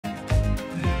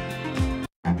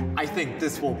I think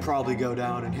this will probably go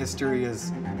down in history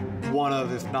as one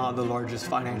of, if not the largest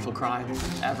financial crimes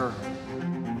ever.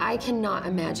 I cannot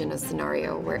imagine a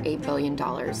scenario where $8 billion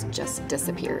just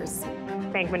disappears.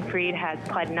 Bankman-Fried has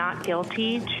pled not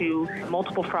guilty to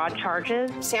multiple fraud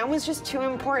charges. Sam was just too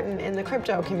important in the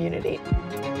crypto community.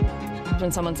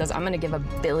 When someone says, I'm going to give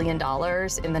 $1 billion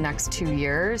in the next 2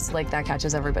 years, like that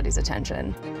catches everybody's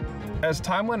attention. As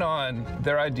time went on,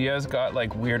 their ideas got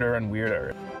like weirder and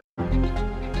weirder.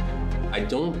 I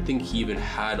don't think he even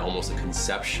had almost a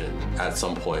conception at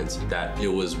some point that it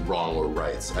was wrong or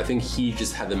right. I think he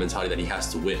just had the mentality that he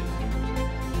has to win.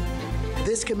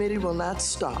 This committee will not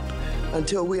stop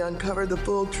until we uncover the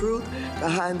full truth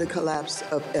behind the collapse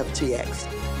of FTX.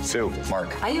 Sue,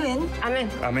 Mark. Are you in? I'm in.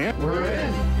 I'm in. We're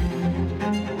in.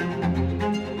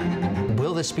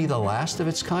 Will this be the last of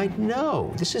its kind?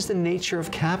 No. This is the nature of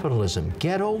capitalism.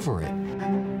 Get over it.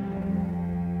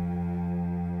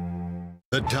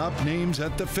 The top names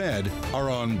at the Fed are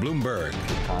on Bloomberg.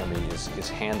 The economy is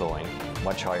handling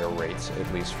much higher rates,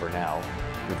 at least for now,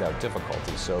 without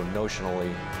difficulty. So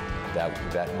notionally,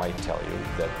 that might tell you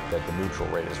that the neutral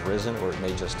rate has risen, or it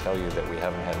may just tell you that we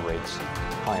haven't had rates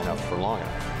high enough for long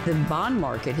enough. The bond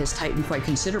market has tightened quite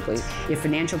considerably. If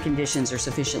financial conditions are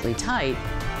sufficiently tight,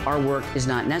 our work is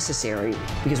not necessary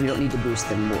because we don't need to boost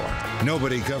them more.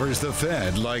 Nobody covers the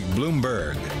Fed like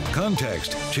Bloomberg.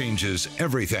 Context changes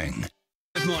everything.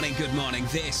 Good morning, good morning.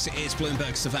 This is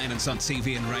Bloomberg Surveillance on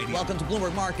TV and radio. Welcome to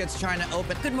Bloomberg Markets, China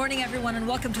Open. Good morning, everyone, and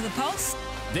welcome to The Pulse.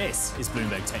 This is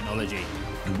Bloomberg Technology.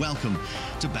 And welcome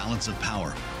to Balance of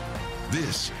Power.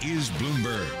 This is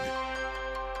Bloomberg.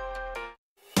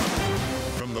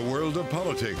 From the world of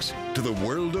politics to the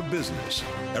world of business.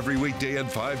 Every weekday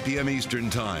at 5 p.m. Eastern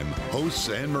Time, hosts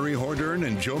Anne-Marie Hordern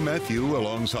and Joe Matthew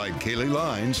alongside Kaylee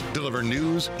Lines deliver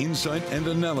news, insight, and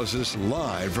analysis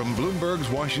live from Bloomberg's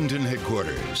Washington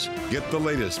headquarters. Get the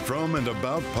latest from and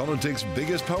about politics'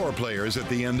 biggest power players at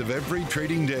the end of every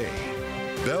trading day.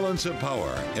 Balance of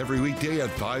Power, every weekday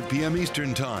at 5 p.m.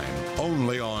 Eastern Time,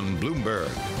 only on Bloomberg.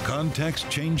 Context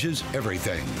changes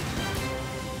everything.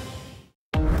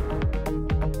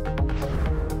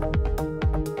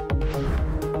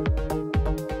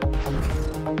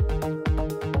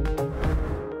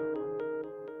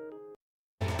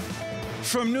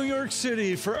 From New York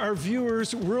City, for our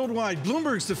viewers worldwide,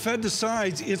 Bloomberg's The Fed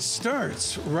Decides. It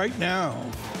starts right now.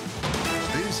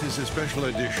 This is a special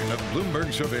edition of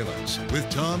Bloomberg Surveillance with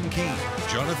Tom Keene,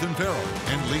 Jonathan Farrell,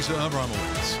 and Lisa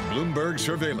Abramowitz. Bloomberg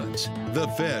Surveillance. The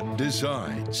Fed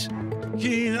Decides.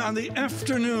 Keene, on the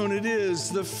afternoon, it is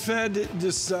The Fed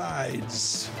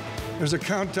Decides. There's a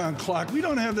countdown clock. We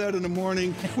don't have that in the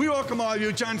morning. We welcome all of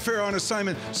you. John Farrell on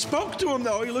assignment. Spoke to him,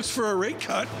 though. He looks for a rate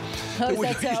cut. Oh,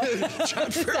 is that so?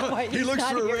 John Farrell, he looks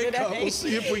for a rate cut. We'll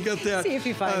see if we get that. See if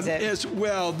he finds it. As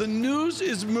well. The news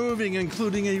is moving,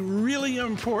 including a really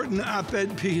important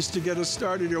op-ed piece to get us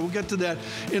started here. We'll get to that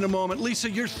in a moment. Lisa,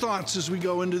 your thoughts as we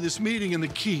go into this meeting and the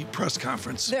key press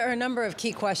conference. There are a number of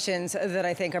key questions that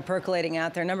I think are percolating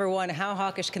out there. Number one, how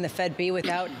hawkish can the Fed be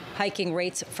without hiking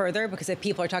rates further? Because if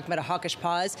people are talking about a hawkish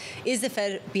pause, is the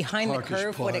Fed behind the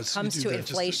curve when it comes to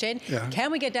inflation?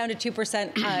 Can we get down to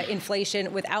 2%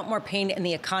 inflation without more pain in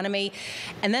the economy?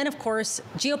 And then, of course,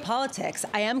 geopolitics.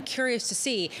 I am curious to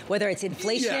see whether it's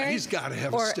inflationary he's got to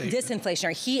have or a statement.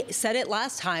 disinflationary. He said it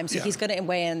last time, so he's going to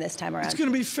weigh in this time around. It's going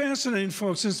to be fascinating,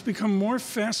 folks. It's become more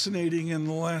fascinating in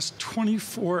the last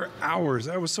 24 hours.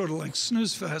 I was sort of like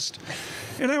snooze fest.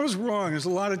 And I was wrong. There's a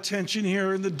lot of tension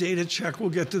here in the data check. We'll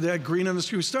get to that. Green on the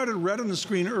screen. We started red on the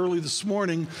screen early this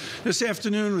morning. This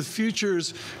afternoon with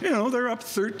futures, they're up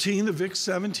 13. The VIX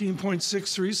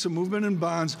 17.63. Some movement in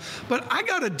bonds. But I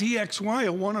got a DXY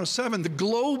of 107. The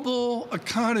global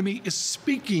economy is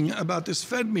speaking about this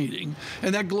Fed meeting.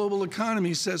 And that global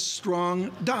economy says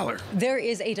strong dollar. There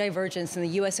is a divergence in the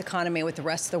U.S. economy with the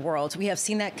rest of the world. We have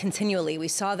seen that continually. We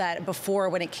saw that before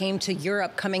when it came to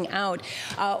Europe coming out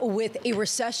with a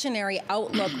recessionary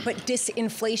outlook, but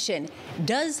disinflation.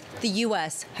 Does the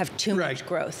U.S. have too much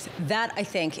growth? That, I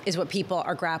think, is what people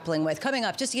are grappling with. Coming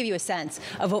up, just to give you a sense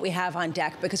of what we have on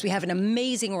deck, because we have an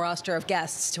amazing roster of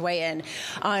guests to weigh in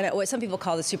on what some people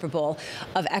call the Super Bowl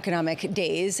of economic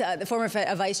days. The former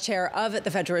vice chair of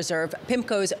the Federal Reserve,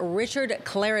 PIMCO's Richard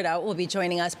Clarida, will be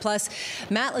joining us, plus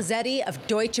Matt Lazzetti of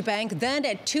Deutsche Bank. Then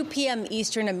at 2 p.m.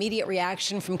 Eastern, immediate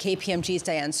reaction from KPMG's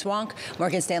Diane Swank,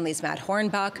 Morgan Stanley's Matt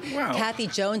Hornbach, Kathy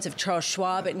Jones of Charles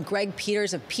Schwab, and Greg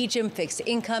Peters of PGIM Fixed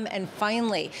Income. And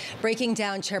finally, breaking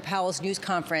down Chair Powell's news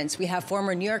conference. We have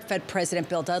former New York Fed President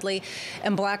Bill Dudley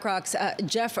and BlackRock's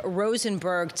Jeff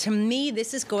Rosenberg. To me,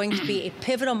 this is going to be a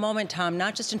pivotal moment, Tom,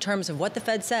 not just in terms of what the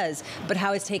Fed says, but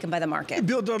how it's taken by the market.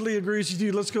 Bill Dudley agrees with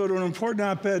you. Let's go to an important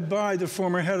op-ed by the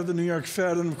former head of the New York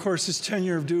Fed and, of course, his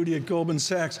tenure of duty at Goldman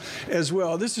Sachs as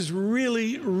well. This is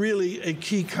really, really a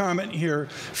key comment here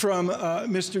from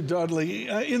Mr. Dudley.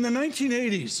 In the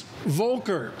 1980s,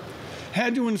 Volcker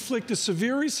had to inflict a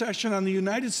severe recession on the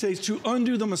United States to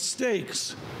undo the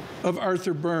mistakes of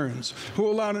Arthur Burns, who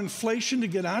allowed inflation to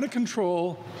get out of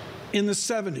control in the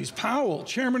 70s. Powell,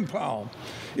 Chairman Powell,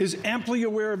 is amply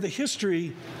aware of the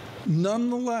history.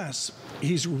 Nonetheless,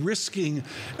 he's risking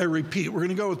a repeat. We're going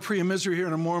to go with Priya Misra here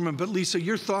in a moment, but Lisa,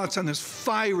 your thoughts on this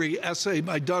fiery essay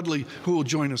by Dudley, who will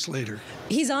join us later.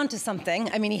 He's on to something.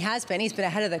 I mean, he has been. He's been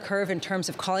ahead of the curve in terms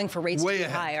of calling for rates to be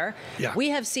higher. Yeah. We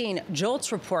have seen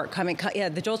JOLTS report coming. Yeah,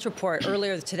 the JOLTS report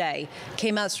earlier today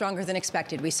came out stronger than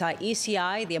expected. We saw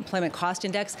ECI, the employment cost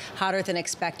index, hotter than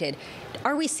expected.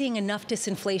 Are we seeing enough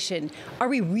disinflation? Are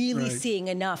we really seeing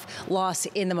enough loss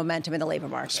in the momentum in the labor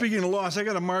market? Speaking of loss, I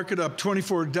got a market up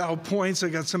 24 Dow points. I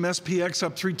got some SPX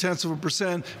up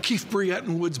 0.3%. Keefe Bruyette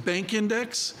and Woods Bank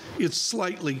Index, it's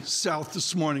slightly south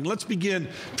this morning. Let's begin.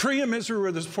 Priya Misra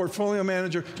with his portfolio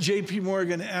manager, JP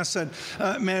Morgan Asset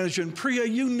Management. Priya,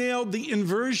 you nailed the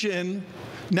inversion.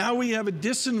 Now we have a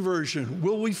disinversion.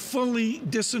 Will we fully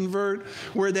disinvert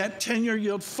where that 10-year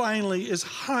yield finally is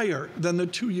higher than the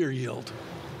 2-year yield?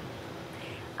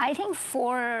 I think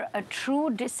for a true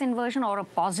disinversion or a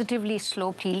positively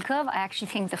sloped yield curve, I actually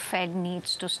think the Fed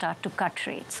needs to start to cut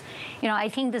rates. You know, I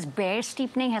think this bear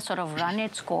steepening has sort of run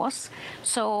its course.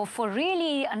 So for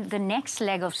really the next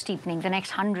leg of steepening, the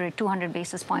next 100, 200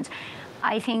 basis points,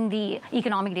 I think the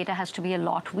economic data has to be a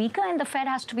lot weaker and the Fed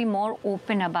has to be more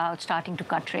open about starting to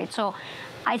cut rates. So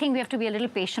I think we have to be a little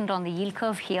patient on the yield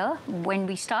curve here. When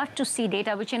we start to see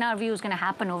data, which in our view is going to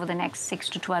happen over the next 6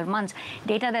 to 12 months,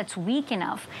 data that's weak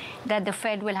enough that the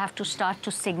Fed will have to start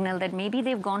to signal that maybe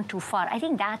they've gone too far. I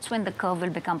think that's when the curve will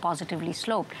become positively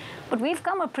sloped. But we've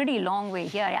come a pretty long way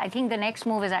here. I think the next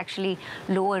move is actually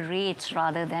lower rates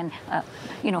rather than,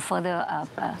 further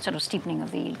sort of steepening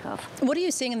of the yield curve. What are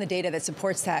you seeing in the data that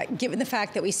supports that, given the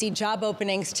fact that we see job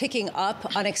openings ticking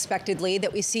up unexpectedly,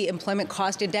 that we see employment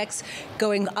cost index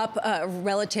going up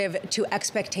relative to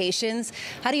expectations?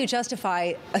 How do you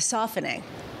justify a softening?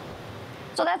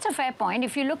 So that's a fair point.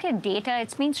 If you look at data,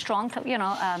 it's been strong.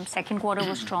 Second quarter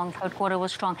was strong, third quarter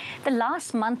was strong. The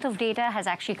last month of data has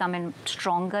actually come in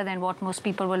stronger than what most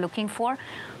people were looking for.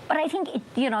 But I think,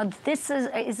 this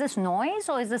is this noise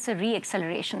or is this a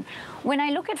re-acceleration? When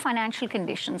I look at financial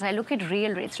conditions, I look at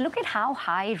real rates. Look at how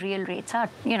high real rates are.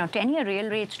 10-year real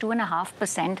rates,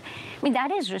 2.5%. I mean,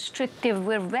 that is restrictive.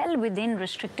 We're well within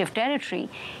restrictive territory.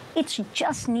 It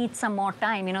just needs some more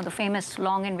time. The famous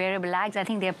long and variable lags, I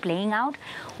think they're playing out.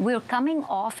 We're coming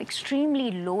off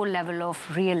extremely low level of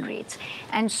real rates.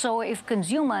 And so if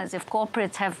consumers, if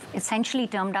corporates have essentially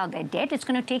termed out their debt, it's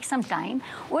going to take some time.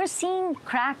 We're seeing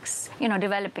cracks,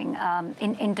 developing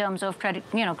in terms of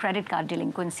credit card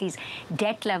delinquencies,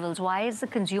 debt levels. Why is the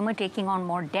consumer taking on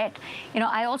more debt?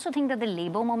 I also think that the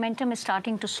labor momentum is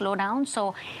starting to slow down.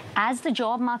 So as the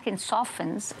job market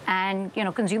softens and,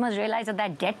 consumers realize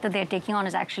that debt that they're taking on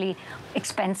is actually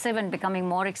expensive and becoming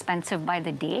more expensive by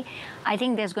the day, I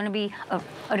think there's going to be a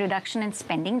reduction in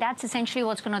spending. That's essentially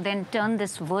what's going to then turn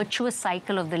this virtuous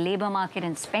cycle of the labor market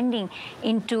and spending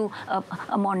into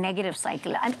a more negative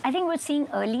cycle. And I think we're seeing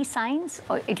early signs.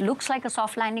 It looks like a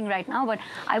soft landing right now, but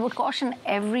I would caution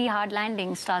every hard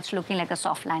landing starts looking like a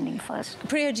soft landing first.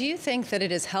 Priya, do you think that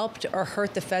it has helped or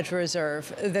hurt the Federal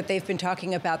Reserve that they've been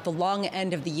talking about the long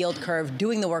end of the yield curve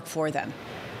doing the work for them?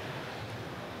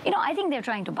 I think they're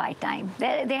trying to buy time.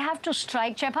 They have to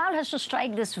strike, Chair Powell has to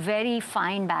strike this very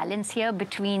fine balance here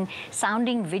between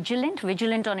sounding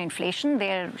vigilant on inflation.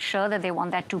 They're sure that they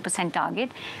want that 2%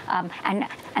 target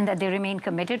and that they remain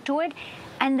committed to it.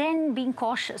 And then being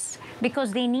cautious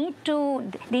because they need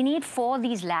for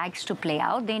these lags to play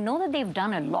out. They know that they've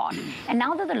done a lot. And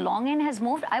now that the long end has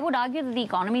moved, I would argue that the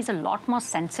economy is a lot more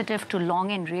sensitive to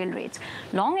long end real rates.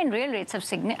 Long end real rates have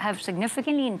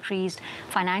significantly increased.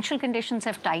 Financial conditions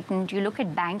have tightened. You look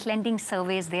at bank lending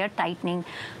surveys, they're tightening.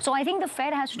 So I think the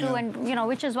Fed has to,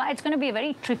 which is why it's going to be a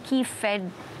very tricky Fed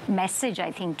message,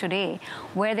 I think, today,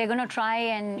 where they're going to try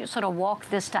and sort of walk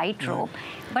this tightrope,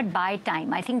 but buy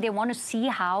time. I think they want to see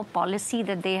how policy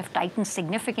that they have tightened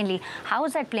significantly, how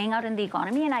is that playing out in the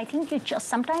economy? And I think you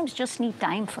sometimes just need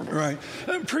time for this. Right.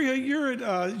 Priya, you're at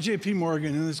JP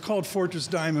Morgan, and it's called Fortress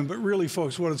Diamond, but really,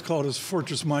 folks, what it's called is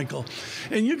Fortress Michael.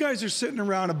 And you guys are sitting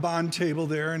around a bond table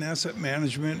there in asset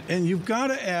management, and you've got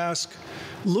to ask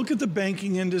look at the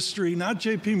banking industry, not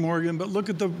JP Morgan, but look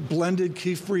at the blended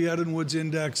Keefe, Bruyette & Woods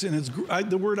index. And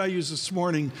the word I used this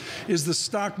morning is the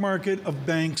stock market of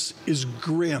banks is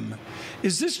grim.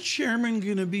 Is this chairman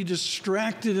going to be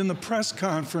distracted in the press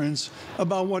conference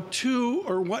about what to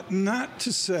or what not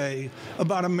to say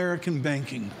about American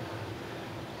banking?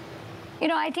 You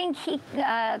know, I think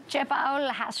Chair Powell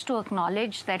has to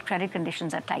acknowledge that credit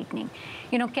conditions are tightening.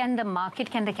 You know, can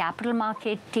the capital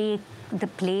market take the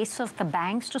place of the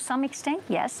banks to some extent?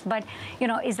 Yes, but, you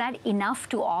know, is that enough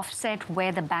to offset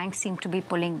where the banks seem to be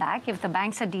pulling back? If the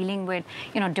banks are dealing with,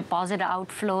 you know, deposit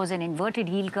outflows and inverted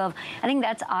yield curve, I think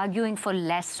that's arguing for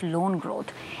less loan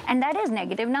growth. And that is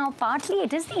negative. Now, partly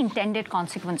it is the intended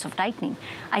consequence of tightening.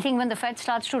 I think when the Fed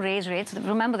starts to raise rates,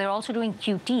 remember, they're also doing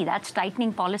QT. That's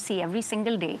tightening policy every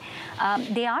single day.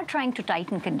 They are trying to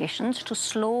tighten conditions to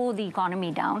slow the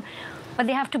economy down. But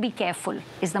they have to be careful.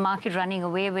 Is the market running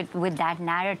away with that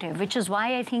narrative? Which is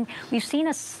why I think we've seen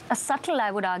a subtle,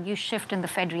 I would argue, shift in the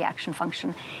Fed reaction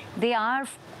function. They are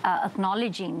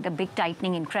acknowledging the big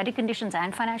tightening in credit conditions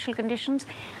and financial conditions.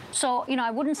 So, you know,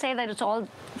 I wouldn't say that it's all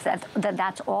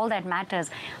that's all that matters.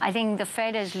 I think the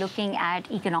Fed is looking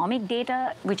at economic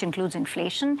data, which includes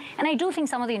inflation. And I do think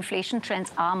some of the inflation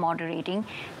trends are moderating,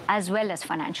 as well as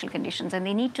financial conditions. And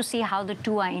they need to see how the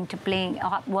two are interplaying,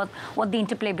 what the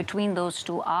interplay between those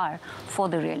two are for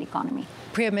the real economy.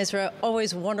 Priya, Misra,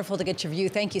 always wonderful to get your view.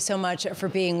 Thank you so much for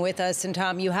being with us. And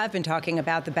Tom, you have been talking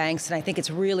about the banks, and I think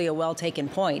it's really a well-taken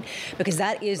point, because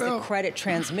that is the credit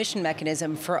transmission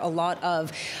mechanism for a lot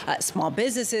of small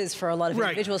businesses, for a lot of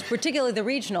individuals, particularly the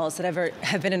regionals that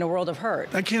have been in a world of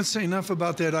hurt. I can't say enough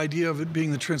about that idea of it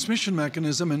being the transmission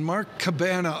mechanism. And Mark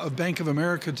Cabana of Bank of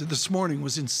America this morning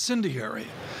was incendiary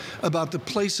about the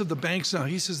place of the banks now.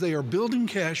 He says they are building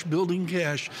cash, building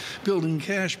cash, building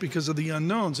cash because of the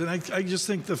unknowns. And I just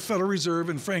think the Federal Reserve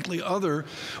and, frankly, other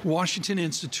Washington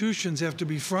institutions have to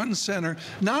be front and center,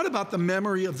 not about the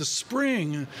memory of the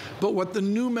spring, but what the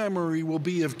new memory will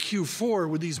be of Q4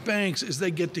 with these banks as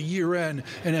they get to year end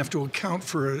and have to account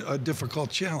for a difficult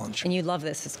challenge. And you love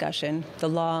this discussion, the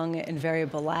long and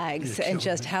variable lags, and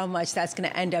just how much that's going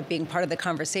to end up being part of the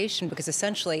conversation, because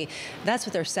essentially that's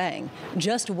what they're saying.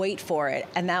 Just wait for it,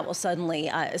 and that will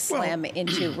suddenly slam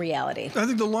into reality. I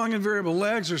think the long and variable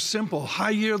lags are simple.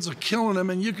 High yields are killing them,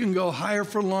 and you can go higher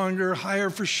for longer, higher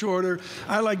for shorter.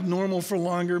 I like normal for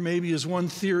longer, maybe as one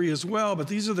theory as well, but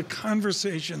these are the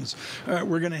conversations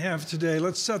we're going to have today.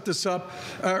 Let's set this up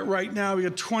right now. We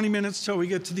got 20 minutes till we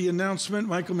get to the announcement.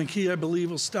 Michael McKee, I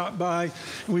believe, will stop by,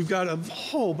 and we've got a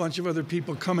whole bunch of other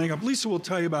people coming up. Lisa will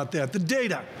tell you about that. The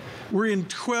data. We're in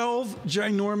 12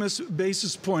 ginormous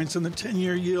basis points in the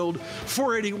 10-year yield,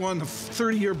 481, the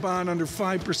 30-year bond under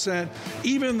 5%.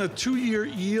 Even the 2-year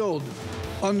yield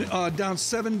down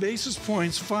 7 basis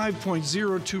points,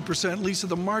 5.02%. Lisa,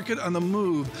 the market on the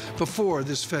move before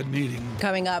this Fed meeting.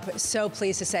 Coming up, so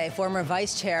pleased to say, former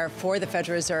Vice Chair for the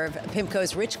Federal Reserve,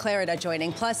 PIMCO's Rich Clarida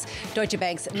joining, plus Deutsche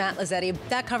Bank's Matt Lazzetti.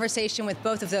 That conversation with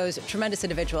both of those tremendous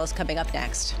individuals coming up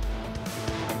next.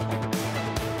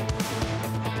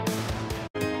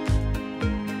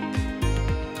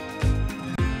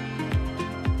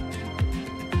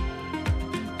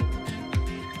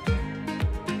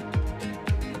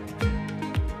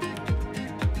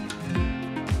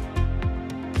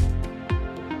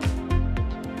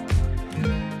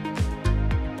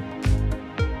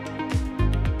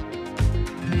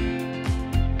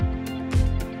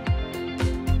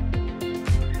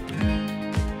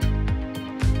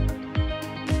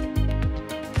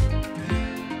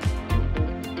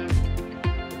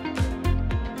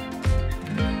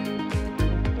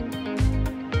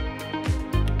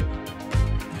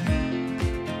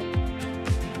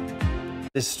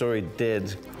 This story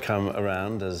did come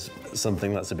around as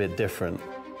something that's a bit different.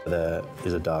 There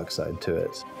is a dark side to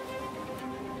it.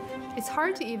 It's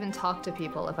hard to even talk to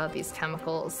people about these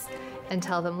chemicals and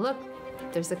tell them, look,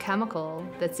 there's a chemical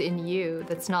that's in you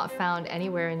that's not found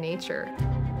anywhere in nature.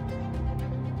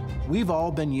 We've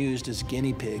all been used as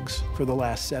guinea pigs for the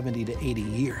last 70 to 80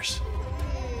 years.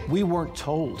 We weren't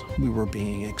told we were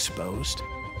being exposed,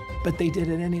 but they did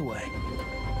it anyway.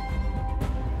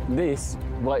 This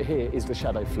right here is the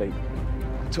shadow fleet.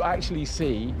 To actually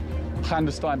see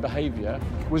clandestine behavior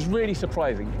was really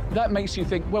surprising. That makes you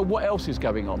think, well, what else is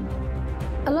going on?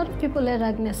 A lot of people let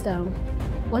Agnes down.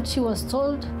 What she was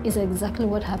told is exactly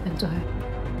what happened to her.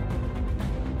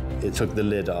 It took the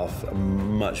lid off a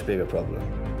much bigger problem.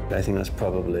 I think that's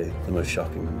probably the most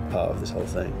shocking part of this whole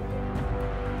thing.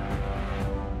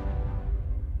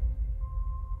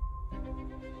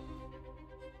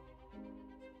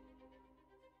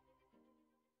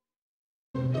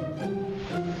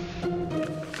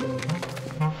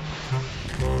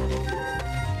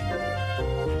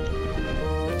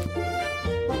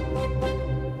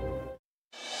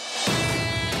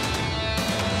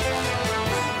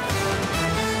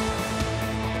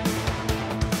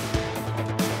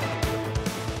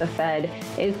 The Fed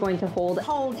is going to hold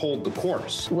the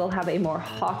course. We'll have a more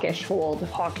hawkish hold.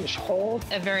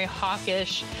 A very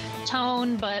hawkish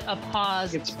tone, but a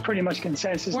pause. It's pretty much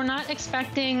consensus. We're not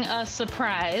expecting a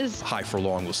surprise. High for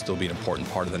long will still be an important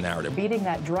part of the narrative. Beating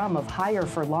that drum of higher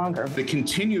for longer. The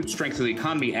continued strength of the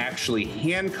economy actually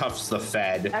handcuffs the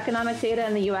Fed. Economic data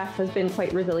in the U.S. has been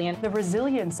quite resilient. The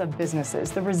resilience of businesses,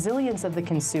 the resilience of the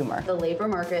consumer. The labor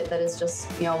market that is just,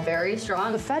 very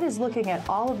strong. The Fed is looking at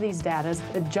all of these data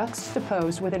that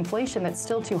juxtaposed with inflation that's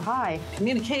still too high.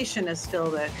 Communication is still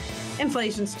that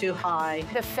inflation's too high.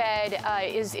 The Fed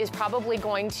is probably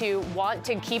going to want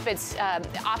to keep its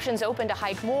options open to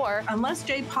hike more. Unless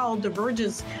Jay Powell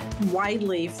diverges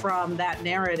widely from that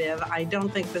narrative, I don't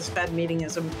think this Fed meeting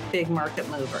is a big market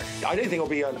mover. I don't think it'll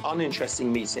be an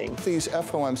uninteresting meeting. These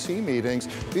FOMC meetings,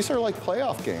 these are like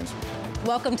playoff games.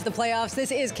 Welcome to the playoffs.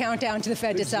 This is Countdown to the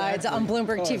Fed Decides on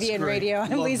Bloomberg TV and radio.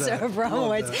 I'm Lisa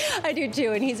Abramowitz. I do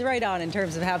too, and he's right on in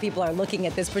terms of how people are looking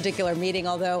at this particular meeting,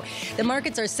 although the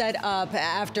markets are set up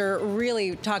after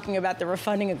really talking about the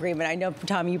refunding agreement. I know,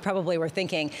 Tom, you probably were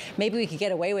thinking maybe we could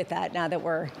get away with that now that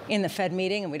we're in the Fed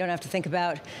meeting and we don't have to think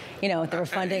about, the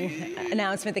refunding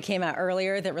announcement that came out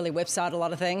earlier that really whipsawed a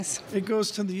lot of things. It goes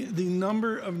to the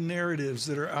number of narratives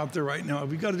that are out there right now.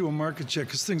 We've got to do a market check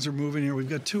because things are moving here. We've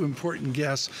got two important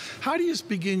guess. How do you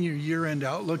begin your year-end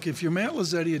outlook? If you're Matt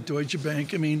Lazzetti at Deutsche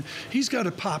Bank, he's got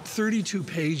to pop 32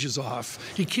 pages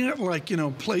off. He can't,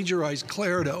 plagiarize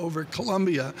Clarida over at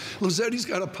Columbia. Lazzetti's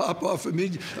got to pop off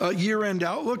a year-end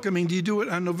outlook. Do you do it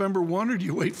on November 1 or do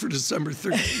you wait for December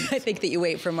 13th? I think that you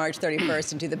wait for March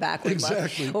 31st and do the backward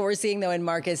exactly. look. What we're seeing, though, in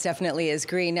markets definitely is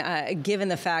green, given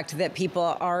the fact that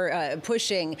people are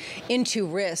pushing into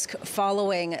risk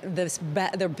following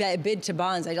their bid to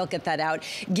bonds. I don't get that out,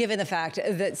 given the fact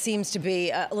that seems to be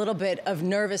a little bit of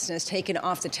nervousness taken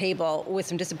off the table with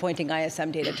some disappointing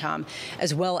ISM data, Tom,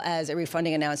 as well as a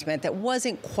refunding announcement that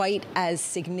wasn't quite as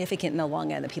significant in the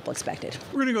long end that people expected.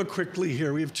 We're going to go quickly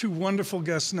here. We have two wonderful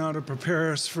guests now to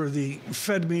prepare us for the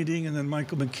Fed meeting, and then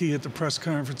Michael McKee at the press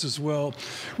conference as well.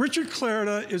 Richard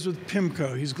Clarida is with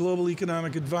PIMCO. He's Global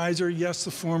Economic Advisor, yes,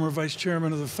 the former Vice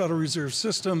Chairman of the Federal Reserve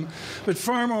System, but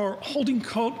far more holding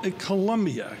court at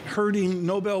Columbia, herding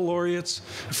Nobel laureates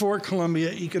for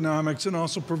Columbia economics and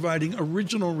also providing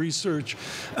original research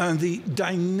on the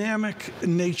dynamic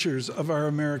natures of our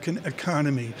American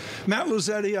economy. Matt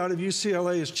Lazzetti out of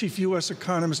UCLA is Chief U.S.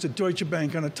 Economist at Deutsche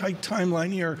Bank on a tight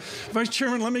timeline here. Vice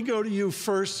Chairman, let me go to you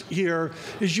first here.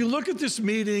 As you look at this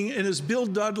meeting, and as Bill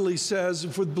Dudley says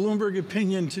with Bloomberg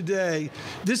Opinion today,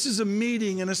 this is a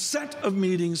meeting and a set of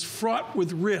meetings fraught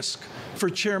with risk for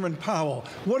Chairman Powell.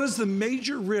 What is the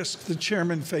major risk the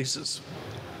chairman faces?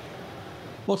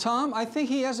 Well, Tom, I think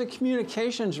he has a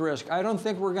communications risk. I don't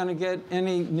think we're going to get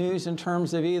any news in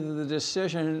terms of either the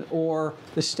decision or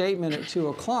the statement at 2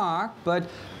 o'clock. But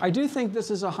I do think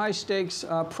this is a high-stakes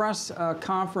press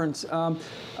conference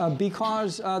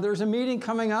because there's a meeting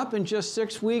coming up in just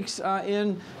 6 weeks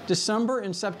in December.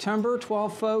 In September,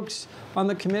 12 folks on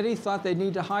the committee thought they'd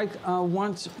need to hike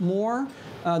once more.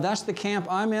 That's the camp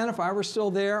I'm in. If I were still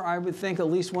there, I would think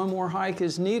at least one more hike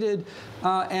is needed.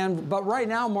 But right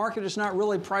now, market is not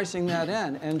really pricing that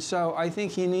in. And so I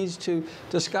think he needs to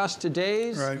discuss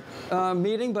today's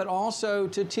meeting, but also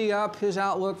to tee up his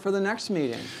outlook for the next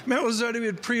meeting. Matt Lazzetti, we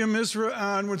had Priya Misra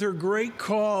on with her great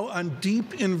call on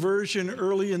deep inversion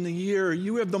early in the year.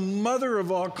 You have the mother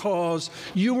of all calls.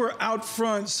 You were out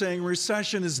front saying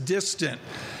recession is distant.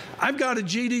 I've got a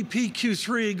GDP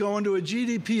Q3 going to a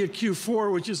GDP at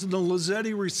Q4, which is in the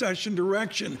Lazzetti recession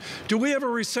direction. Do we have a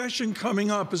recession coming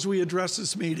up as we address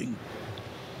this meeting?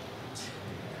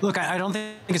 Look, I don't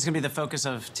think it's going to be the focus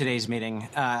of today's meeting.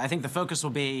 I think the focus will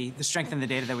be the strength in the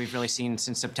data that we've really seen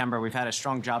since September. We've had a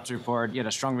strong jobs report, you had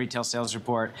a strong retail sales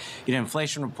report, you had an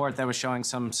inflation report that was showing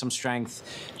some strength.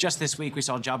 Just this week, we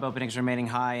saw job openings remaining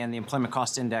high and the employment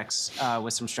cost index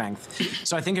with some strength.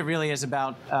 So I think it really is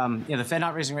about the Fed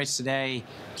not raising rates today,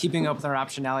 keeping open their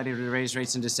optionality to raise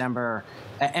rates in December,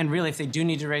 and really, if they do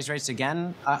need to raise rates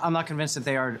again, I'm not convinced that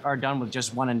they are done with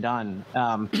just one and done.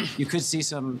 You could see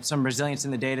some resilience in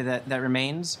the data that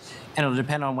remains, and it'll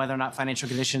depend on whether or not financial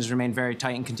conditions remain very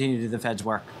tight and continue to do the Fed's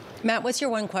work. Matt, what's your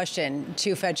one question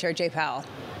to Fed Chair Jay Powell?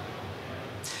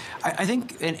 I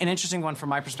think an interesting one from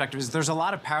my perspective is there's a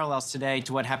lot of parallels today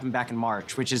to what happened back in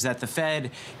March, which is that the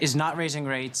Fed is not raising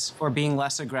rates or being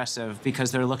less aggressive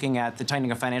because they're looking at the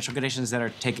tightening of financial conditions that are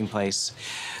taking place.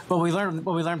 But what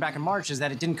we learned back in March is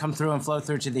that it didn't come through and flow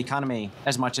through to the economy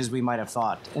as much as we might have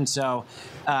thought. And so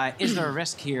is there a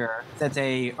risk here that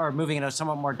they are moving in a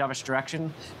somewhat more dovish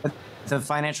direction? But the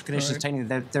financial conditions tightening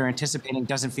that they're anticipating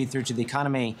doesn't feed through to the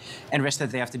economy and risk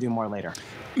that they have to do more later.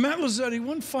 Matt Lazzetti,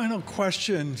 one final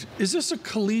question. Is this a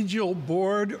collegial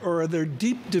board, or are there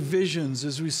deep divisions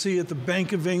as we see at the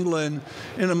Bank of England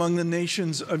and among the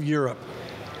nations of Europe?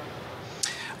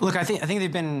 Look, I think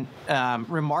they've been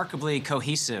remarkably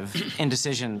cohesive in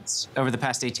decisions over the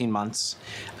past 18 months.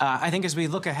 I think as we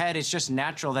look ahead, it's just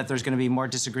natural that there's going to be more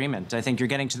disagreement. I think you're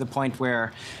getting to the point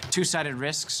where two-sided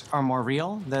risks are more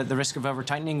real. The risk of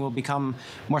over-tightening will become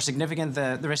more significant.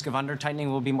 The risk of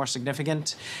under-tightening will be more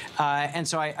significant. And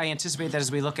so I anticipate that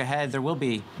as we look ahead, there will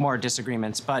be more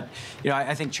disagreements. But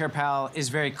I think Chair Powell is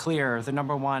very clear. The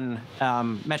number one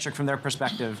metric from their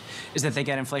perspective is that they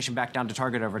get inflation back down to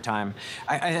target over time.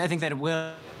 I think that it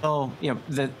will,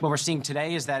 what we're seeing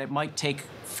today is that it might take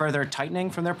further tightening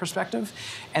from their perspective,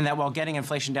 and that while getting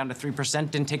inflation down to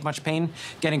 3% didn't take much pain,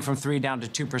 getting from 3 down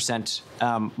to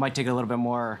 2% might take a little bit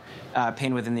more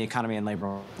pain within the economy and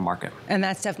labor market. And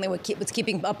that's definitely what's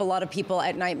keeping up a lot of people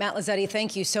at night. Matt Lazzetti,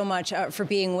 thank you so much for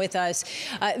being with us.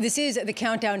 This is the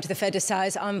countdown to the Fed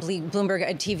decides on Bloomberg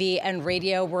TV and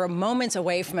radio. We're moments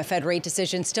away from a Fed rate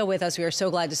decision. Still with us, we are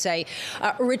so glad to say,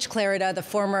 Rich Clarida, the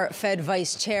former Fed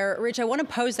vice chair. Rich, I want to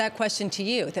pose that question to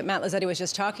you that Matt Lazzetti was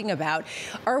just talking about.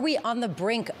 Are we on the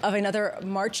brink of another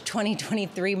March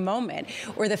 2023 moment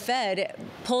where the Fed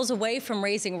pulls away from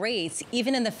raising rates,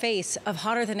 even in the face of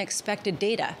hotter than expected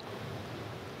data?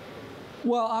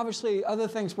 Well, obviously, other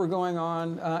things were going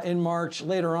on in March.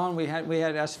 Later on, we had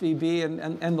SVB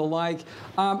and the like.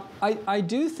 I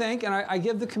do think, and I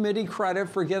give the committee credit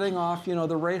for getting off,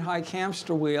 the rate hike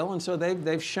hamster wheel, and so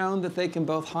they've shown that they can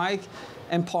both hike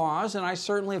and pause. And I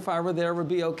certainly, if I were there, would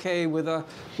be okay with a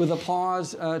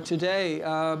pause today.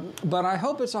 But I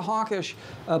hope it's a hawkish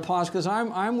pause, because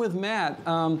I'm with Matt.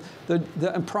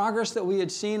 The progress that we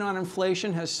had seen on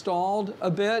inflation has stalled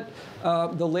a bit.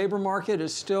 The labor market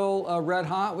is still red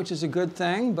hot, which is a good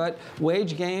thing, but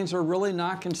wage gains are really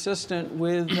not consistent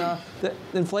with the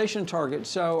inflation target.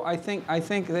 So I think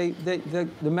the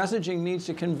messaging needs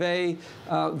to convey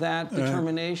that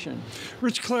determination.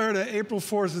 Rich Clarida, April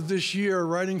 4th of this year,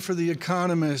 writing for The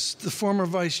Economist, the former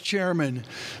vice chairman,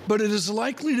 but it is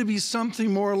likely to be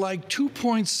something more like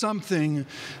 2-point-something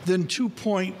than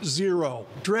 2.0.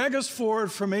 Drag us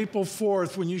forward from April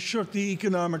 4th when you shook the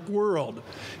economic world.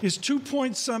 Is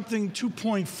 2-point-something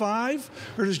 2.5,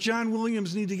 or does John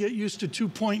Williams need to get used to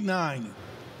 2.9?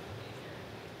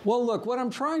 Well, look, what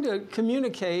I'm trying to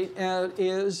communicate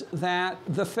is that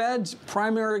the Fed's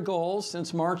primary goal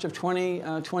since March of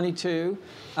 2022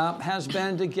 has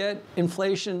been to get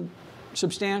inflation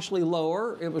substantially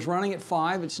lower. It was running at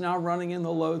 5. It's now running in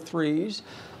the low 3s.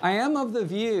 I am of the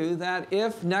view that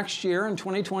if next year in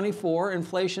 2024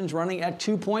 inflation's running at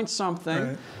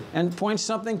 2-point-something, and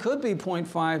point-something could be 0.5,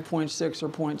 0.6, or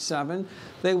 0.7,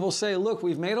 they will say, look,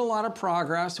 we've made a lot of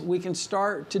progress. We can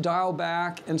start to dial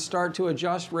back and start to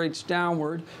adjust rates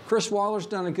downward. Chris Waller's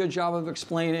done a good job of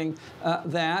explaining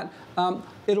that.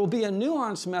 It'll be a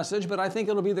nuanced message, but I think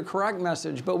it'll be the correct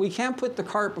message. But we can't put the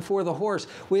cart before the horse.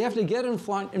 We have to get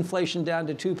inflation down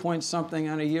to 2-point-something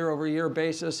on a year-over-year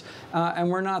basis, and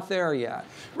we're not there yet.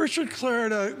 Richard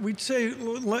Clarida, we'd say,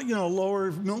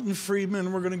 lower Milton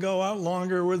Friedman, we're going to go out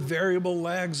longer with variable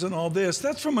lags and all this.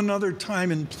 That's from another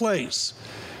time and place.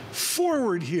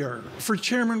 Forward here, for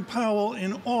Chairman Powell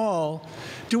in all,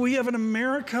 do we have an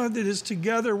America that is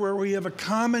together where we have a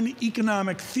common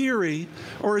economic theory,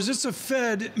 or is this a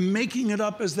Fed making it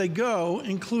up as they go,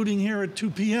 including here at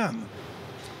 2 p.m.?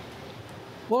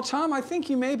 Well, Tom, I think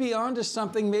you may be onto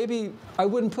something. Maybe I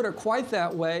wouldn't put it quite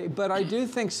that way, but I do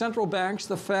think central banks,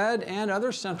 the Fed and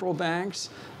other central banks,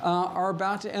 are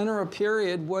about to enter a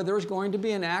period where there's going to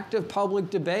be an active public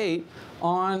debate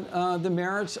on the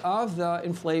merits of the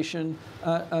inflation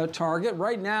target.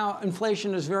 Right now,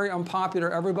 inflation is very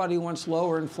unpopular. Everybody wants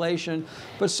lower inflation.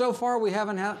 But so far, we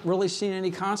haven't really seen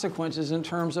any consequences in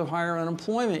terms of higher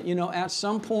unemployment. At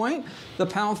some point, the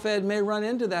pound Fed may run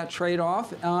into that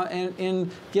trade-off.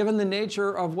 And given the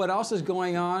nature of what else is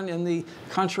going on in the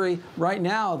country right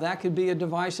now, that could be a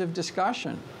divisive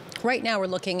discussion. Right now, we're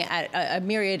looking at a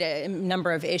myriad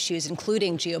number of issues,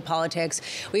 including geopolitics.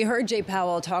 We heard Jay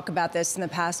Powell talk about this in the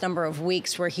past number of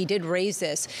weeks, where he did raise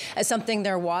this as something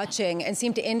they're watching and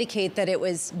seemed to indicate that it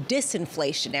was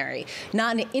disinflationary,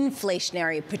 not an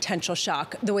inflationary potential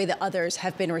shock, the way that others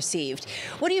have been received.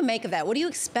 What do you make of that? What do you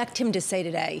expect him to say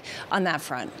today on that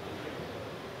front?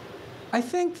 I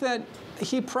think that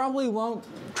he probably won't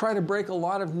try to break a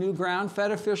lot of new ground. Fed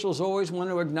officials always want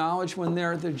to acknowledge when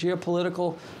there are the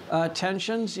geopolitical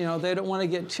tensions. You know, they don't want to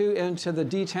get too into the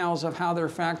details of how they're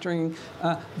factoring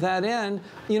that in.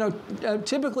 You know,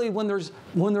 typically when there's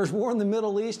war in the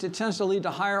Middle East, it tends to lead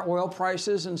to higher oil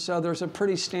prices, and so there's a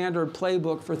pretty standard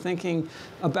playbook for thinking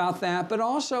about that. But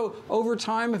also, over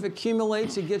time, if it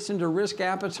accumulates, it gets into risk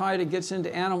appetite, it gets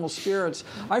into animal spirits.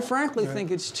 I frankly think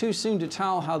it's too soon to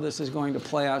tell how this is going to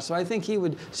play out, so I think he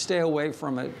would stay away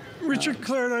from it. Richard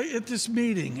Clarida, at this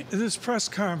meeting, this press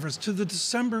conference, to the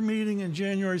December meeting in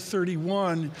January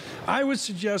 31, I would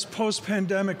suggest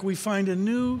post-pandemic we find a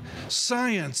new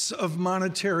science of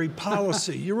monetary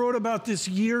policy. You wrote about this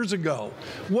years ago.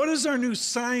 What is our new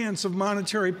science of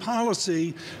monetary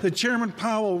policy that Chairman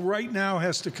Powell right now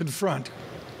has to confront?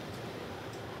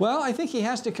 Well, I think he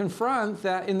has to confront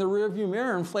that in the rearview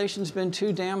mirror, inflation's been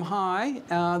too damn high.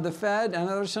 The Fed and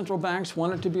other central banks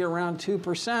want it to be around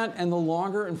 2%, and the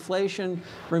longer inflation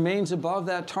remains above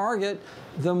that target,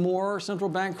 the more central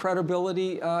bank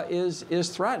credibility is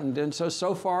threatened. And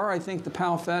so far, I think the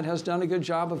Powell Fed has done a good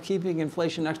job of keeping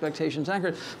inflation expectations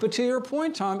anchored. But to your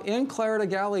point, Tom, in Clarida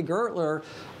Galley Gertler,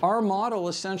 our model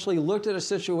essentially looked at a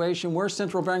situation where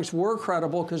central banks were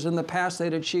credible because in the past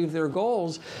they'd achieved their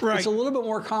goals. Right. It's a little bit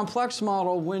more complex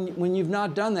model when you've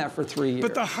not done that for 3 years.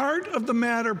 But the heart of the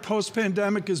matter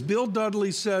post-pandemic is Bill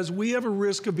Dudley says we have a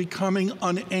risk of becoming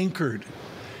unanchored.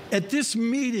 At this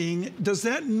meeting, does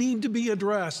that need to be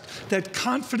addressed? That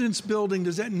confidence building,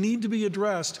 does that need to be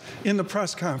addressed in the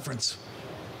press conference?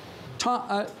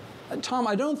 Tom,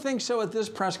 I don't think so at this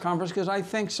press conference because I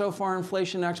think so far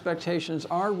inflation expectations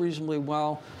are reasonably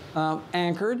well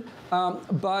anchored.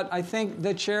 But I think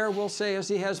the chair will say, as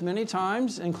he has many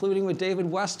times, including with David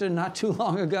Weston not too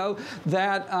long ago,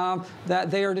 that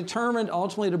they are determined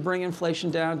ultimately to bring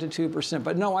inflation down to 2%.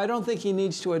 But no, I don't think he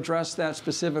needs to address that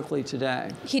specifically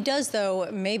today. He does, though,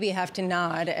 maybe have to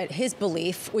nod at his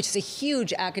belief, which is a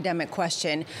huge academic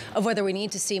question, of whether we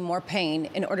need to see more pain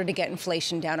in order to get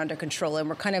inflation down under control. And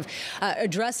we're kind of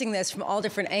addressing this from all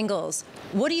different angles.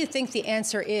 What do you think the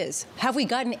answer is? Have we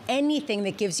gotten anything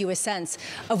that gives you a sense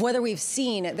of whether we've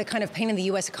seen the kind of pain in the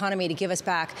U.S. economy to get us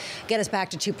back to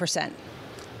 2%?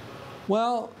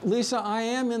 Well, Lisa, I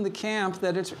am in the camp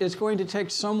that it's going to take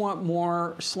somewhat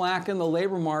more slack in the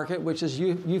labor market, which is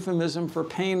euphemism for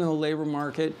pain in the labor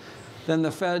market, than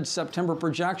the Fed's September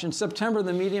projection. September,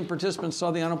 the median participants saw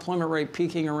the unemployment rate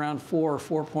peaking around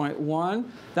 4.1.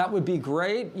 That would be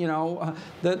great, you know.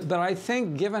 But I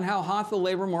think given how hot the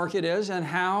labor market is and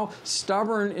how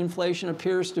stubborn inflation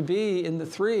appears to be in the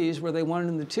 3s where they want it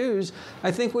in the 2s,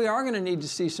 I think we are going to need to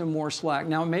see some more slack.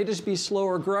 Now, it may just be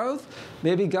slower growth.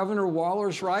 Maybe Governor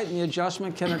Waller's right and the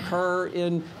adjustment can occur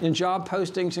in job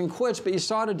postings and quits. But you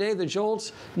saw today the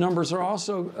JOLTS numbers are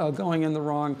also going in the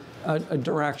wrong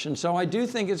direction. So I do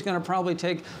think it's going to probably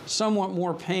take somewhat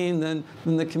more pain than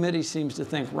the committee seems to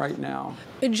think right now.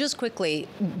 Just quickly,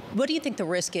 what do you think the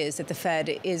risk is that the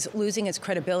Fed is losing its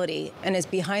credibility and is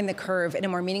behind the curve in a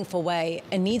more meaningful way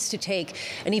and needs to take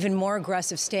an even more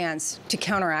aggressive stance to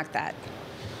counteract that?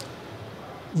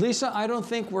 Lisa, I don't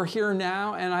think we're here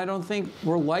now, and I don't think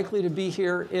we're likely to be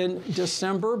here in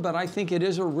December, but I think it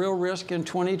is a real risk in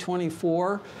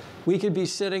 2024. We could be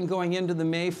sitting going into the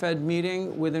May Fed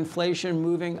meeting with inflation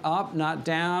moving up, not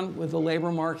down, with the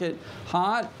labor market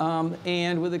hot,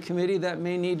 and with a committee that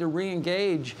may need to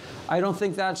re-engage. I don't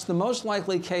think that's the most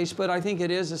likely case, but I think it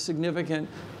is a significant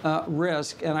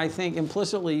risk. And I think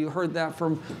implicitly you heard that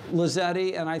from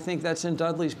Lizzetti, and I think that's in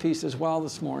Dudley's piece as well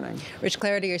this morning. Rich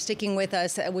Clarida, you're sticking with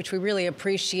us, which we really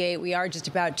appreciate. We are just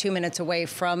about 2 minutes away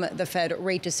from the Fed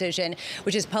rate decision,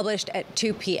 which is published at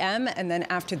 2 p.m. And then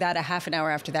after that, a half an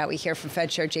hour after that, we hear from Fed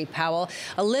Chair Jay Powell.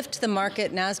 A lift to the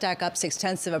market, NASDAQ up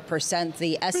 0.6%,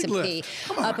 the S&P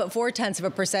up at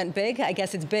 0.4%. Big? I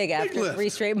guess it's big after 3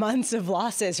 straight months of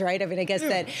losses, right? I mean, I guess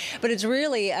that, but it's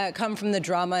really come from the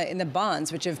drama in the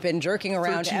bonds, which have been jerking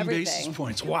around 13 everything. basis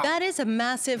points. Wow. That is a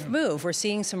massive move. We're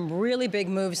seeing some really big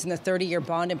moves in the 30-year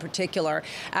bond in particular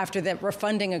after the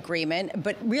refunding agreement,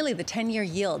 but really the 10-year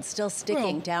yield still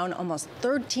sticking down almost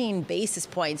 13 basis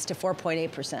points to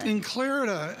 4.8%. In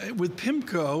Clarida, with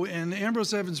PIMCO and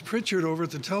Ambrose Evans-Pritchard over at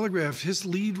the Telegraph, his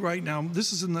lead right now,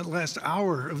 this is in the last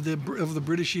hour of the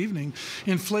British evening,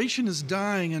 inflation is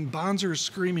dying and bonds are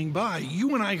screaming by.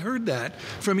 You and I heard that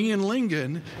from Ian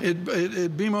Lingen at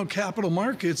BMO Capital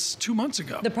Markets 2 months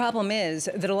ago. The problem is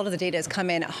that a lot of the data has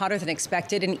come in hotter than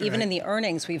expected, and even in the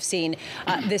earnings we've seen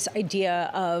this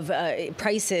idea of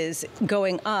prices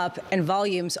going up and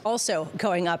volumes also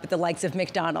going up at the likes of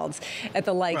McDonald's, at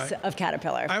the likes of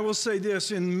Caterpillar. I will say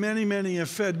this, in many, many a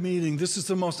Fed Fed meeting. This is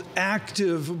the most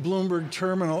active Bloomberg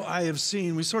terminal I have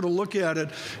seen. We sort of look at it,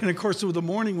 and of course, with the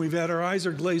morning we've had, our eyes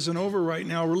are glazing over right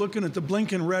now. We're looking at the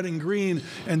blinking red and green,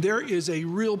 and there is a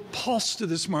real pulse to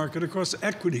this market across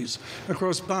equities,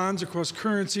 across bonds, across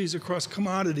currencies, across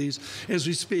commodities as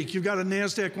we speak. You've got a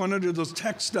NASDAQ 100, those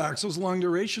tech stocks, those long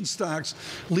duration stocks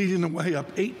leading the way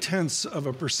up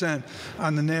 0.8%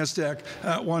 on the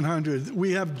NASDAQ 100.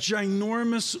 We have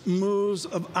ginormous moves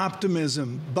of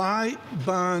optimism. Buy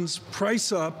bonds,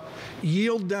 price up,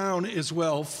 yield down as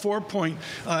well,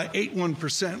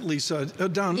 4.81%, Lisa,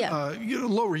 down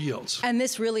lower yields. And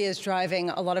this really is driving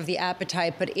a lot of the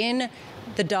appetite. But in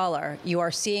the dollar, you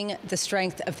are seeing the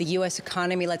strength of the U.S.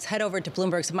 economy. Let's head over to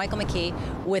Bloomberg's Michael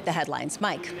McKee with the headlines.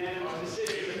 Mike.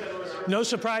 No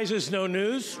surprises, no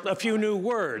news. A few new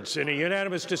words. In a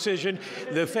unanimous decision,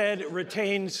 the Fed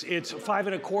retains its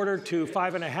 5.25% to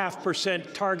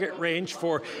 5.5% target range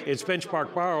for its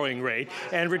benchmark borrowing rate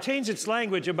and retains its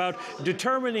language about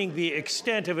determining the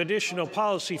extent of additional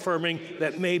policy firming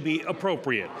that may be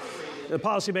appropriate. The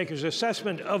policymakers'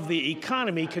 assessment of the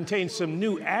economy contains some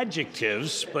new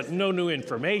adjectives, but no new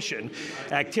information.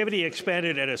 Activity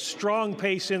expanded at a strong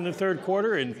pace in the third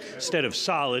quarter instead of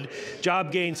solid.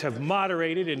 Job gains have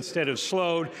moderated instead of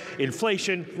slowed.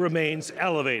 Inflation remains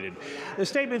elevated. The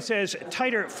statement says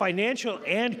tighter financial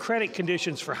and credit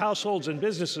conditions for households and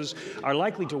businesses are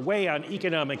likely to weigh on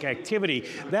economic activity.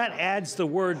 That adds the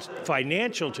word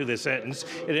financial to the sentence,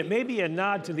 and it may be a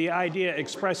nod to the idea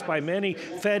expressed by many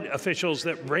Fed officials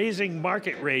that raising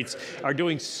market rates are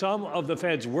doing some of the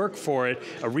Fed's work for it,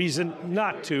 a reason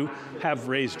not to have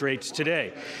raised rates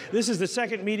today. This is the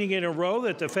second meeting in a row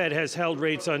that the Fed has held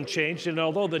rates unchanged, and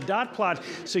although the dot plot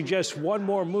suggests one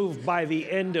more move by the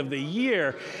end of the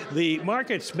year, the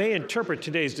markets may interpret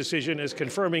today's decision as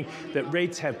confirming that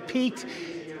rates have peaked.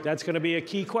 That's going to be a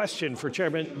key question for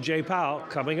Chairman Jay Powell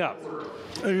coming up.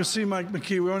 You see, Mike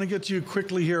McKee, we want to get to you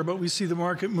quickly here, but we see the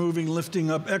market moving,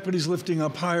 lifting up, equities lifting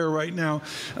up higher right now,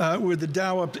 with the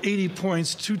Dow up 80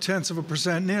 points,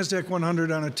 0.2%, NASDAQ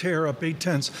 100 on a tear up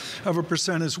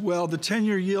 0.8% as well. The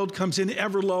 10-year yield comes in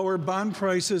ever lower, bond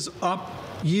prices up,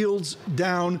 yields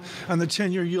down on the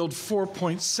 10-year yield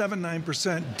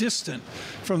 4.79%, distant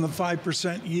from the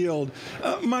 5% yield.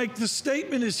 Mike, the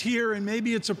statement is here, and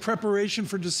maybe it's a preparation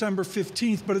for December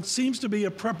 15th, but it seems to be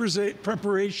a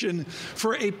preparation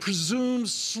for a presumed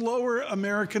slower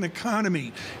American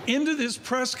economy. Into this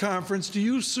press conference, do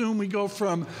you assume we go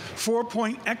from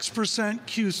 4.x%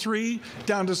 Q3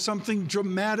 down to something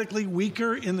dramatically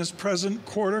weaker in this present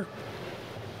quarter?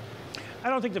 I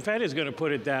don't think the Fed is going to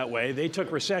put it that way. They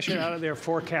took recession out of their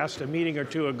forecast a meeting or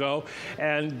two ago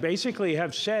and basically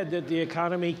have said that the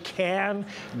economy can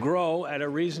grow at a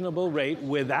reasonable rate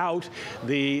without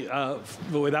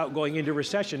going into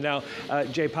recession. Now,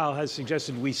 Jay Powell has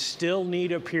suggested we still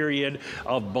need a period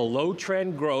of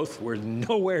below-trend growth. We're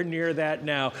nowhere near that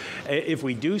now. If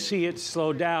we do see it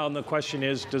slow down, the question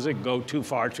is, does it go too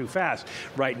far, too fast?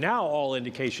 Right now, all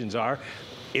indications are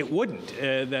it wouldn't,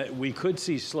 that we could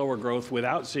see slower growth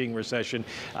without seeing recession,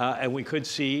 and we could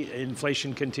see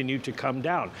inflation continue to come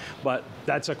down. But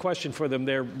that's a question for them.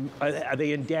 Are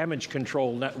they in damage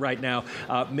control right now,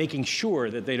 making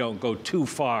sure that they don't go too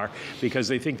far because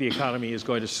they think the economy is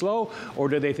going to slow, or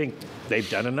do they think they've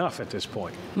done enough at this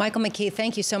point? Michael McKee,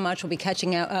 thank you so much. We'll be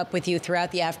catching up with you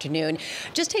throughout the afternoon.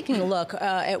 Just taking a look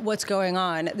at what's going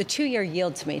on, the two-year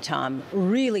yield to me, Tom,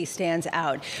 really stands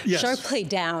out. Yes. Sharply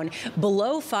down,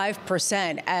 below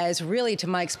 5%, as really, to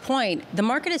Mike's point, the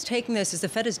market is taking this as the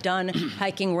Fed is done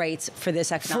hiking rates for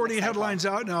this economic 40 cycle. headlines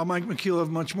out now. Mike McKee will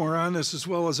have much more on this, as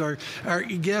well as our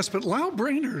guest. But Lyle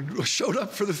Brainerd showed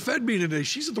up for the Fed meeting today.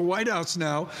 She's at the White House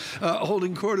now,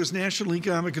 holding court as National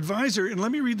Economic Advisor. And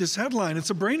let me read this headline.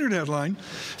 It's a Brainerd headline.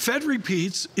 Fed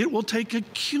repeats it will take a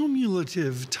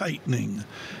cumulative tightening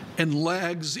and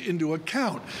lags into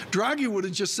account. Draghi would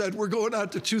have just said, we're going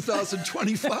out to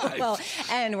 2025. Well,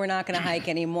 and we're not going to hike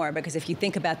anymore, because if you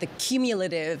think about the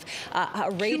cumulative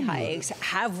rate hikes,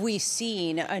 have we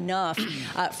seen enough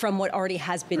from what already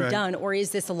has been done, or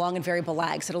is this the long and variable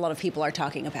lags that a lot of people are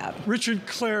talking about? Richard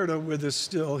Clarida with us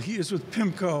still. He is with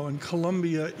PIMCO and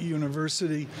Columbia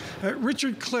University.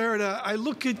 Richard Clarida, I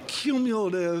look at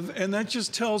cumulative, and that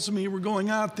just tells me we're going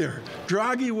out there.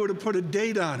 Draghi would have put a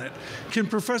date on it. Can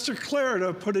Professor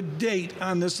Clarida put a date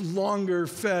on this longer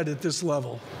Fed at this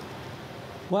level?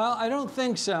 Well, I don't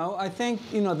think so. I think,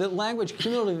 the language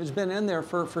cumulative has been in there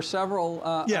for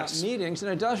several meetings,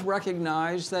 and it does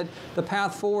recognize that the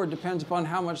path forward depends upon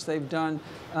how much they've done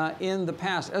in the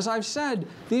past. As I've said,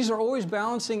 these are always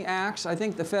balancing acts. I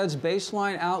think the Fed's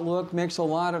baseline outlook makes a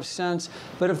lot of sense,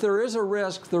 but if there is a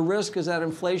risk, the risk is that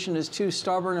inflation is too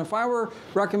stubborn. If I were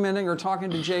recommending or talking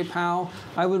to Jay Powell,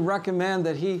 I would recommend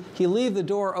that he leave the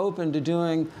door open to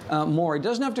doing more. He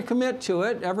doesn't have to commit to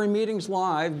it. Every meeting's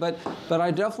live, but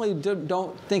I definitely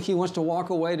don't think he wants to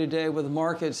walk away today with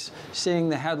markets seeing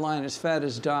the headline as Fed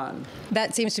is done.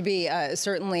 That seems to be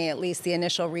certainly at least the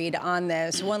initial read on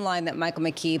this. One line that Michael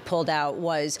McKee pulled out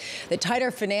was the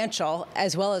tighter financial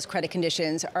as well as credit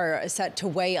conditions are set to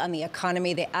weigh on the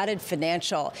economy. They added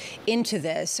financial into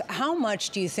this. How much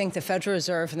do you think the Federal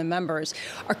Reserve and the members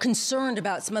are concerned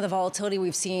about some of the volatility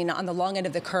we've seen on the long end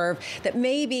of the curve, that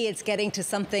maybe it's getting to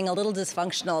something a little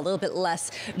dysfunctional, a little bit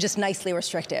less just nicely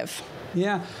restrictive?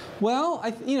 Yeah, well,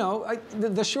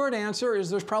 the short answer is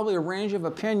there's probably a range of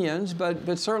opinions,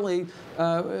 but certainly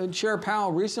Chair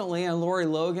Powell recently and Lori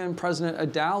Logan, President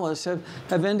of Dallas,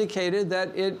 have indicated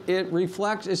that it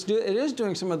is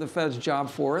doing some of the Fed's job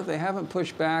for it. They haven't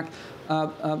pushed back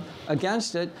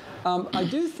against it. I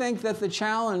do think that the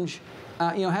challenge,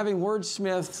 having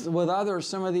wordsmithed with others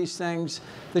some of these things,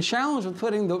 the challenge with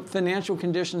putting the financial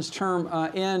conditions term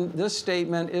in this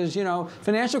statement is,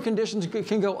 financial conditions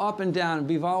can go up and down and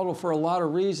be volatile for a lot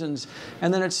of reasons,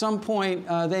 and then at some point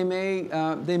they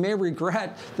may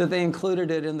regret that they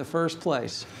included it in the first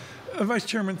place. Vice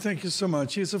Chairman, thank you so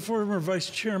much. He's a former Vice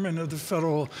Chairman of the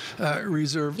Federal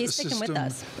Reserve System. He's sticking with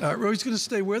us. He's going to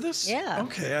stay with us? Yeah.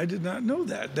 Okay, I did not know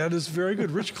that. That is very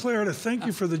good. Rich Clarida, thank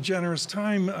you for the generous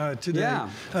time today,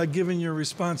 given your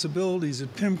responsibilities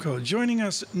at PIMCO. Joining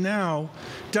us now,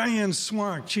 Diane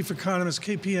Swonk, Chief Economist,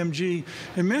 KPMG,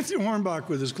 and Matthew Hornbach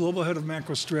with his Global Head of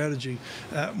Macro Strategy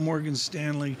at Morgan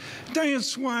Stanley. Diane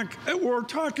Swonk, we're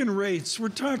talking rates, we're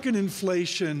talking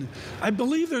inflation. I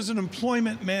believe there's an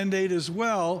employment mandate as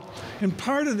well, and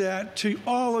part of that, to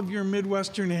all of your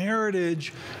Midwestern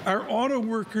heritage, are auto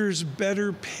workers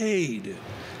better paid?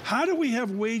 How do we have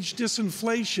wage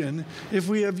disinflation if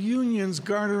we have unions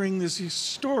garnering this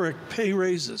historic pay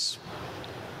raises?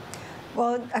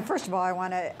 Well, first of all, I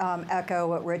want to echo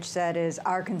what Rich said. Is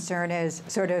our concern is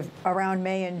sort of around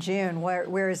May and June,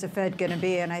 where is the Fed going to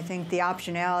be? And I think the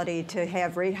optionality to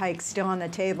have rate hikes still on the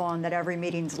table and that every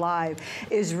meeting's live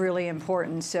is really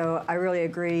important. So I really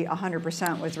agree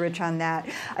 100% with Rich on that.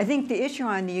 I think the issue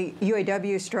on the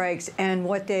UAW strikes and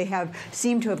what they have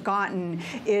seemed to have gotten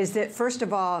is that, first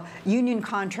of all, union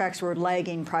contracts were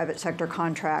lagging private sector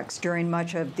contracts during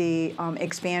much of the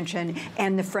expansion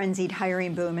and the frenzied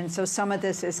hiring boom. And so some of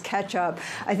this is catch up.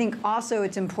 I think also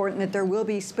it's important that there will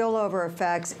be spillover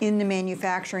effects in the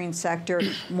manufacturing sector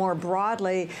more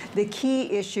broadly. The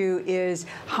key issue is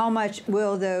how much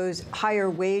will those higher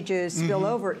wages spill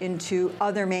over into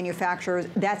other manufacturers.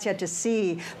 That's yet to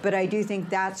see, but I do think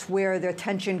that's where the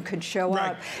tension could show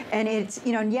up. And it's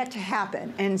yet to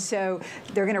happen. And so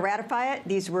they're going to ratify it.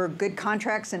 These were good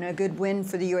contracts and a good win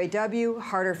for the UAW,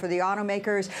 harder for the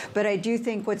automakers. But I do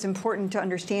think what's important to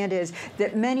understand is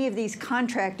that many of these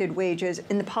contracted wages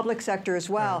in the public sector as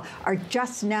well are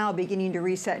just now beginning to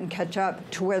reset and catch up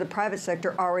to where the private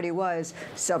sector already was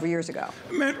several years ago.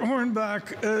 Matt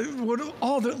Hornbach, what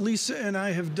all that Lisa and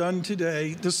I have done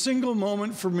today, the single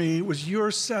moment for me was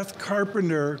your Seth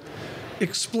Carpenter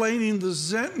explaining the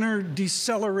Zentner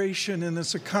deceleration in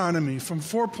this economy from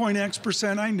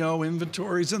 4.x%, I know,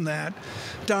 inventories and that,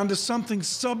 down to something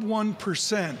sub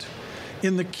 1%.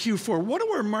 In the Q4. What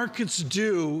do our markets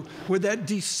do with that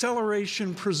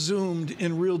deceleration presumed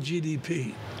in real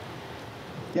GDP?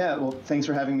 Yeah, well, thanks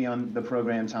for having me on the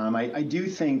program, Tom. I do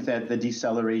think that the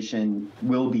deceleration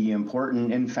will be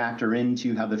important and factor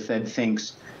into how the Fed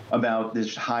thinks about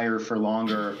this higher for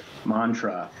longer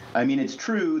mantra. I mean, it's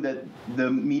true that the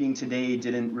meeting today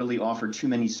didn't really offer too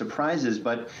many surprises,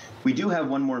 but we do have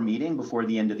one more meeting before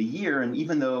the end of the year. And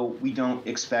even though we don't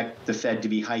expect the Fed to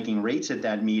be hiking rates at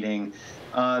that meeting,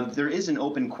 there is an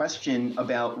open question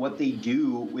about what they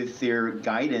do with their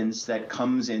guidance that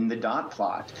comes in the dot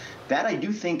plot. That I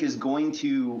do think is going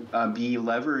to be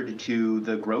levered to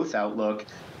the growth outlook.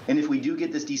 And if we do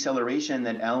get this deceleration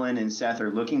that Ellen and Seth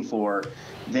are looking for,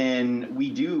 then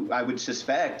I would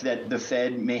suspect that the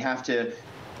Fed may have to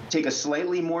take a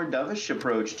slightly more dovish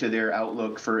approach to their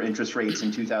outlook for interest rates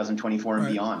in 2024 and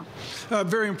beyond.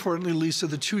 Very importantly, Lisa,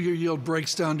 the two-year yield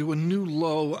breaks down to a new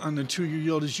low on the two-year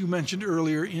yield, as you mentioned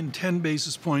earlier, in 10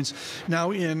 basis points,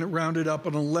 now in rounded up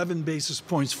on 11 basis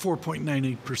points,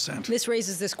 4.98%. This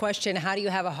raises this question, how do you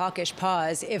have a hawkish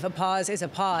pause if a pause is a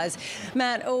pause?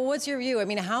 Matt, what's your view? I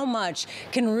mean, how much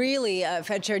can really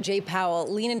Fed Chair Jay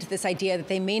Powell lean into this idea that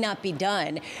they may not be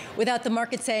done without the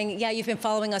market saying, yeah, you've been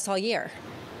following us all year?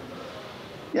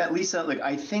 Yeah, Lisa, look,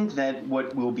 I think that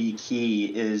what will be key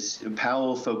is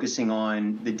Powell focusing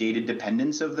on the data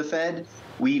dependence of the Fed.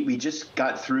 We just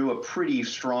got through a pretty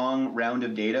strong round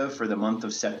of data for the month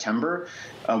of September.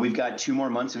 We've got 2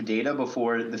 more months of data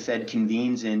before the Fed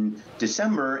convenes in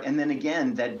December. And then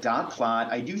again, that dot plot,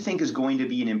 I do think, is going to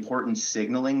be an important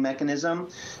signaling mechanism.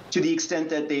 To the extent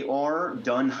that they are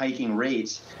done hiking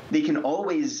rates, they can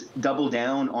always double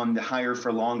down on the higher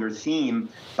for longer theme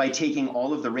by taking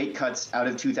all of the rate cuts out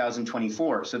of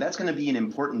 2024. So that's going to be an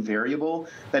important variable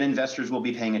that investors will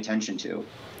be paying attention to.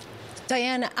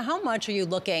 Diane, how much are you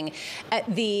looking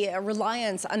at the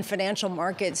reliance on financial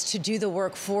markets to do the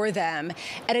work for them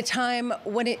at a time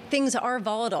when things are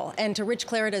volatile? And to Rich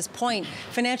Clarida's point,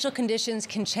 financial conditions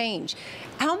can change.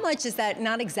 How much is that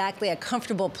not exactly a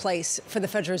comfortable place for the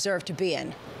Federal Reserve to be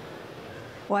in?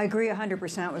 Well, I agree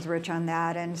 100% with Rich on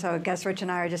that. And so I guess Rich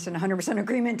and I are just in 100%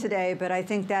 agreement today. But I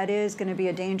think that is going to be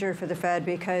a danger for the Fed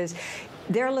because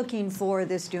they're looking for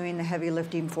this doing the heavy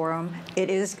lifting for them. It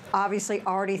is obviously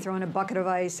already throwing a bucket of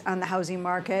ice on the housing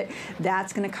market.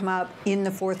 That's going to come up in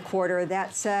the fourth quarter.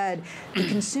 That said, the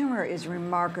consumer is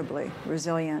remarkably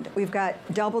resilient. We've got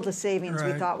double the savings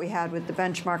we thought we had with the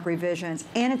benchmark revisions,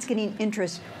 and it's getting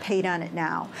interest paid on it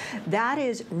now. That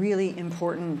is really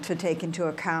important to take into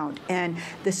account. And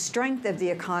the strength of the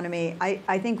economy,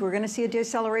 I think we're going to see a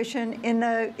deceleration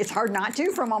it's hard not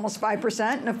to, from almost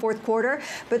 5% in the fourth quarter,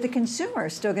 but the consumer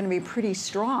is still going to be pretty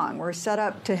strong. We're set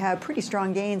up to have pretty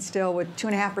strong gains still with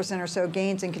 2.5% or so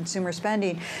gains in consumer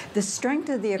spending. The strength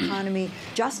of the economy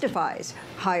justifies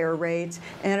higher rates,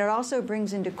 and it also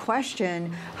brings into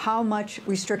question how much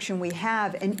restriction we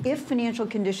have. And if financial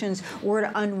conditions were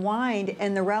to unwind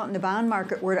and the rout in the bond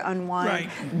market were to unwind,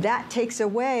 that takes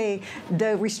away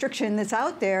the restriction that's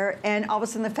out there, and all of a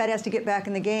sudden the Fed has to get back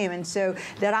in the game. And so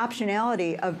that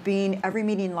optionality of being every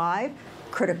meeting live,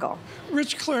 critical.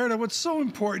 Rich Clarida, what's so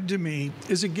important to me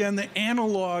is, again, the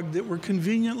analog that we're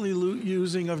conveniently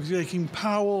using of taking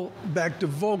Powell back to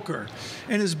Volcker.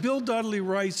 And as Bill Dudley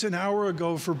writes an hour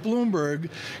ago for Bloomberg,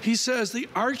 he says the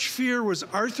arch fear was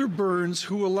Arthur Burns,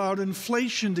 who allowed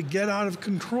inflation to get out of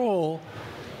control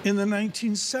in the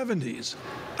 1970s.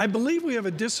 I believe we have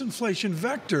a disinflation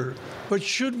vector, but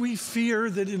should we fear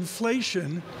that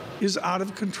inflation is out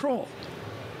of control?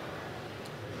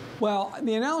 Well,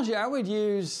 the analogy I would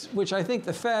use, which I think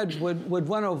the Fed would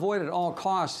want to avoid at all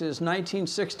costs, is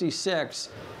 1966.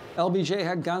 LBJ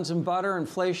had guns and butter,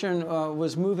 inflation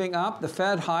was moving up, the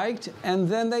Fed hiked, and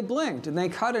then they blinked, and they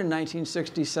cut in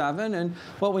 1967. And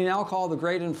what we now call the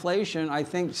Great Inflation, I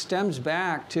think, stems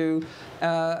back to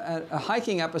a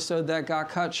hiking episode that got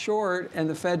cut short, and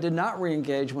the Fed did not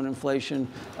reengage when inflation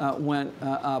went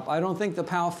up. I don't think the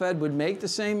Powell Fed would make the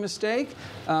same mistake,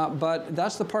 but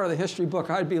that's the part of the history book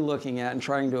I'd be looking at and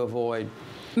trying to avoid.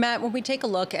 Matt, when we take a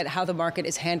look at how the market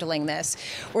is handling this,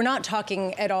 we're not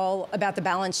talking at all about the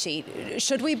balance sheet.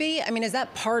 Should we be? I mean, is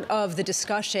that part of the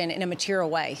discussion in a material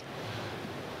way?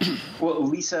 Well,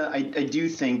 Lisa, I do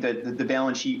think that the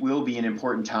balance sheet will be an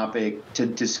important topic to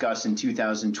discuss in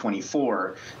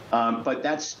 2024. But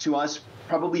that's, to us,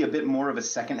 probably a bit more of a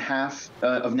second half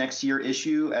of next year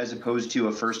issue as opposed to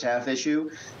a first half issue.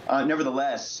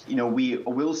 Nevertheless, we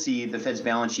will see the Fed's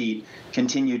balance sheet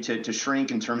continue to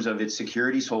shrink in terms of its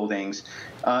securities holdings.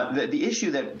 The issue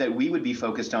that we would be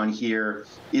focused on here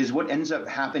is what ends up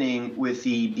happening with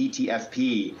the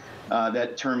BTFP,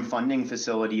 that term funding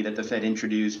facility that the Fed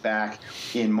introduced back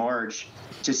in March,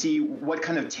 to see what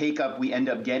kind of take-up we end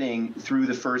up getting through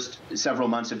the first several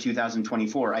months of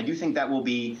 2024. I do think that will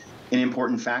be an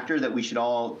important factor that we should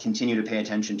all continue to pay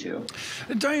attention to.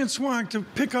 Diane Swank, to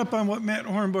pick up on what Matt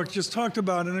Hornbuck just talked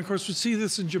about, and of course we see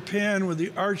this in Japan with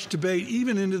the arch debate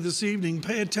even into this evening.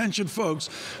 Pay attention, folks.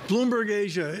 Bloomberg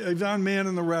Asia, Yvonne Mann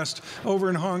and the rest over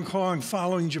in Hong Kong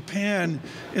following Japan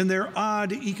in their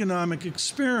odd economic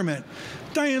experiment.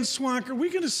 Diane Swank, are we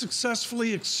going to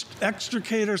successfully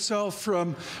extricate ourselves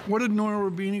from, what did Nora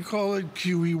Rubini call it?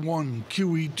 QE1,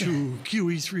 QE2,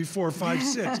 QE3, 4, 5,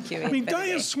 6. I mean,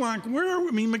 Diane Swank, where are we?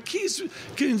 I mean, McKee's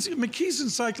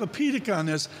encyclopedic on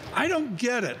this. I don't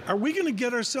get it. Are we going to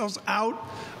get ourselves out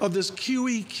of this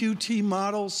QE-QT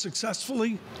model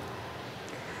successfully?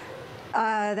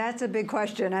 That's a big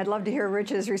question. I'd love to hear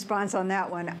Rich's response on that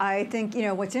one. I think,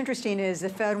 what's interesting is the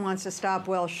Fed wants to stop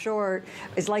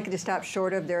is likely to stop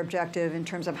short of their objective in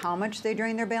terms of how much they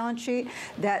drain their balance sheet.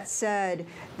 That said,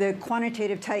 the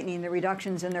quantitative tightening, the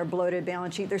reductions in their bloated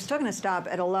balance sheet, they're still going to stop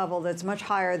at a level that's much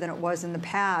higher than it was in the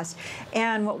past.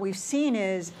 And what we've seen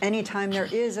is anytime there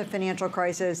is a financial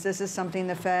crisis, this is something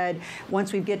the Fed,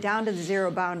 once we get down to the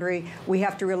zero boundary, we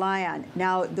have to rely on.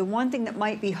 Now, the one thing that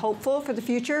might be hopeful for the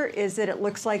future is that it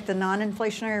looks like the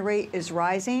non-inflationary rate is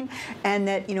rising and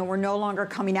that, we're no longer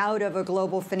coming out of a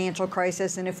global financial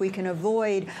crisis. And if we can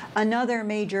avoid another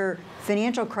major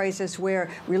financial crisis where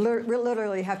we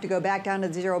literally have to go back down to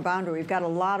the zero boundary, we've got a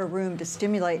lot of room to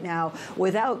stimulate now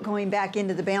without going back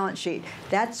into the balance sheet.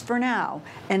 That's for now.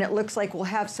 And it looks like we'll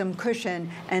have some cushion,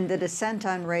 and the descent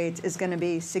on rates is going to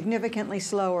be significantly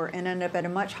slower and end up at a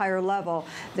much higher level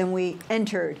than we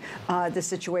entered the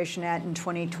situation at in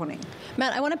 2020.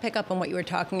 Matt, I want to pick up on what you were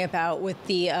talking about with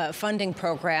the funding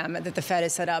program that the Fed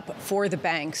has set up for the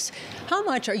banks. How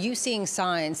much are you seeing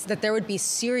signs that there would be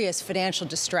serious financial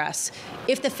distress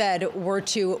if the Fed were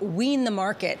to wean the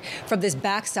market from this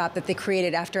backstop that they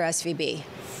created after SVB?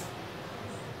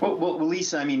 Well,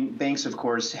 Lisa, I mean, banks, of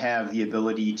course, have the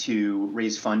ability to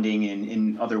raise funding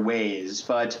in other ways,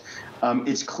 but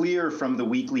it's clear from the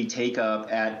weekly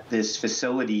take-up at this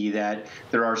facility that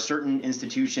there are certain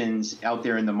institutions out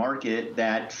there in the market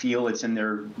that feel it's in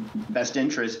their best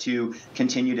interest to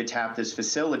continue to tap this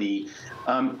facility.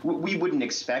 We wouldn't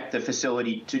expect the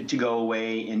facility to go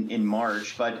away in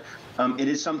March, but it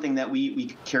is something that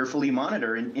we carefully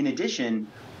monitor. And in addition,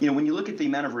 when you look at the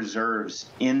amount of reserves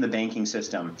in the banking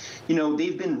system,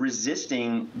 they've been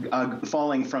resisting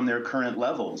falling from their current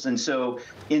levels. And so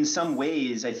in some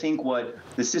ways, I think what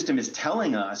the system is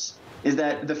telling us is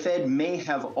that the Fed may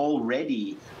have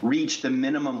already reached the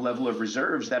minimum level of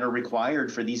reserves that are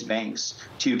required for these banks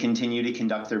to continue to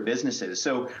conduct their businesses.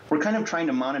 So we're kind of trying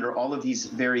to monitor all of these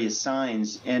various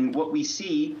signs. And what we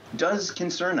see does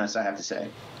concern us, I have to say.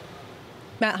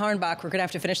 Matt Hornbach, we're going to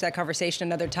have to finish that conversation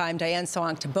another time. Diane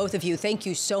Swank, to both of you, thank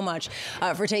you so much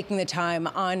for taking the time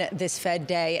on this Fed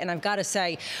day. And I've got to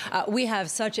say, we have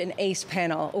such an ace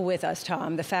panel with us,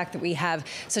 Tom. The fact that we have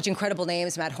such incredible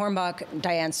names, Matt Hornbach,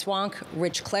 Diane Swank,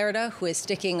 Rich Clarida, who is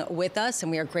sticking with us,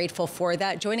 and we are grateful for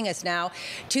that. Joining us now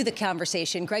to the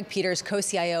conversation, Greg Peters,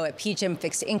 co-CIO at PGIM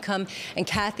Fixed Income, and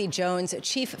Kathy Jones,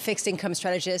 Chief Fixed Income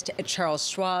Strategist at Charles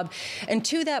Schwab. And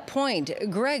to that point,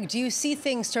 Greg, do you see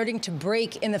things starting to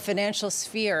break in the financial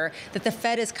sphere that the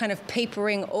Fed is kind of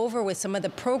papering over with some of the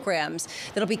programs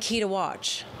that'll be key to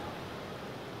watch?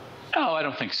 No, I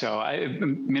don't think so. I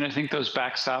mean, I think those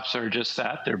backstops are just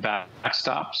that. They're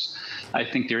backstops. I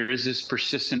think there is this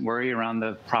persistent worry around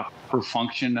the proper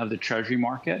function of the Treasury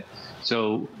market.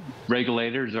 So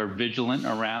regulators are vigilant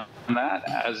around that,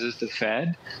 as is the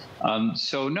Fed.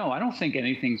 So, no, I don't think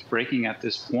anything's breaking at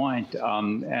this point.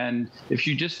 And if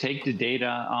you just take the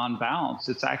data on balance,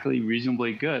 it's actually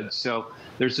reasonably good. So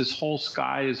there's this whole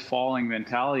sky is falling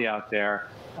mentality out there.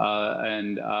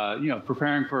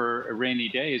 Preparing for a rainy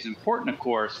day is important, of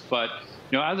course, but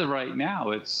as of right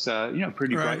now, it's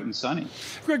pretty bright and sunny.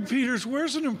 Greg Peters,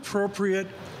 where's an appropriate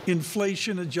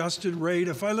inflation-adjusted rate?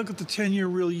 If I look at the 10-year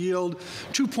real yield,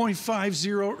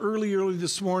 2.50 early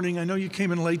this morning. I know you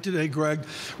came in late today, Greg.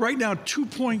 Right now,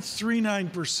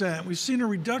 2.39%. We've seen a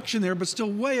reduction there, but still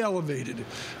way elevated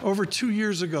over 2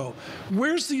 years ago.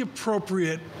 Where's the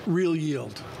appropriate real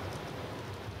yield?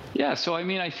 Yeah, so I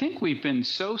mean, I think we've been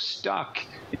so stuck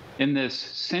in this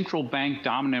central bank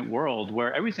dominant world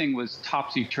where everything was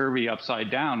topsy-turvy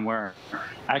upside down, where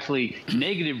actually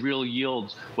negative real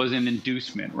yields was an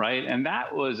inducement, right? And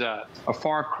that was a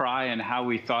far cry in how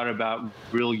we thought about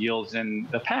real yields in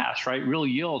the past, right? Real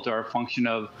yields are a function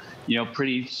of,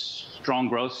 pretty strong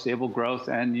growth, stable growth,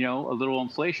 and, a little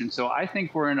inflation. So I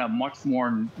think we're in a much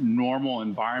more normal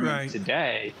environment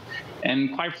today.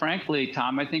 And quite frankly,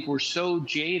 Tom, I think we're so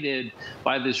jaded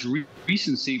by this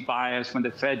recency bias when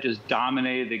the Fed just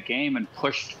dominated the game and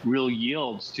pushed real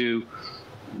yields to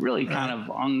really kind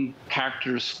of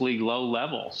uncharacteristically low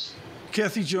levels.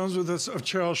 Kathy Jones with us of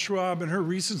Charles Schwab, and her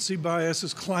recency bias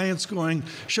is clients going,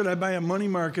 should I buy a money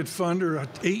market fund or an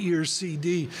 8-year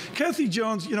CD? Kathy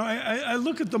Jones, I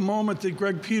look at the moment that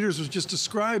Greg Peters was just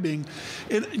describing,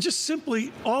 and just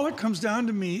simply all it comes down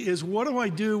to me is, what do I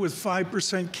do with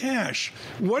 5% cash?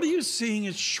 What are you seeing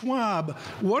at Schwab?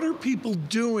 What are people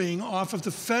doing off of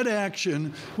the Fed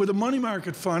action with a money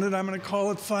market fund, and I'm going to call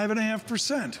it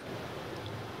 5.5%?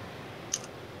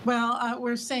 Well,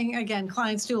 we're seeing, again,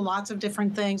 clients do lots of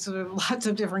different things, so lots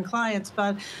of different clients,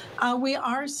 but we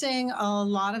are seeing a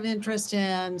lot of interest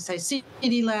in, say,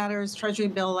 CD ladders, Treasury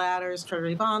bill ladders,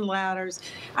 Treasury bond ladders,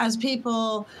 as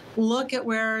people look at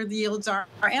where the yields are,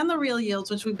 and the real yields,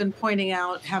 which we've been pointing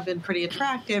out have been pretty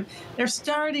attractive. They're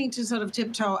starting to sort of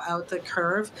tiptoe out the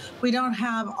curve. We don't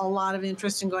have a lot of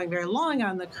interest in going very long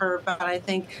on the curve, but I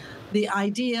think the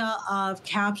idea of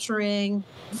capturing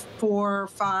 4,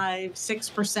 5,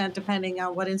 6%, depending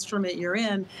on what instrument you're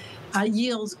in,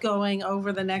 yields going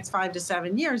over the next 5 to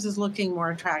 7 years is looking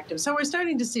more attractive. So we're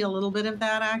starting to see a little bit of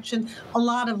that action. A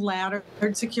lot of laddered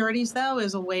securities, though,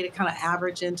 is a way to kind of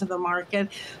average into the market.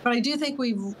 But I do think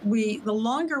the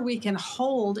longer we can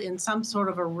hold in some sort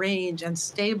of a range and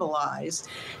stabilize,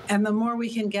 and the more we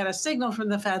can get a signal from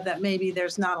the Fed that maybe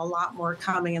there's not a lot more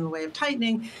coming in the way of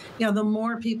tightening, the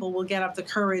more people will get up the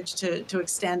courage to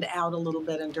extend out a little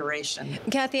bit in duration.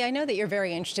 Kathy, I know that you're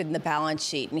very interested in the balance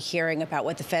sheet and hearing about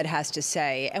what the Fed has to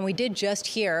say. And we did just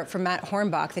hear from Matt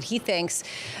Hornbach that he thinks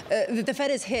that the Fed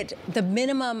has hit the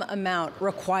minimum amount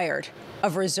required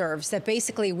of reserves, that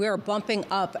basically we're bumping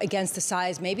up against the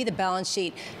size maybe the balance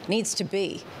sheet needs to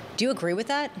be. Do you agree with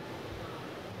that?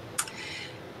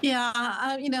 Yeah,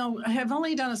 I have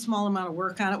only done a small amount of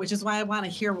work on it, which is why I want to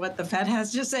hear what the Fed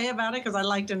has to say about it, because I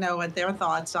like to know what their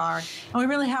thoughts are. And we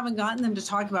really haven't gotten them to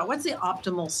talk about what's the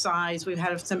optimal size. We've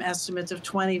had some estimates of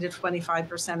 20 to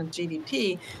 25% of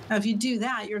GDP. Now, if you do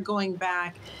that, you're going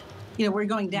back, we're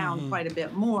going down quite a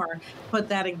bit more. Put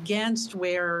that against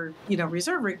where,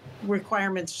 reserve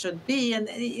requirements should be. And,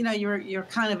 you're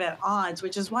kind of at odds,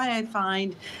 which is why I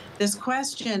find this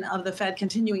question of the Fed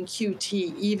continuing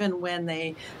QT even when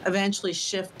they eventually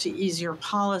shift to easier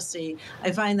policy,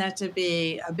 I find that to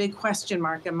be a big question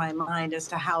mark in my mind as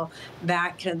to how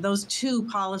those two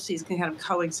policies can kind of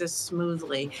coexist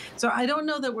smoothly. So I don't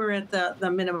know that we're at the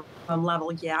minimum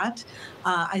level yet.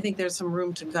 I think there's some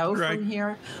room to go from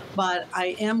here, but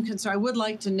I am concerned. I would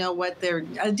like to know what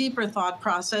a deeper thought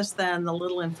process than the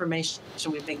little information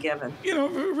we've been given.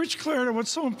 Rich Clarida,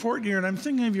 what's so important here, and I'm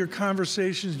thinking of your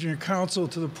conversations and your counsel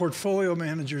to the portfolio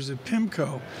managers at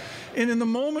PIMCO. And in the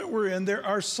moment we're in, there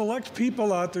are select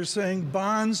people out there saying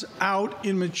bonds out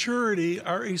in maturity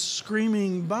are a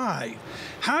screaming buy.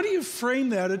 How do you frame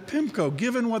that at PIMCO,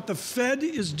 given what the Fed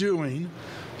is doing?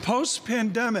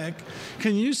 Post-pandemic,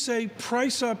 can you say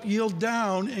price up, yield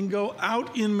down, and go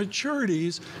out in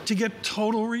maturities to get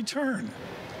total return?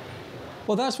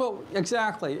 Well, that's what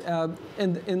exactly,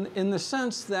 in the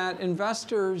sense that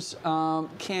investors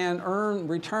can earn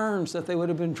returns that they would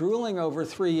have been drooling over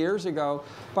 3 years ago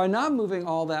by not moving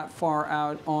all that far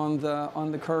out on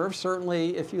the curve.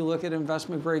 Certainly, if you look at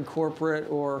investment-grade corporate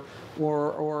or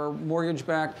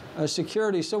mortgage-backed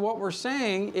securities. So what we're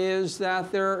saying is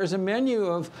that there is a menu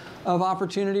of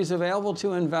opportunities available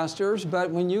to investors, but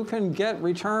when you can get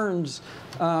returns,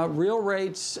 real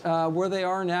rates where they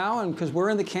are now, and because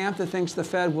we're in the camp that thinks the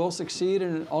Fed will succeed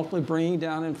in ultimately bringing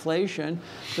down inflation,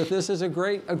 that this is a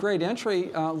great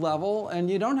entry level, and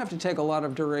you don't have to take a lot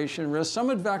of duration risk. Some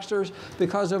investors,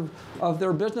 because of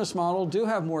their business model, do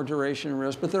have more duration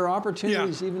risk, but there are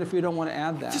opportunities even if you don't want to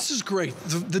add that. This is great.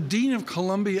 The Dean of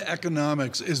Columbia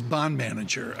Economics is bond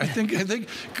manager. I think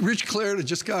Rich Clarida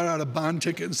just got out a bond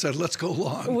ticket and said, let's go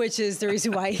long. Which is the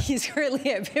reason why he's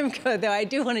currently at PIMCO, though I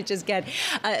do want to just get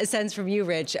a sense from you,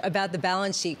 Rich, about the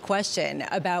balance sheet question,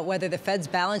 about whether the Fed's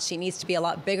balance sheet needs to be a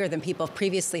lot bigger than people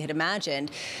previously had imagined,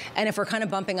 and if we're kind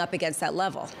of bumping up against that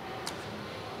level.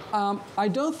 I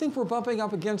don't think we're bumping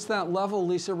up against that level,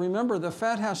 Lisa. Remember, the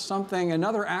Fed has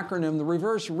another acronym, the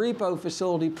Reverse Repo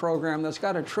Facility Program, that's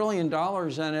got $1 trillion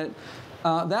in it.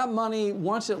 That money,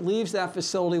 once it leaves that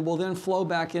facility, will then flow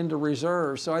back into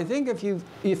reserves. So I think if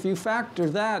you factor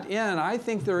that in, I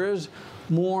think there is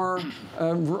more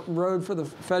road for the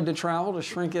Fed to travel to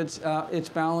shrink its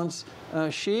balance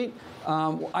sheet.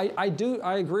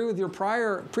 I agree with your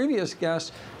previous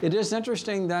guest. It is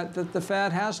interesting that the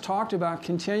Fed has talked about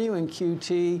continuing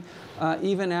QT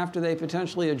even after they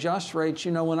potentially adjust rates.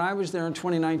 When I was there in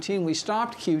 2019, we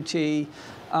stopped QT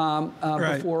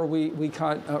before we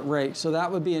cut rates. So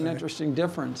that would be an interesting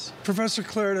difference. Professor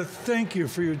Clarida, thank you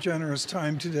for your generous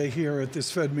time today here at this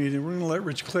Fed meeting. We're going to let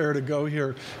Rich Clarida go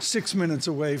here 6 minutes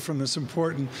away from this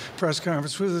important press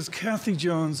conference. With us, Kathy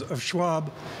Jones of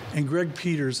Schwab and Greg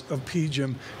Peters of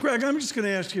PGIM. Greg, I'm just going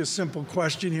to ask you a simple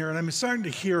question here, and I'm starting to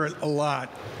hear it a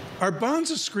lot. Are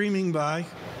bonds a screaming buy?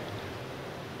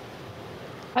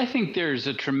 I think there's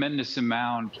a tremendous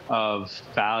amount of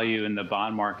value in the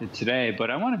bond market today,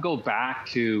 but I want to go back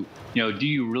to, do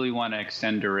you really want to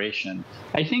extend duration?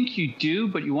 I think you do,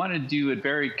 but you want to do it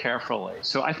very carefully.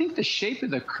 So I think the shape of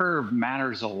the curve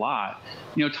matters a lot.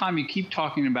 Tom, you keep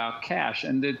talking about cash,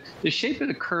 and the shape of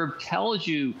the curve tells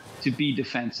you to be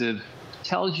defensive,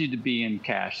 tells you to be in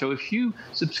cash. So if you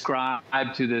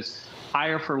subscribe to this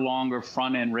higher for longer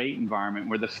front-end rate environment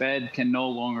where the Fed can no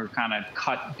longer kind of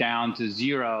cut down to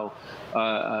zero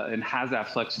and has that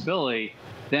flexibility,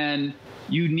 then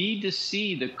you need to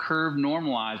see the curve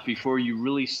normalize before you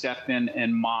really step in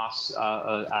and moss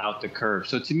out the curve.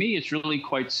 So to me, it's really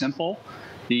quite simple.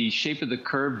 The shape of the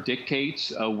curve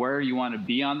dictates where you want to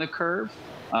be on the curve.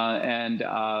 And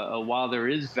while there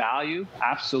is value,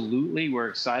 absolutely, we're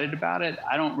excited about it.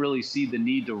 I don't really see the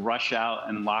need to rush out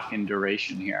and lock in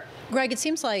duration here. Greg, it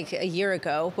seems like a year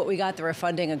ago, but we got the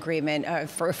refunding agreement,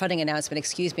 refunding announcement,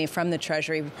 from the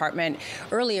Treasury Department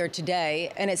earlier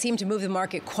today, and it seemed to move the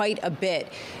market quite a bit.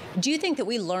 Do you think that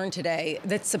we learned today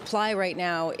that supply right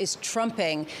now is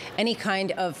trumping any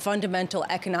kind of fundamental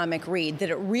economic read, that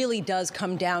it really does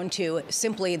come down to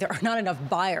simply there are not enough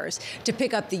buyers to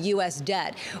pick up the U.S.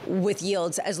 debt with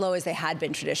yields as low as they had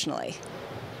been traditionally?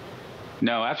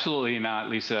 No, absolutely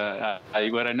not, Lisa.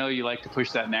 What I know you like to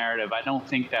push that narrative. I don't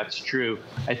think that's true.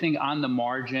 I think on the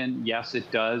margin, yes,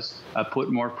 it does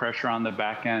put more pressure on the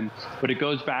back end, but it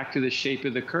goes back to the shape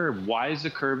of the curve. Why is the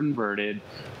curve inverted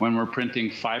when we're printing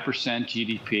 5%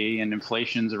 GDP and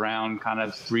inflation's around kind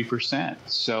of 3%?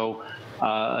 So,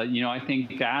 I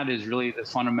think that is really the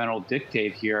fundamental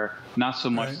dictate here, not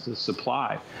so much the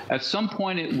supply. At some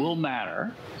point, it will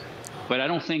matter. But I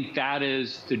don't think that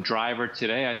is the driver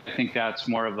today. I think that's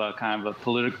more of a kind of a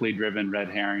politically driven red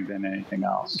herring than anything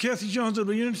else. Kathy Jones,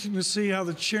 it'll be interesting to see how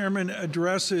the chairman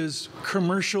addresses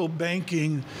commercial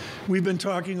banking. We've been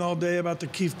talking all day about the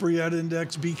Keefe-Bruyette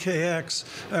Index, BKX,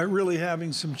 really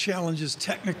having some challenges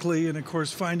technically. And, of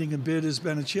course, finding a bid has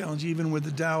been a challenge, even with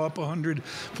the Dow up 100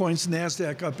 points,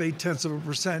 NASDAQ up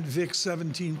 0.8%, VIX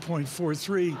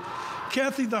 17.43.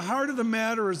 Kathy, the heart of the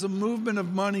matter is the movement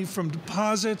of money from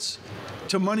deposits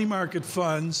to money market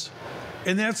funds,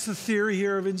 and that's the theory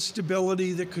here of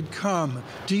instability that could come.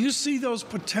 Do you see those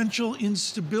potential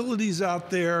instabilities out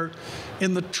there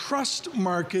in the trust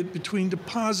market between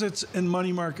deposits and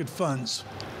money market funds?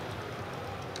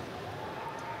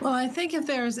 Well, I think if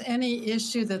there's any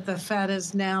issue that the Fed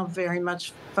is now very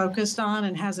much focused on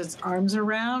and has its arms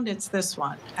around, it's this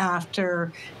one.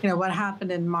 After what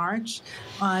happened in March,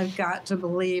 I've got to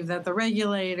believe that the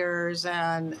regulators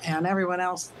and everyone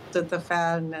else at the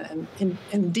Fed and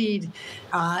indeed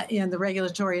in the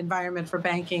regulatory environment for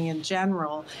banking in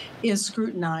general is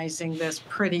scrutinizing this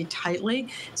pretty tightly.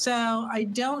 So I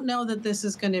don't know that this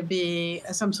is going to be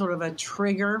some sort of a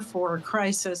trigger for a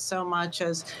crisis so much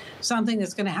as something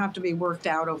that's going to have to be worked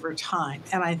out over time.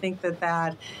 And I think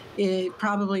that it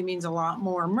probably means a lot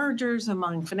more mergers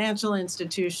among financial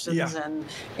institutions and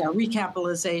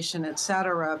recapitalization, et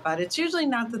cetera. But it's usually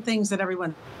not the things that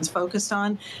everyone's focused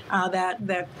on that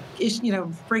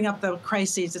bring up the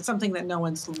crises. It's something that no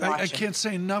one's watching. I can't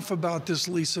say enough about this,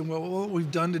 Lisa. Well, what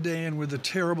we've done today, and with the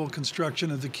terrible construction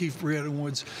of the Keefe-Bruyette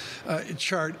Woods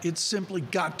chart, it's simply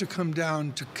got to come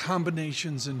down to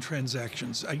combinations and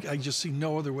transactions. I just see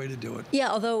no other way to do it. Yeah,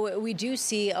 although we do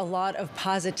see a lot of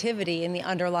positivity in the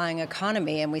underlying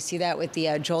economy, and we see that with the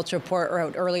JOLTS report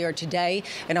out earlier today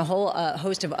and a whole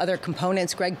host of other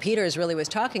components. Greg Peters really was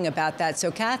talking about that.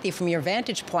 So, Kathy, from your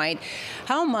vantage point,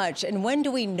 how much and when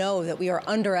do we know that we are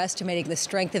underestimating the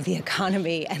strength of the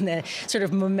economy and the sort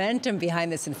of momentum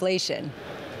behind this inflation?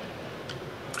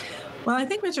 Well, I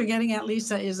think what you're getting at,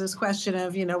 Lisa, is this question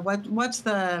of, what's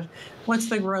the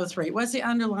growth rate? What's the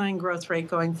underlying growth rate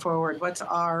going forward? What's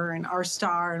R and R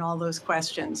star and all those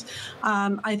questions?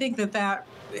 I think that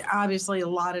obviously a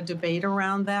lot of debate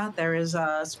around that. There is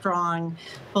a strong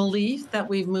belief that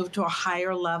we've moved to a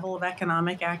higher level of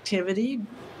economic activity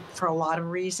for a lot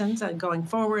of reasons going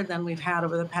forward than we've had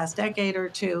over the past decade or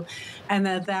two, and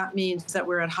that means that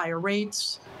we're at higher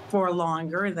rates for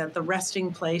longer, that the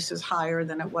resting place is higher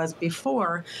than it was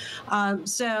before.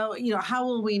 So, how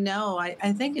will we know?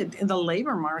 I think in the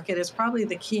labor market is probably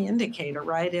the key indicator,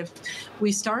 right? If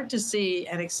we start to see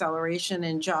an acceleration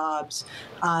in jobs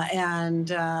and,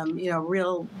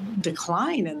 real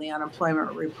decline in the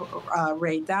unemployment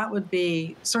rate, that would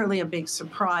be certainly a big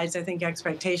surprise. I think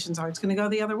expectations are it's going to go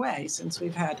the other way since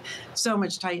we've had so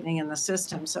much tightening in the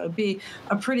system. So it'd be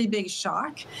a pretty big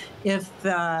shock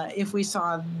if we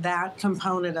saw that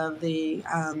component of the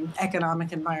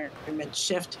economic environment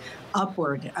shift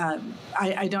upward.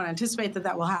 I don't anticipate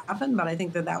that will happen, but I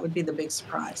think that would be the big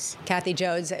surprise. Kathy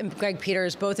Jones and Greg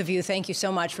Peters, both of you, thank you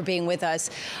so much for being with us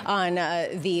on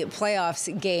the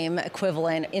playoffs game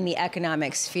equivalent in the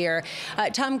economic sphere.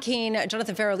 Tom Keene,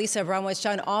 Jonathan Ferro, Lisa Bromwich,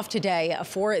 John, off today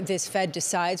for this Fed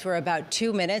Decides. We're about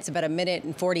 2 minutes, about a minute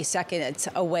and 40 seconds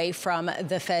away from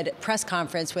the Fed press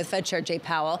conference with Fed Chair Jay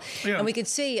Powell. Yeah. And we could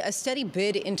see a steady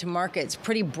bid into markets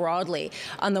pretty broadly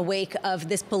on the wake of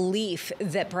this belief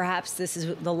that perhaps this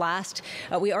is the last,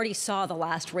 we already saw the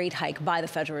last rate hike by the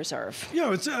Federal Reserve.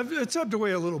 Yeah, it's ebbed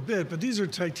away a little bit, but these are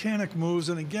titanic moves.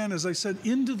 And again, as I said,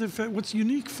 into the Fed, what's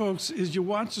unique, folks, is you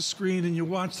watch the screen and you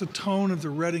watch the tone of the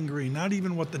red and green, not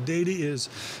even what the data is,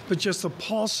 but just the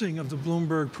pulsing of the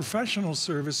Bloomberg professional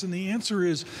service. And the answer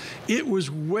is it was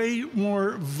way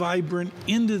more vibrant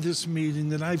into this meeting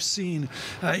than I've seen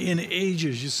in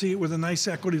ages. You see it with a nice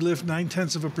equity lift,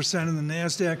 0.9% in the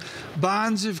NASDAQ.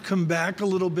 Bonds have come back a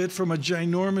little bit from a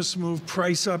ginormous move,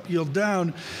 price up, yield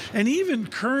down. And even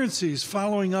currencies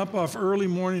following up off early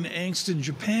morning angst in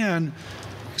Japan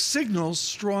signals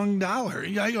strong dollar.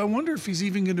 I wonder if he's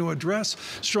even going to address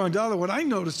strong dollar. What I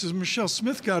noticed is Michelle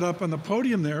Smith got up on the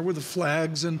podium there with the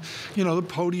flags and, the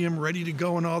podium ready to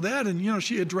go and all that. And,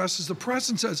 she addresses the press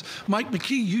and says, Mike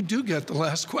McKee, you do get the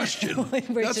last question.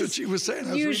 That's what she was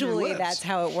saying. Usually that's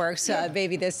how it works. Yeah.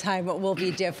 Maybe this time it will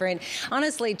be different.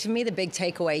 Honestly, to me, the big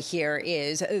takeaway here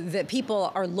is that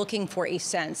people are looking for a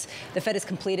sense. The Fed has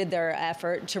completed their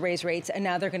effort to raise rates, and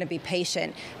now they're going to be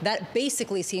patient. That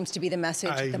basically seems to be the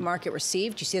message the market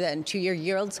received. You see that in two-year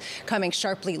yields coming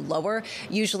sharply lower.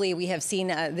 Usually we have seen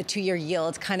the two-year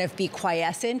yield kind of be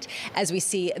quiescent as we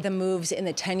see the moves in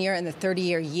the 10-year and the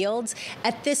 30-year yields.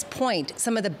 At this point,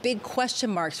 some of the big question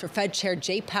marks for Fed Chair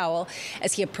Jay Powell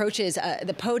as he approaches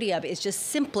the podium is just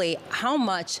simply how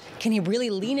much can he really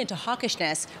lean into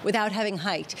hawkishness without having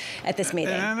hiked at this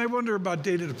meeting. And I wonder about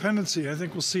data dependency. I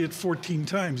think we'll see it 14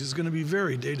 times. He's going to be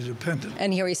very data dependent.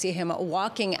 And here we see him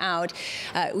walking out.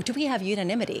 Do we have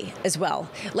unanimity as well?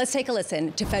 Let's take a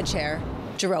listen to Fed Chair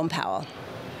Jerome Powell.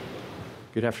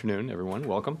 Good afternoon, everyone.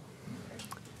 Welcome.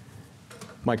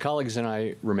 My colleagues and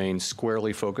I remain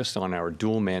squarely focused on our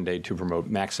dual mandate to promote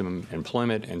maximum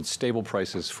employment and stable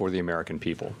prices for the American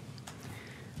people.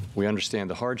 We understand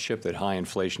the hardship that high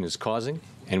inflation is causing,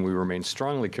 and we remain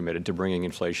strongly committed to bringing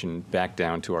inflation back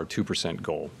down to our 2%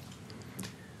 goal.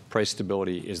 Price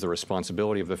stability is the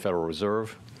responsibility of the Federal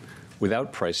Reserve.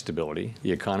 Without price stability,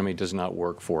 the economy does not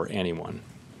work for anyone.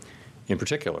 In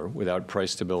particular, without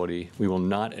price stability, we will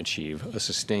not achieve a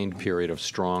sustained period of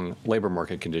strong labor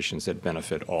market conditions that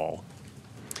benefit all.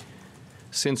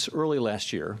 Since early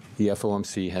last year, the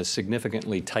FOMC has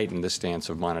significantly tightened the stance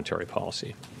of monetary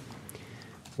policy.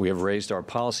 We have raised our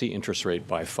policy interest rate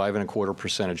by 5.25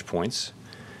 percentage points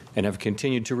and have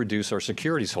continued to reduce our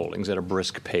securities holdings at a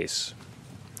brisk pace.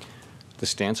 The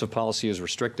stance of policy is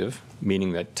restrictive,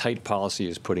 meaning that tight policy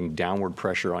is putting downward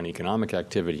pressure on economic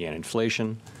activity and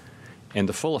inflation, and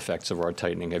the full effects of our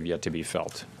tightening have yet to be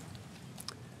felt.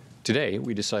 Today,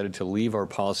 we decided to leave our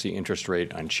policy interest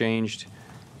rate unchanged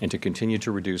and to continue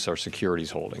to reduce our securities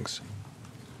holdings.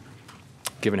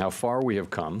 Given how far we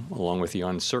have come, along with the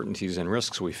uncertainties and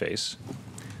risks we face,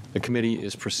 the committee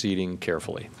is proceeding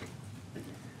carefully.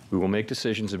 We will make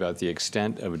decisions about the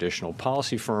extent of additional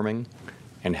policy firming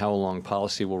and how long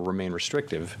policy will remain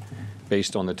restrictive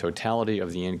based on the totality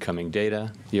of the incoming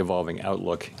data, the evolving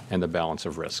outlook, and the balance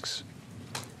of risks.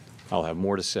 I'll have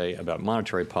more to say about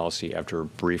monetary policy after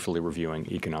briefly reviewing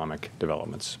economic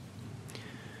developments.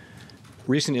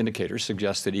 Recent indicators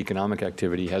suggest that economic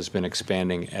activity has been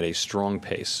expanding at a strong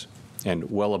pace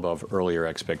and well above earlier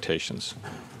expectations.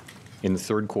 In the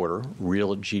third quarter,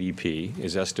 real GDP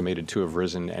is estimated to have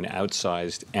risen an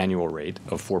outsized annual rate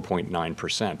of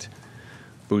 4.9%.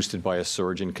 Boosted by a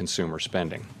surge in consumer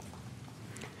spending.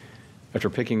 After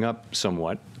picking up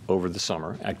somewhat over the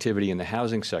summer, activity in the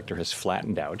housing sector has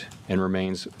flattened out and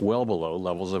remains well below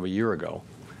levels of a year ago,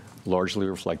 largely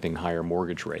reflecting higher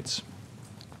mortgage rates.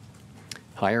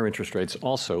 Higher interest rates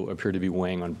also appear to be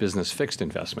weighing on business fixed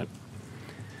investment.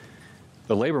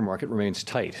 The labor market remains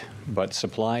tight, but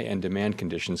supply and demand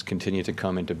conditions continue to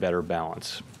come into better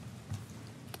balance.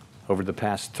 Over the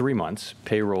past 3 months,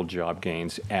 payroll job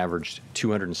gains averaged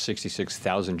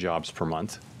 266,000 jobs per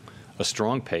month, a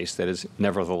strong pace that is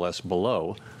nevertheless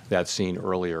below that seen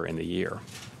earlier in the year.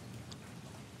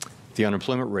 The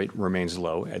unemployment rate remains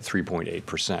low at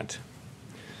 3.8%.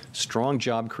 Strong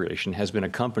job creation has been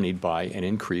accompanied by an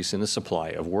increase in the supply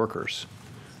of workers.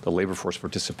 The labor force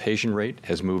participation rate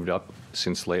has moved up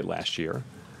since late last year,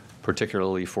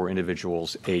 particularly for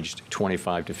individuals aged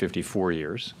 25 to 54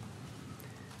 years.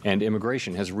 and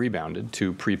immigration has rebounded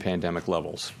to pre-pandemic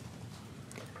levels.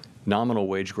 Nominal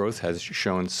wage growth has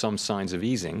shown some signs of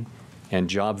easing, and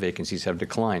job vacancies have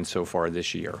declined so far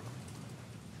this year.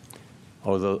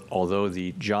 Although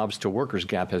the jobs-to-workers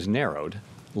gap has narrowed,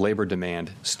 labor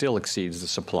demand still exceeds the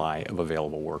supply of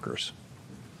available workers.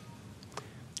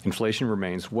 Inflation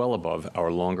remains well above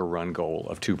our longer-run goal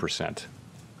of 2%.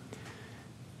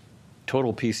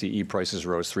 Total PCE prices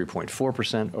rose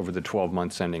 3.4% over the 12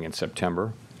 months ending in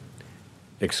September.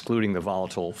 Excluding the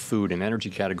volatile food and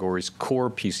energy categories, core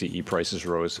PCE prices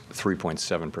rose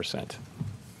 3.7%.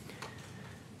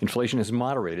 Inflation has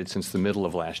moderated since the middle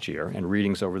of last year, and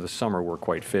readings over the summer were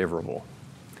quite favorable.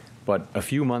 But a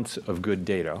few months of good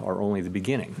data are only the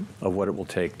beginning of what it will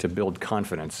take to build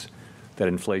confidence that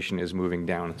inflation is moving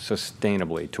down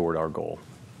sustainably toward our goal.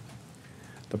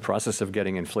 The process of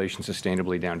getting inflation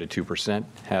sustainably down to 2%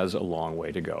 has a long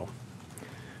way to go.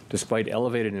 Despite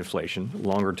elevated inflation,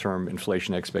 longer-term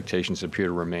inflation expectations appear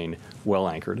to remain well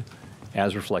anchored,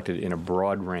 as reflected in a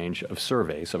broad range of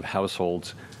surveys of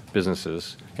households,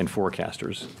 businesses, and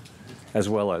forecasters, as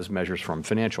well as measures from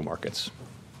financial markets.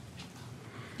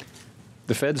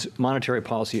 The Fed's monetary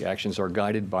policy actions are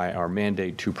guided by our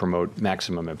mandate to promote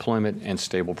maximum employment and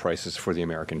stable prices for the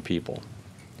American people.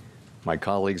 My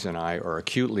colleagues and I are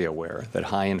acutely aware that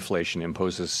high inflation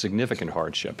imposes significant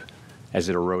hardship as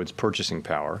it erodes purchasing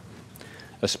power,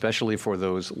 especially for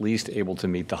those least able to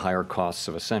meet the higher costs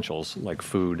of essentials like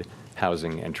food,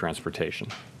 housing, and transportation.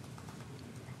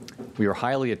 We are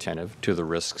highly attentive to the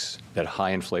risks that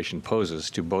high inflation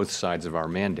poses to both sides of our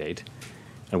mandate,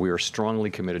 and we are strongly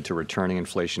committed to returning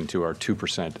inflation to our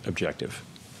 2% objective.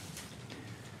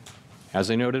 As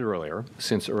I noted earlier,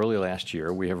 since early last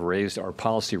year, we have raised our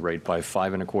policy rate by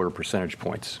 5.25 percentage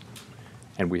points,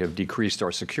 and we have decreased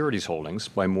our securities holdings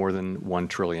by more than $1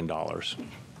 trillion.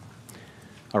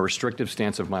 Our restrictive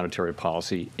stance of monetary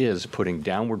policy is putting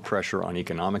downward pressure on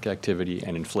economic activity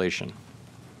and inflation.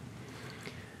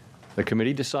 The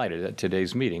committee decided at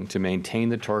today's meeting to maintain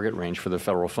the target range for the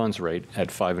federal funds rate at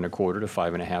 5.25% to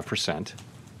 5.5%,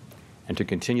 and to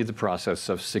continue the process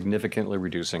of significantly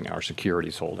reducing our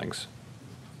securities holdings.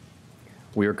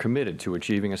 We are committed to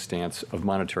achieving a stance of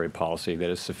monetary policy that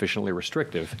is sufficiently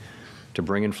restrictive to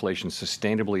bring inflation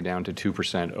sustainably down to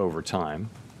 2% over time,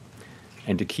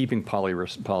 and to keeping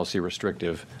policy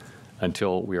restrictive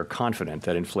until we are confident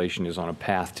that inflation is on a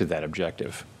path to that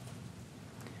objective.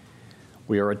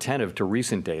 We are attentive to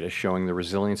recent data showing the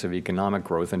resilience of economic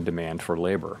growth and demand for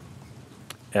labor.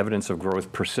 Evidence of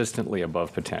growth persistently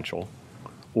above potential,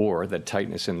 or that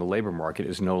tightness in the labor market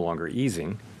is no longer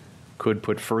easing, could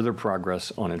put further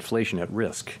progress on inflation at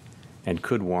risk and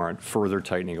could warrant further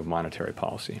tightening of monetary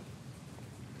policy.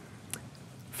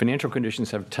 Financial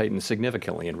conditions have tightened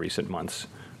significantly in recent months,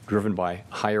 driven by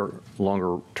higher,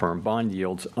 longer-term bond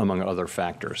yields, among other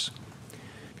factors.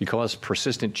 Because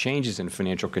persistent changes in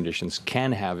financial conditions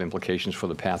can have implications for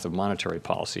the path of monetary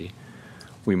policy,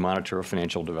 we monitor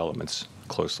financial developments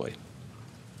closely.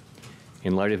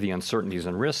 In light of the uncertainties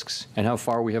and risks and how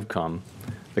far we have come,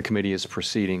 the committee is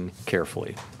proceeding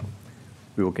carefully.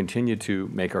 We will continue to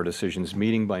make our decisions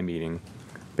meeting by meeting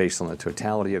based on the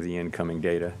totality of the incoming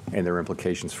data and their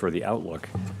implications for the outlook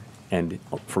and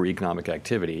for economic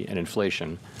activity and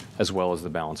inflation, as well as the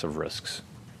balance of risks.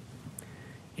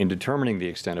 In determining the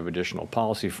extent of additional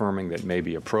policy firming that may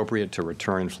be appropriate to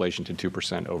return inflation to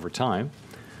 2% over time,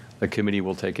 the committee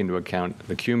will take into account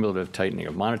the cumulative tightening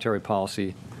of monetary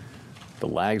policy, the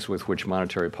lags with which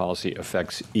monetary policy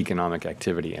affects economic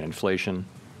activity and inflation,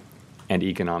 and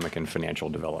economic and financial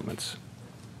developments.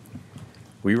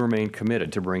 We remain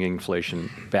committed to bringing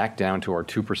inflation back down to our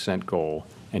 2% goal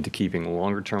and to keeping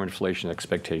longer-term inflation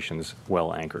expectations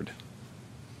well anchored.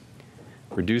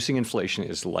 Reducing inflation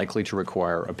is likely to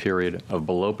require a period of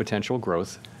below potential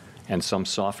growth and some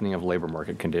softening of labor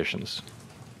market conditions.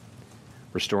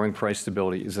 Restoring price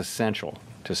stability is essential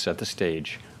to set the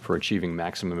stage for achieving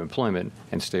maximum employment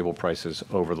and stable prices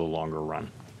over the longer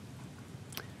run.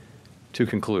 To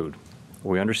conclude,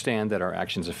 we understand that our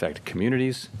actions affect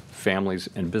communities, families,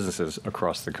 and businesses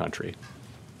across the country.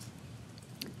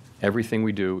 Everything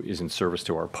we do is in service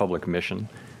to our public mission.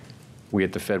 We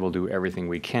at the Fed will do everything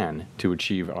we can to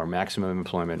achieve our maximum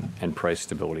employment and price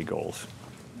stability goals.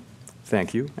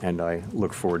 Thank you, and I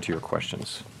look forward to your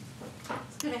questions.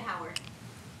 Let's go to Howard.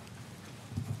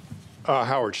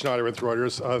 Howard Schneider with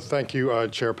Reuters. Thank you,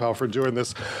 Chair Powell, for doing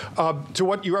this. To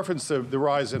what you referenced the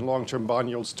rise in long-term bond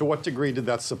yields, to what degree did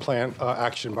that supplant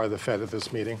action by the Fed at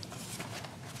this meeting?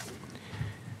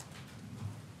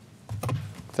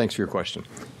 Thanks for your question.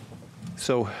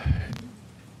 So,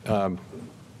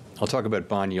 I'll talk about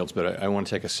bond yields, but I want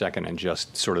to take a second and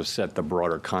just sort of set the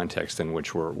broader context in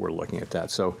which we're looking at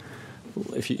that. So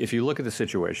if you look at the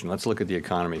situation, let's look at the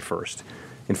economy first.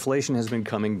 Inflation has been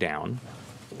coming down,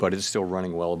 but it's still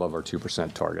running well above our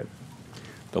 2% target.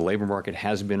 The labor market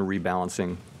has been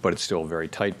rebalancing, but it's still very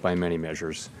tight by many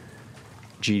measures.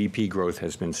 GDP growth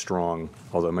has been strong,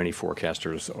 although many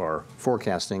forecasters are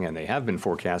forecasting, and they have been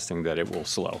forecasting, that it will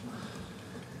slow.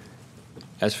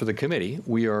 As for the committee,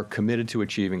 we are committed to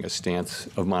achieving a stance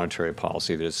of monetary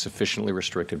policy that is sufficiently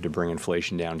restrictive to bring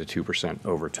inflation down to 2%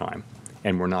 over time.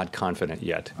 And we're not confident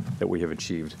yet that we have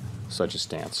achieved such a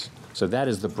stance. So that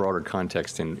is the broader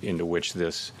context into which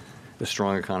the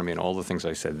strong economy and all the things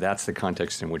I said, that's the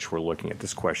context in which we're looking at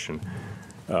this question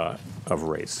of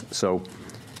rates. So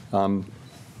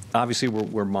obviously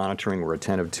we're monitoring, we're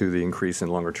attentive to the increase in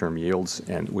longer-term yields,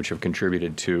 and which have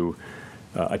contributed to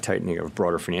a tightening of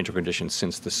broader financial conditions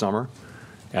since the summer.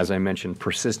 As I mentioned,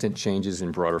 persistent changes in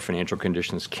broader financial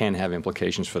conditions can have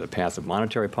implications for the path of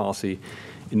monetary policy.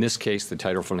 In this case, the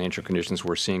tighter financial conditions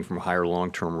we're seeing from higher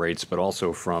long-term rates, but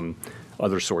also from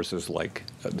other sources like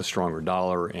the stronger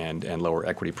dollar and lower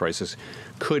equity prices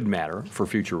could matter for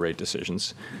future rate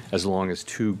decisions as long as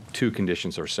two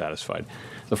conditions are satisfied.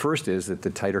 The first is that the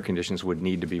tighter conditions would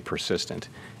need to be persistent,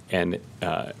 and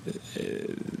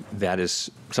that is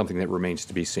something that remains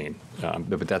to be seen.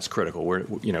 But that's critical.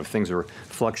 Things are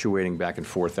fluctuating back and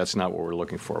forth. That's not what we're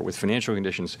looking for. With financial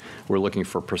conditions, we're looking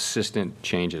for persistent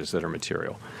changes that are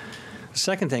material. The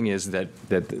second thing is that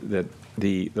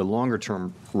the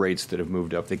longer-term rates that have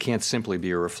moved up, they can't simply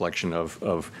be a reflection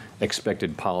of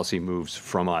expected policy moves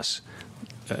from us.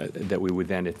 That we would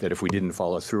then, that if we didn't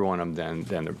follow through on them,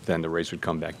 then the rates would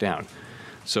come back down.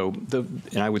 So,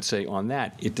 and I would say on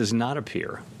that, it does not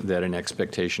appear that an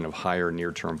expectation of higher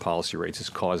near-term policy rates is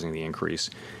causing the increase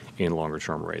in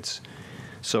longer-term rates.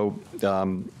 So,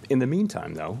 in the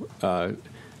meantime, though,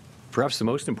 perhaps the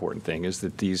most important thing is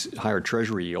that these higher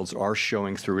Treasury yields are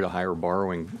showing through to higher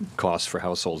borrowing costs for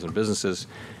households and businesses,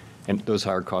 and those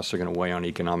higher costs are going to weigh on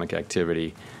economic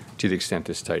activity to the extent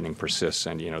this tightening persists.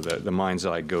 And, the mind's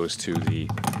eye goes to the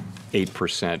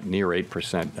 8%, near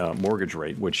 8% mortgage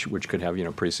rate, which could have,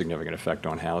 pretty significant effect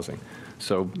on housing.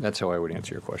 So that's how I would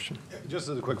answer your question. Just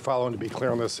as a quick follow-on to be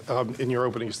clear on this, in your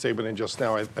opening statement and just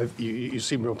now, you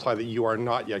seem to imply that you are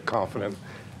not yet confident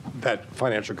that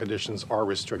financial conditions are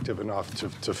restrictive enough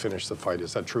to finish the fight.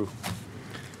 Is that true?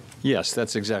 Yes,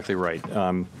 that's exactly right.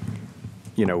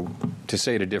 To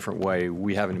say it a different way,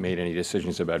 we haven't made any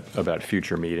decisions about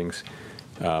future meetings.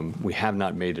 We have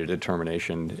not made a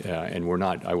determination, and we're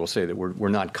not. I will say that we're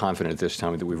not confident at this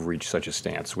time that we've reached such a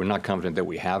stance. We're not confident that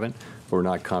we haven't. We're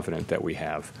not confident that we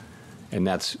have, and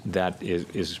that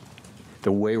is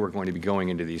the way we're going to be going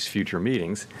into these future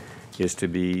meetings, is to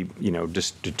be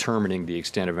just determining the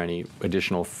extent of any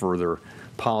additional further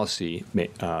policy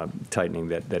tightening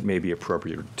that may be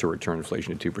appropriate to return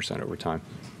inflation to 2% over time.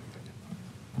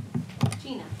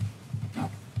 Gina.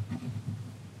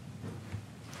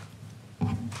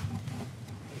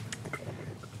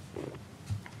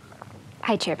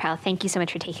 Hi, Chair Powell. Thank you so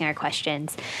much for taking our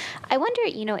questions. I wonder,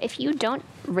 if you don't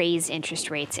raise interest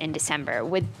rates in December,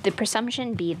 would the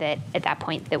presumption be that at that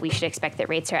point that we should expect that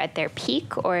rates are at their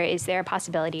peak, or is there a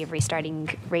possibility of restarting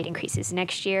rate increases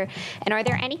next year? And are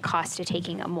there any costs to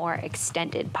taking a more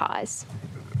extended pause?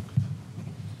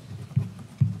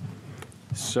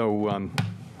 So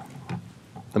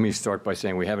let me start by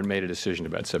saying we haven't made a decision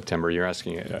about September. You're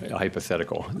asking a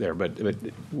hypothetical there, but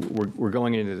we're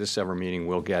going into the December meeting.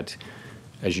 We'll get,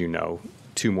 as you know,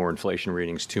 2 more inflation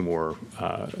readings, 2 more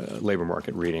labor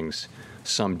market readings,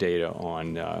 some data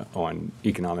on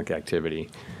economic activity,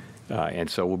 and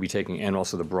so we'll be taking, and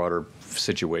also the broader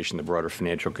situation, the broader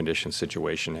financial conditions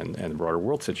situation, and the broader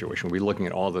world situation. We'll be looking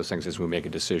at all those things as we make a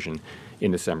decision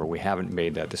in December. We haven't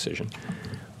made that decision.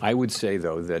 I would say,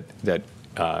 though, that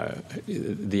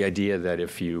the idea that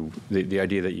the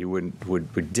idea that you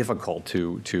would be difficult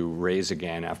to raise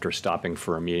again after stopping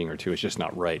for a meeting or two is just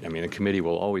not right. I mean, the committee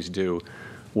will always do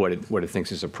what it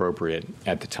thinks is appropriate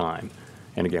at the time.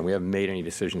 And again, we haven't made any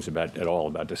decisions at all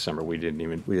about December. We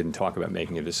didn't talk about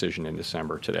making a decision in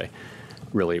December today.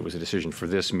 Really, it was a decision for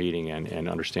this meeting and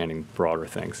understanding broader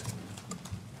things.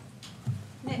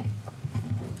 Nick.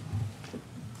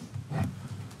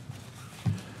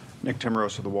 Nick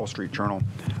Timmeros of the Wall Street Journal.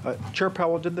 Chair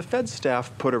Powell, did the Fed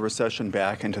staff put a recession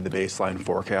back into the baseline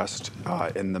forecast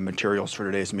in the materials for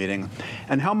today's meeting?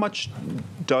 And how much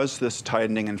does this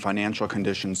tightening in financial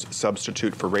conditions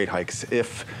substitute for rate hikes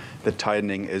if that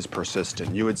tightening is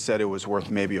persistent? You had said it was worth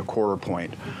maybe a quarter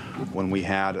point when we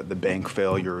had the bank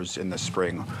failures in the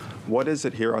spring. What is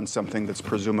it here on something that's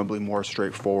presumably more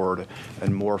straightforward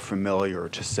and more familiar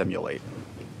to simulate?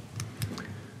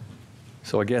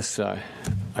 So I guess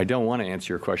I don't want to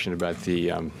answer your question about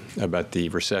the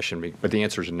recession, but the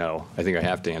answer is no. I think I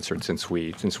have to answer it since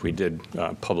we did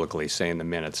publicly say in the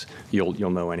minutes. You'll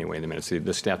know anyway in the minutes.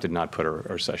 The staff did not put a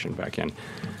recession back in.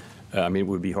 I mean, it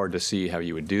would be hard to see how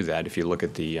you would do that if you look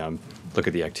at the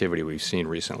activity we've seen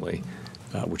recently,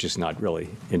 which is not really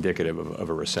indicative of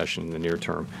a recession in the near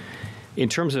term. In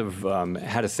terms of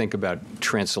how to think about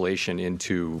translation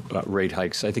into rate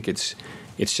hikes, I think it's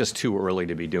just too early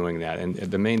to be doing that. And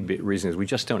the main reason is we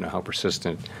just don't know how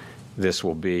persistent this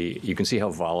will be. You can see how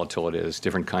volatile it is.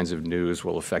 Different kinds of news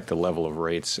will affect the level of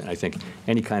rates. And I think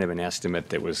any kind of an estimate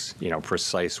that was,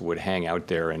 precise would hang out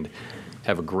there and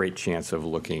have a great chance of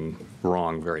looking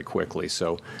wrong very quickly.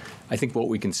 So I think what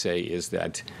we can say is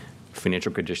that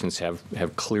financial conditions have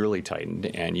clearly tightened,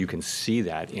 and you can see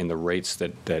that in the rates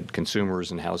that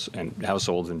consumers and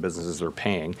households and businesses are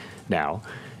paying now.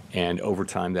 And over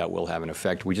time, that will have an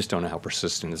effect. We just don't know how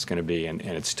persistent it's going to be, and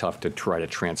it's tough to try to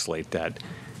translate that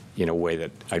in a way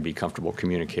that I'd be comfortable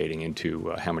communicating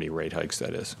into how many rate hikes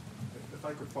that is. If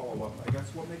I could follow up, I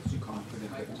guess what makes you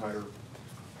confident that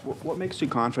What makes you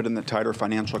confident that tighter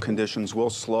financial conditions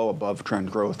will slow above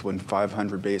trend growth when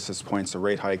 500 basis points of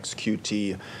rate hikes,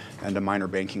 QT, and a minor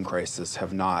banking crisis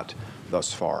have not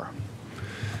thus far?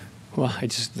 Well,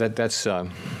 that's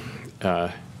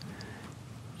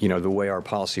the way our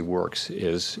policy works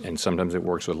is, and sometimes it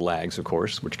works with lags, of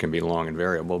course, which can be long and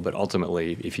variable. But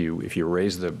ultimately, if you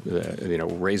raise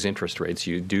raise interest rates,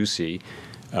 you do see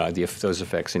those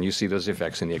effects, and you see those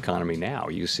effects in the economy now.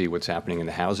 You see what's happening in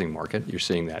the housing market. You're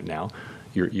seeing that now.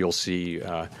 You'll see,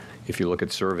 if you look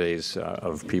at surveys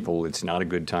of people, it's not a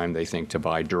good time, they think, to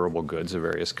buy durable goods of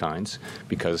various kinds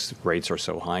because rates are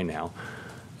so high now.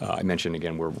 I mentioned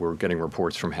again, we're getting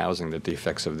reports from housing that the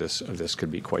effects of this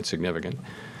could be quite significant.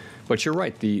 But you're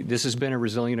right. This has been a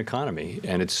resilient economy,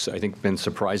 and it's, I think, been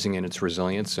surprising in its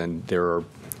resilience. And there are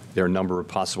a number of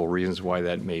possible reasons why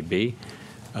that may be.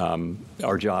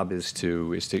 Our job is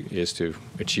to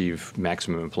achieve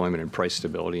maximum employment and price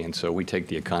stability, and so we take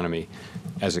the economy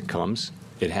as it comes.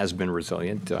 It has been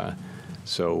resilient,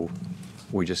 so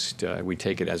we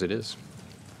take it as it is.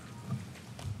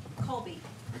 Colby.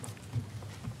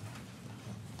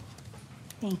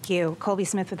 Thank you. Colby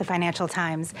Smith with the Financial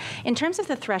Times. In terms of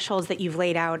the thresholds that you've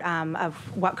laid out of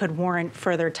what could warrant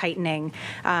further tightening,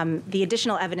 the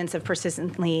additional evidence of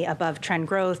persistently above trend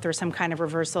growth or some kind of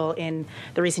reversal in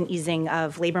the recent easing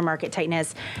of labor market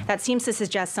tightness, that seems to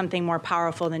suggest something more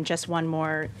powerful than just one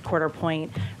more quarter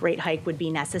point rate hike would be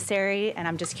necessary. And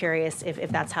I'm just curious if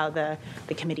that's how the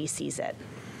committee sees it.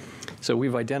 So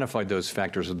we've identified those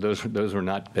factors. Those are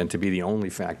not meant to be the only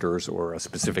factors or a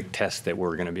specific test that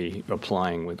we're going to be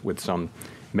applying with some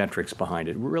metrics behind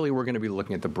it. Really, we're going to be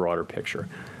looking at the broader picture.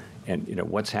 And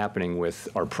what's happening with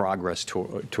our progress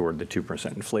toward the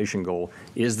 2% inflation goal.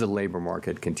 Is the labor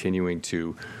market continuing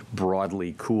to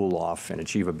broadly cool off and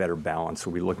achieve a better balance?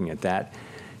 We'll be looking at that.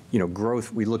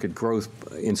 Growth, we look at growth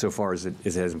insofar as it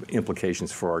has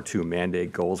implications for our two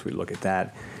mandate goals. We look at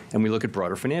that. And we look at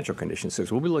broader financial conditions. So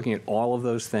we'll be looking at all of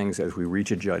those things as we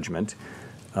reach a judgment,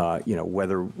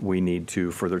 whether we need to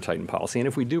further tighten policy. And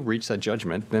if we do reach that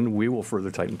judgment, then we will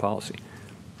further tighten policy.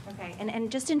 Okay.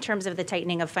 And just in terms of the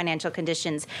tightening of financial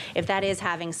conditions, if that is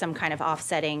having some kind of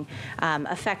offsetting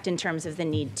effect in terms of the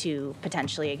need to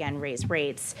potentially, again, raise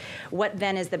rates, what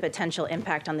then is the potential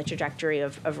impact on the trajectory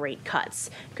of rate cuts?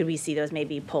 Could we see those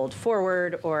maybe pulled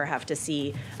forward or have to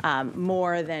see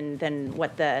more than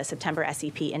what the September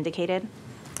SEP indicated?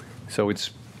 So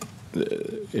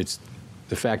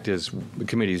the fact is the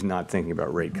committee is not thinking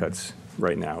about rate cuts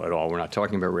right now at all. We're not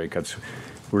talking about rate cuts.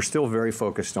 We're still very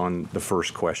focused on the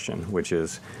first question, which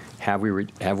is, have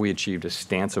we achieved a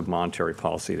stance of monetary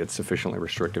policy that's sufficiently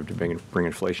restrictive to bring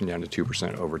inflation down to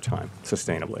 2% over time,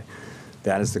 sustainably?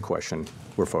 That is the question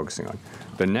we're focusing on.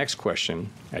 The next question,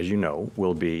 as you know,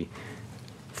 will be,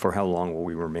 for how long will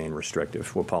we remain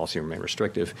restrictive? Will policy remain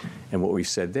restrictive? And what we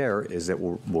said there is that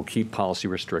we'll keep policy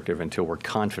restrictive until we're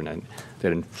confident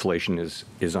that inflation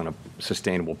is on a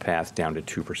sustainable path down to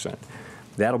 2%.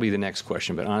 That'll be the next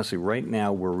question. But honestly, right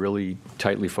now, we're really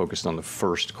tightly focused on the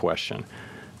first question.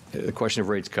 The question of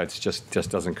rates cuts just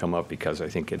doesn't come up because I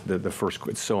think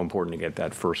it's so important to get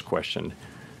that first question,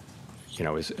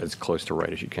 as close to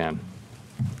right as you can.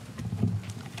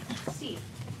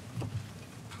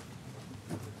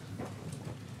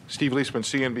 Steve Leisman,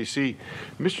 CNBC.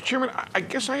 Mr. Chairman, I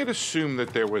guess I had assumed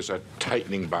that there was a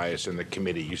tightening bias in the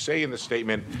committee. You say in the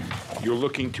statement you're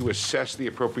looking to assess the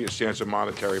appropriate stance of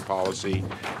monetary policy,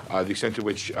 the extent to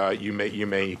which you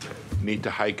may need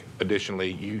to hike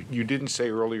additionally. You didn't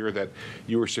say earlier that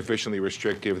you were sufficiently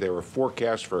restrictive. There were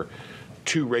forecasts for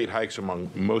 2 rate hikes among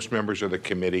most members of the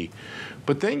committee.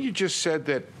 But then you just said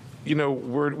that, you know,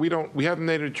 we haven't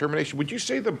made a determination. Would you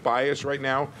say the bias right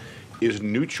now is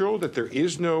neutral, that there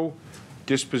is no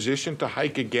disposition to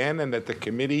hike again, and that the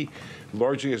committee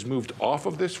largely has moved off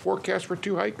of this forecast for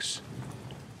 2 hikes?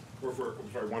 Or for,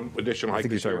 I'm sorry, 1 additional hike? I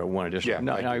think you're talking about 1 additional.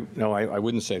 Yeah, I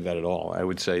wouldn't say that at all. I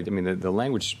would say, I mean, the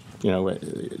language, you know,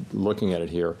 looking at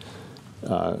it here,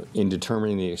 in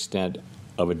determining the extent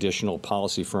of additional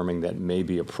policy firming that may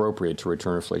be appropriate to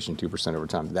return inflation 2% over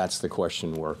time, that's the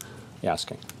question we're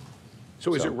asking.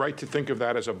 So is it right to think of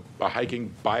that as a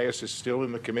hiking bias is still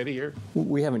in the committee here?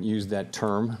 We haven't used that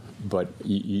term, but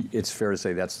it's fair to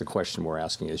say that's the question we're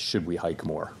asking: is should we hike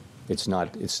more? It's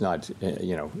not.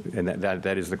 You know, and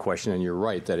that is the question. And you're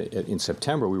right that in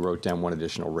September we wrote down 1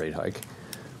 additional rate hike,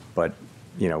 but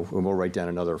you know we'll write down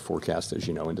another forecast, as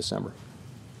you know, in December.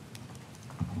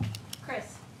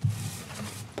 Chris.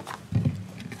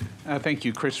 Thank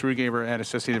you, Chris Rugaber at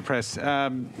Associated Press.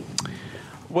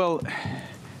 Well,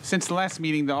 since the last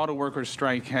meeting, the auto workers'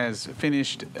 strike has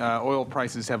finished. Oil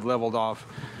prices have leveled off.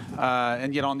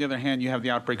 And yet, on the other hand, you have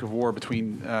the outbreak of war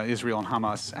between Israel and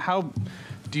Hamas. How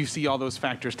do you see all those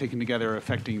factors taken together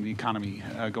affecting the economy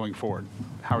going forward?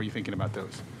 How are you thinking about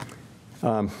those?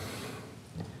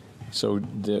 So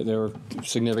there are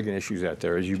significant issues out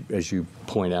there. As you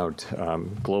point out,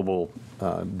 global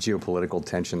geopolitical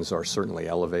tensions are certainly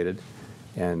elevated.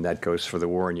 And that goes for the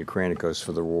war in Ukraine. It goes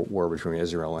for the war between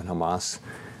Israel and Hamas.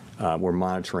 We're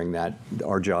monitoring that.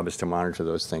 Our job is to monitor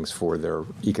those things for their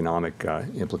economic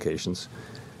implications.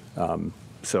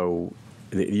 So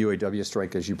the UAW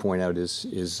strike, as you point out,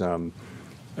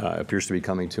 appears to be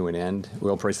coming to an end.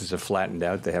 Oil prices have flattened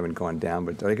out. They haven't gone down,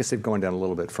 but I guess they've gone down a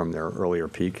little bit from their earlier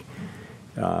peak.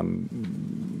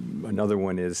 Another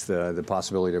one is the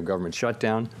possibility of government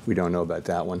shutdown. We don't know about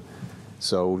that one.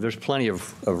 So there's plenty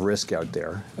of risk out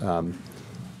there.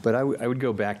 But I would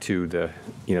go back to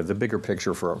the bigger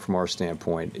picture from our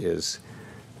standpoint is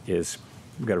we've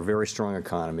got a very strong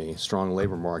economy, strong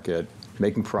labor market,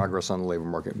 making progress on the labor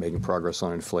market, making progress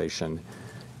on inflation,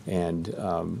 and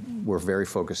we're very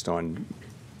focused on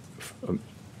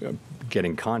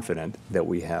getting confident that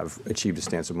we have achieved a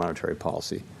stance of monetary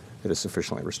policy that is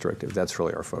sufficiently restrictive. That's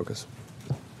really our focus.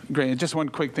 Great. And just one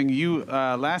quick thing. You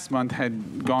last month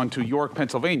had gone to York,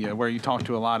 Pennsylvania, where you talked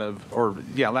to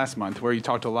last month, where you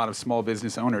talked to a lot of small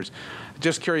business owners.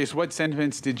 Just curious, what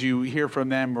sentiments did you hear from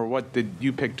them, or what did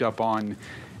you picked up on,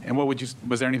 and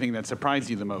was there anything that surprised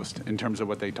you the most in terms of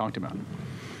what they talked about?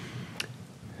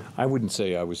 I wouldn't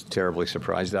say I was terribly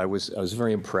surprised. I was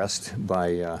very impressed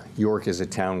by York as a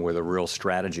town with a real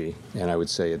strategy, and I would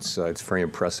say it's very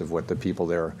impressive what the people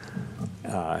there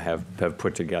have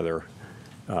put together.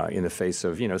 In the face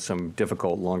of some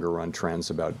difficult longer run trends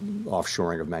about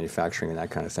offshoring of manufacturing and that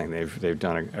kind of thing, they've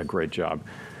done a great job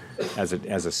as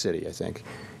a city. I think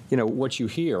what you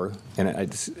hear and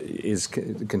is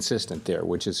consistent there,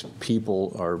 which is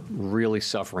people are really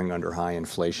suffering under high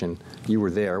inflation. You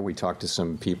were there. We talked to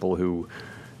some people who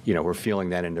were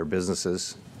feeling that in their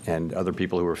businesses, and other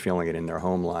people who were feeling it in their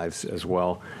home lives as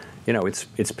well.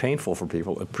 It's painful for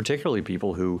people, particularly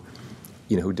people who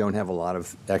don't have a lot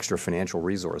of extra financial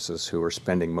resources, who are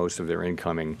spending most of their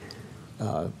income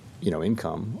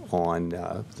on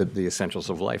the essentials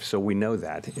of life. So we know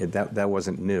that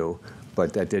wasn't new,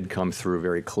 but that did come through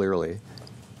very clearly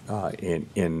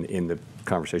in the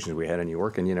conversations we had in New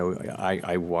York. And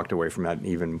I walked away from that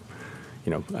even,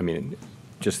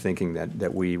 just thinking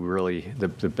that we really the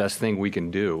best thing we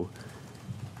can do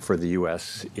for the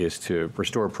U.S. is to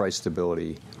restore price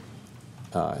stability.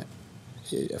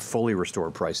 Fully restore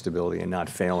price stability and not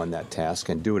fail in that task,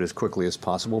 and do it as quickly as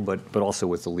possible, but also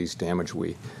with the least damage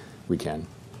we can.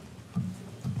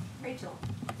 Rachel.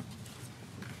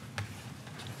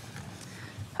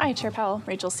 Hi, Chair Powell.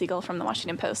 Rachel Siegel from the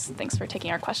Washington Post. Thanks for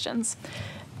taking our questions.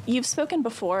 You've spoken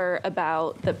before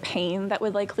about the pain that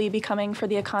would likely be coming for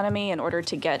the economy in order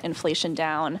to get inflation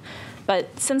down.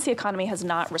 But since the economy has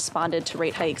not responded to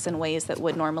rate hikes in ways that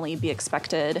would normally be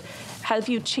expected, have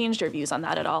you changed your views on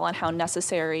that at all, on how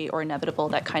necessary or inevitable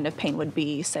that kind of pain would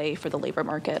be, say, for the labor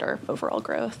market or overall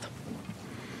growth?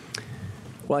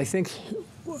 Well, I think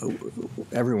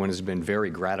everyone has been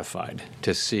very gratified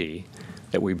to see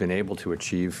that we've been able to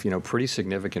achieve, pretty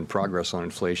significant progress on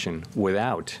inflation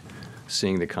without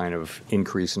seeing the kind of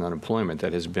increase in unemployment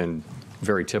that has been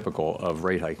very typical of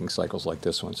rate hiking cycles like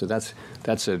this one. So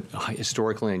that's a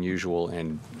historically unusual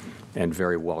and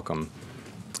very welcome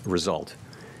result.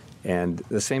 And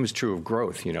the same is true of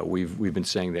growth. You know, we've been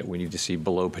saying that we need to see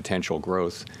below potential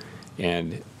growth,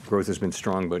 and growth has been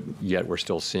strong, but yet we're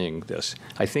still seeing this.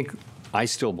 I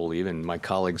still believe, and my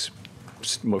colleagues,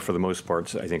 for the most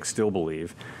part, I think still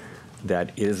believe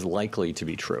that it is likely to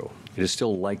be true. It is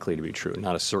still likely to be true,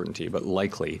 not a certainty, but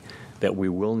likely that we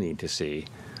will need to see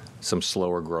some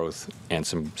slower growth and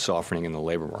some softening in the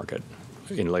labor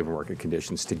market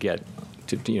conditions to get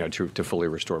to fully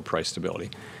restore price stability.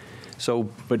 So,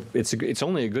 but it's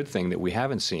only a good thing that we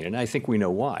haven't seen, and I think we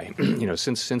know why. You know,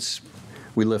 since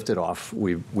we lifted off,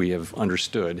 we have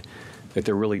understood that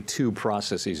there are really two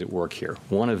processes at work here.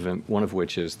 One of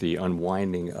which is the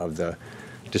unwinding of the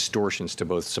distortions to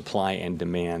both supply and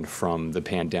demand from the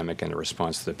pandemic and the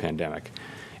response to the pandemic,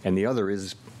 and the other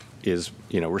is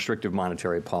restrictive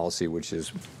monetary policy, which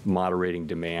is moderating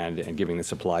demand and giving the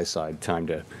supply side time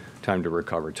to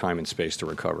recover, time and space to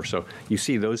recover. So you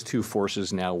see those two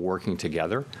forces now working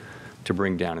together to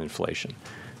bring down inflation.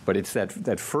 But it's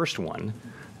that first one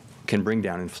can bring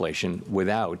down inflation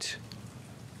without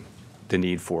the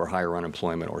need for higher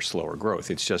unemployment or slower growth.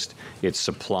 It's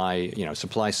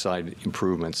supply side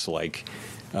improvements like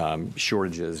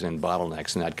shortages and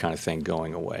bottlenecks and that kind of thing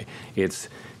going away. It's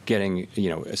getting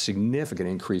a significant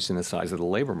increase in the size of the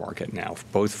labor market now,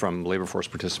 both from labor force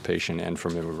participation and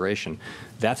from immigration.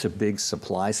 That's a big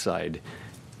supply side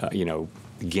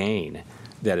gain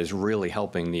that is really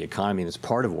helping the economy, and it's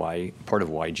part of why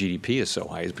GDP is so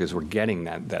high, is because we're getting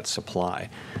that supply.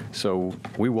 So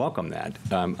we welcome that,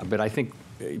 but I think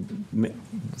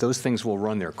those things will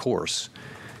run their course,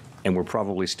 and we're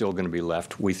probably still going to be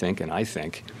left, we think, and I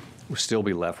think, we'll still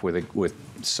be left with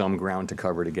some ground to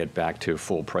cover to get back to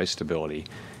full price stability,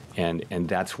 and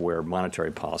that's where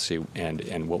monetary policy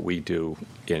and what we do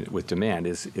with demand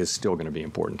is still going to be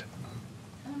important.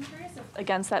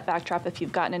 Against that backdrop, if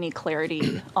you've gotten any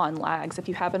clarity on lags, if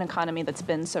you have an economy that's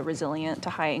been so resilient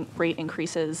to high rate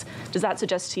increases, does that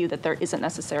suggest to you that there isn't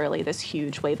necessarily this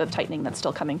huge wave of tightening that's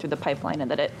still coming through the pipeline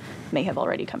and that it may have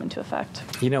already come into effect?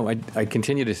 I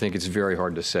continue to think it's very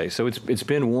hard to say. So it's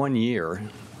been 1 year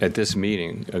at this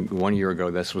meeting. 1 year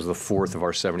ago, this was the fourth of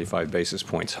our 75 basis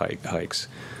points hikes.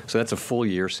 So that's a full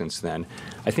year since then.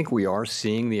 I think we are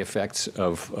seeing the effects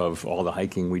of all the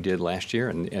hiking we did last year,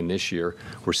 and this year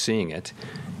we're seeing it.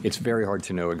 It's very hard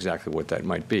to know exactly what that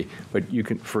might be. But you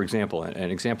can, for example,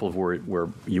 an example of where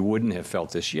you wouldn't have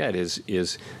felt this yet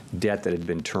is debt that had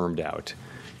been termed out.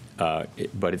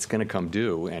 But it's going to come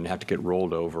due and have to get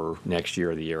rolled over next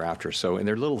year or the year after. So, and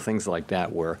there are little things like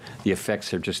that where the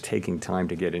effects are just taking time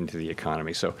to get into the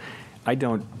economy. So I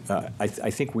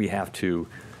think we have to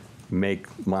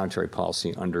make monetary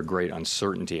policy under great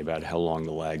uncertainty about how long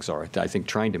the lags are. I think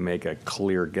trying to get a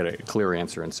clear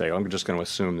answer and say, I'm just going to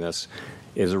assume this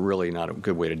is really not a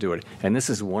good way to do it. And this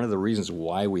is one of the reasons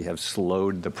why we have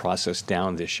slowed the process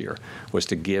down this year, was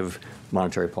to give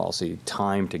monetary policy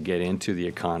time to get into the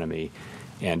economy.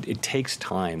 And it takes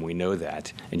time, we know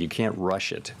that, and you can't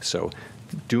rush it. So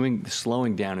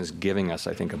slowing down is giving us,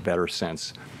 I think, a better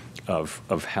sense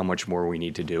of how much more we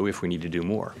need to do if we need to do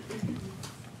more.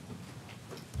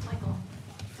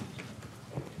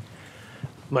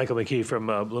 Michael McKee from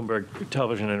Bloomberg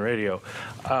Television and Radio.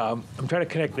 I'm trying to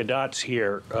connect the dots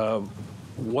here.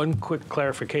 One quick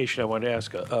clarification I want to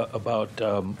ask about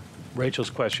Rachel's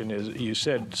question is, you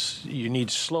said you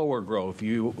need slower growth.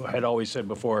 You had always said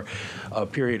before a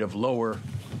period of lower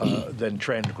than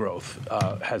trend growth.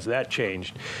 Has that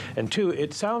changed? And two,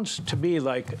 it sounds to me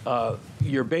like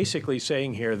you're basically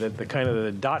saying here that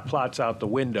the dot plot's out the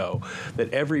window,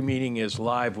 that every meeting is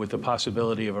live with the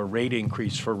possibility of a rate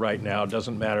increase for right now. It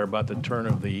doesn't matter about the turn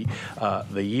of the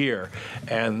year,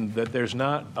 and that there's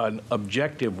not an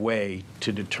objective way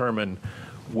to determine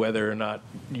whether or not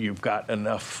you've got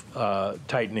enough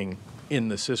tightening in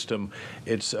the system.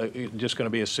 It's just going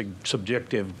to be a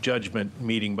subjective judgment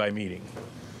meeting by meeting.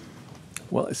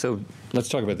 Well, so let's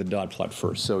talk about the dot plot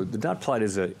first. So the dot plot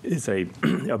is a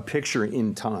picture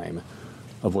in time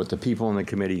of what the people in the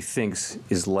committee thinks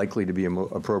is likely to be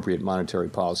appropriate monetary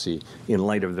policy in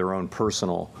light of their own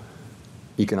personal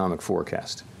economic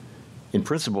forecast. In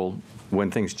principle,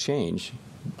 when things change,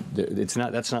 that's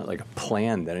not like a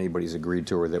plan that anybody's agreed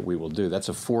to or that we will do. That's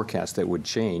a forecast that would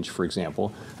change, for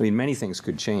example. I mean, many things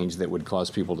could change that would cause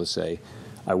people to say,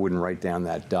 I wouldn't write down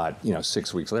that dot,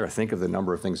 6 weeks later. Think of the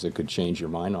number of things that could change your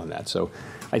mind on that. So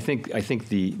I think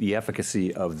the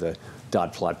efficacy of the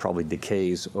dot plot probably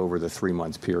decays over the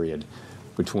 3-month period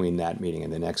between that meeting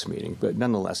and the next meeting. But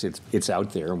nonetheless, it's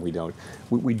out there, and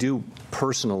we do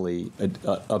personally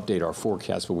update our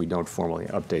forecast, but we don't formally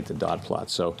update the dot plot.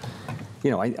 So,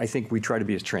 I think we try to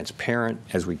be as transparent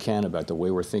as we can about the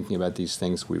way we're thinking about these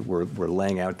things. We're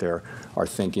laying out there our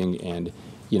thinking, and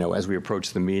as we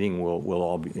approach the meeting, we'll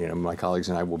all be, my colleagues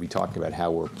and I will be talking about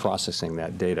how we're processing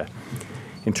that data.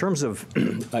 In terms of,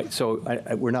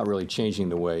 we're not really changing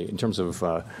the way, in terms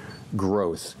of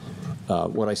growth,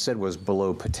 what I said was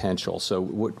below potential. So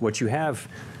what you have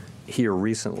here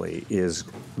recently is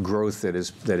growth that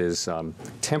is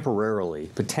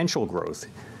temporarily, potential growth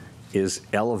is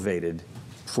elevated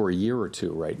for a year or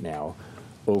two right now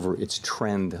over its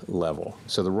trend level.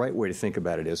 So the right way to think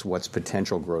about it is what's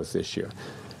potential growth this year.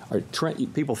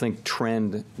 People think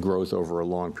trend growth over a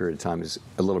long period of time is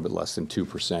a little bit less than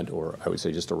 2%, or I would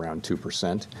say just around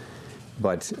 2%.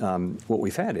 But what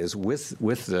we've had is with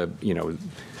the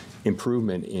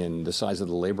improvement in the size of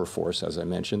the labor force, as I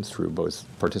mentioned, through both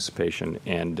participation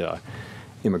and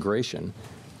immigration,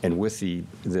 and with the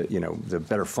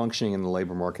better functioning in the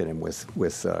labor market, and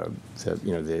with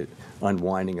the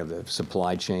unwinding of the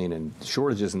supply chain and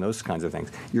shortages and those kinds of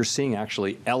things, you're seeing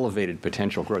actually elevated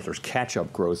potential growth. There's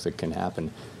catch-up growth that can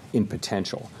happen in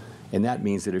potential, and that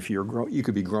means that if you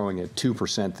could be growing at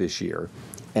 2% this year,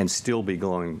 and still be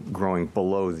growing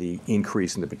below the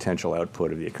increase in the potential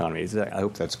output of the economy. I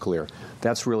hope that's clear.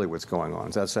 That's really what's going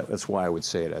on. That's why I would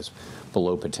say it as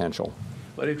below potential.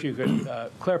 But if you could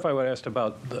clarify what I asked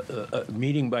about the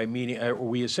meeting by meeting, are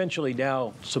we essentially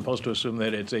now supposed to assume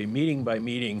that it's a meeting by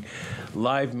meeting,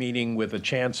 live meeting with a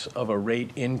chance of a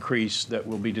rate increase that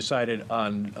will be decided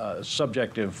on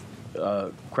subjective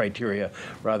criteria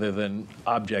rather than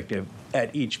objective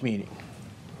at each meeting?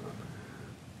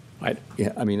 I don't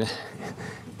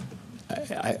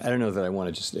know that I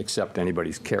want to just accept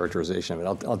anybody's characterization of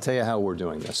it. I'll tell you how we're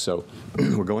doing this. So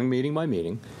we're going meeting by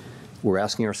meeting. We're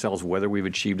asking ourselves whether we've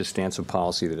achieved a stance of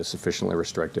policy that is sufficiently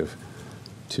restrictive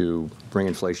to bring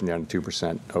inflation down to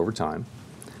 2% over time.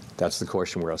 That's the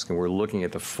question we're asking. We're looking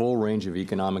at the full range of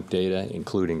economic data,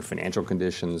 including financial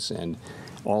conditions and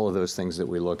all of those things that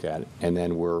we look at, and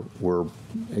then we've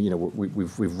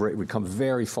come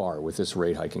very far with this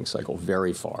rate hiking cycle,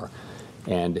 very far.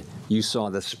 And you saw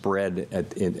the spread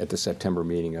at the September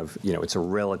meeting of, it's a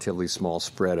relatively small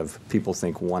spread of people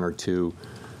think 1 or 2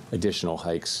 additional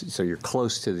hikes. So you're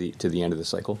close to the end of the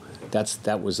cycle.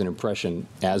 That was an impression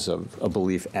a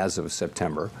belief as of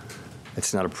September.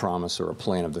 It's not a promise or a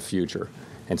plan of the future.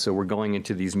 And so we're going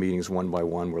into these meetings one by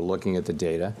one. We're looking at the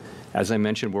data. As I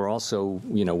mentioned, we're also,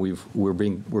 we're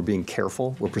being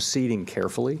careful. We're proceeding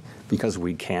carefully because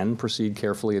we can proceed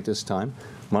carefully at this time.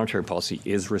 Monetary policy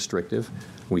is restrictive.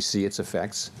 We see its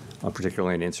effects,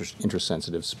 particularly in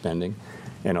interest-sensitive spending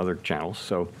and other channels.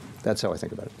 So that's how I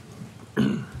think about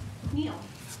it. Neil.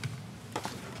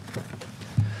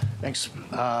 Thanks.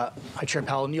 Hi, Chair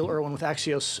Powell. Neil Irwin with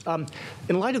Axios.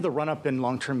 In light of the run-up in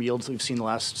long-term yields that we've seen the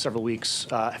last several weeks,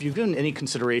 have you given any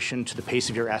consideration to the pace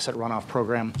of your asset runoff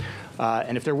program?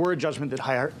 And if there were a judgment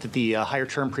that the higher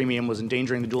term premium was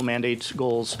endangering the dual mandate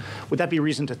goals, would that be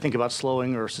reason to think about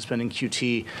slowing or suspending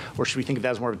QT, or should we think of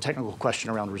that as more of a technical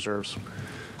question around reserves?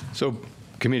 So,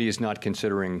 committee is not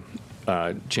considering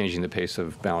changing the pace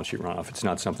of balance sheet runoff. It's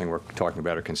not something we're talking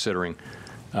about or considering.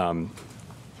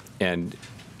 And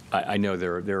I know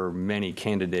there are many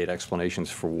candidate explanations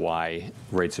for why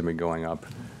rates have been going up,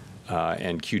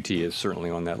 and QT is certainly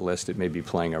on that list. It may be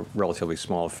playing a relatively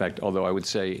small effect, although I would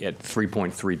say at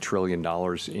 $3.3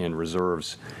 trillion in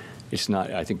reserves, it's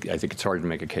not. I think it's hard to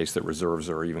make a case that reserves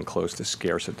are even close to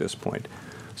scarce at this point.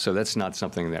 So that's not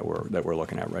something that we're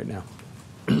looking at right now.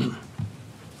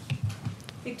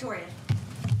 Victoria.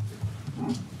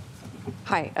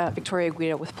 Hi, Victoria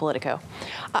Guido with Politico.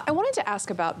 I wanted to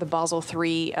ask about the Basel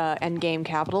III endgame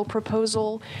capital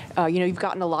proposal. You've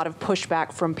gotten a lot of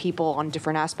pushback from people on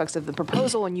different aspects of the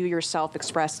proposal, and you yourself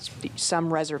expressed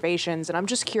some reservations. And I'm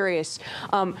just curious,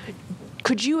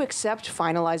 could you accept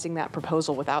finalizing that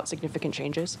proposal without significant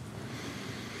changes?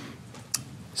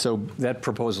 So that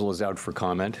proposal is out for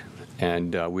comment,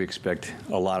 and we expect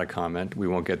a lot of comment. We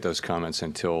won't get those comments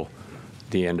until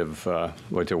the end of,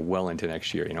 well into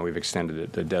next year. We've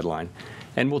extended the deadline,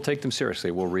 and we'll take them seriously.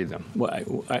 We'll read them.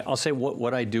 I'll say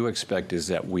what I do expect is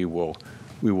that we will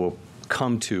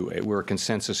come to we're a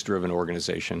consensus-driven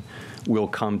organization. We'll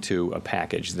come to a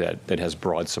package that has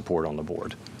broad support on the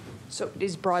board. So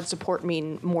does broad support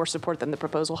mean more support than the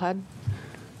proposal had?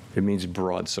 It means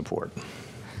broad support.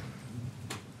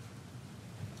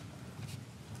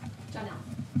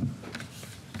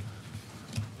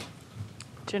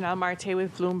 Janelle Marte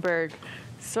with Bloomberg.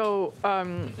 So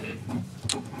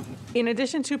in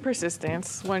addition to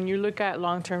persistence, when you look at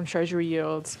long-term Treasury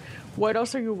yields, what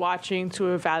else are you watching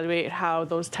to evaluate how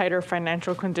those tighter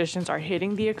financial conditions are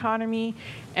hitting the economy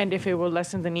and if it will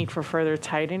lessen the need for further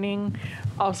tightening?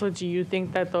 Also, do you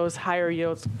think that those higher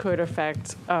yields could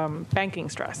affect banking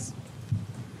stress?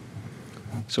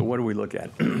 So what do we look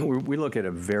at? We look at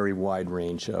a very wide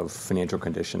range of financial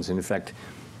conditions. And in fact,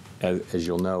 as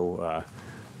you'll know,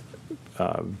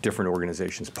 different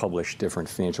organizations publish different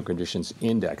financial conditions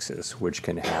indexes, which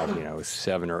can have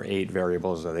 7 or 8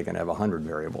 variables, or they can have 100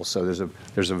 variables. So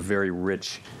there's a very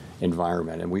rich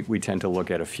environment, and we tend to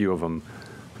look at a few of them.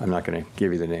 I'm not going to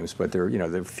give you the names, but there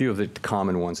are a few of the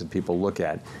common ones that people look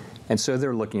at, and so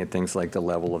they're looking at things like the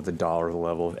level of the dollar, the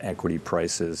level of equity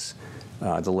prices,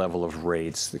 the level of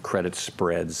rates, the credit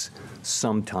spreads.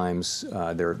 Sometimes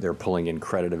they're pulling in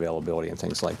credit availability and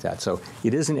things like that. So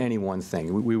it isn't any one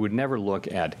thing. We would never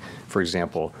look at, for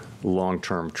example,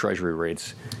 long-term Treasury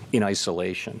rates in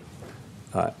isolation,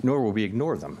 nor will we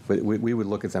ignore them. But we would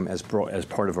look at them as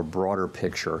part of a broader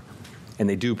picture, and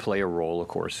they do play a role, of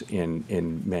course,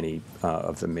 in many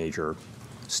of the major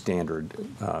standard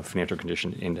financial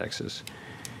condition indexes.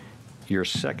 Your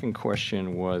second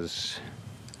question was?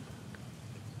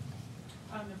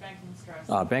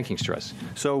 Banking stress.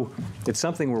 So it's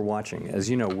something we're watching. As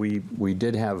you know, we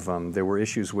did have, there were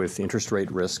issues with interest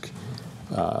rate risk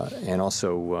and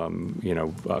also,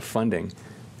 funding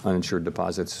uninsured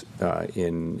deposits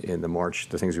in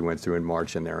the things we went through in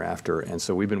March and thereafter. And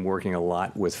so we've been working a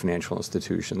lot with financial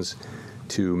institutions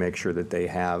to make sure that they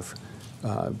have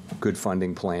good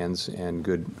funding plans and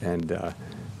and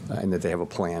that they have a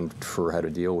plan for how to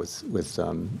deal with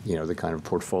the kind of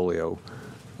portfolio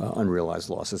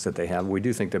unrealized losses that they have. We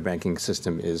do think the banking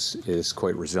system is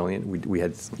quite resilient. We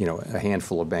had a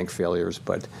handful of bank failures,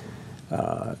 but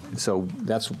so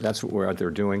that's what we're out there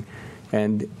doing,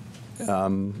 and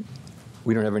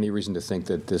we don't have any reason to think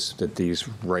that these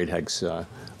rate hikes are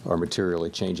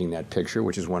materially changing that picture,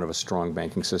 which is one of a strong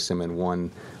banking system and one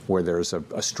where there's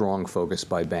a strong focus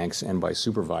by banks and by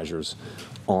supervisors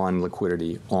on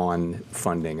liquidity, on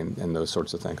funding, and those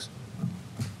sorts of things.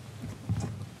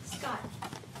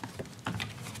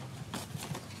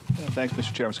 Thanks,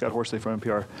 Mr. Chairman. Scott Horsley from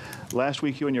NPR. Last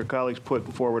week, you and your colleagues put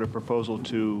forward a proposal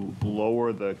to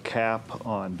lower the cap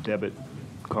on debit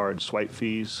card swipe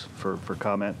fees for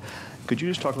comment. Could you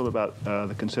just talk a little about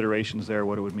the considerations there,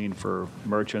 what it would mean for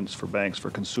merchants, for banks, for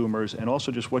consumers, and also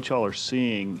just what y'all are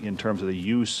seeing in terms of the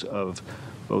use of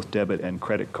both debit and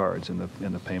credit cards in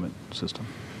the payment system?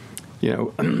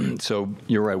 So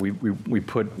you're right. We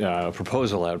put a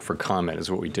proposal out for comment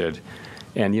is what we did.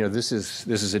 And this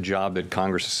is a job that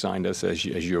Congress assigned us, as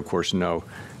you of course know,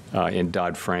 in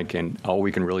Dodd-Frank, and all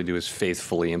we can really do is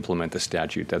faithfully implement the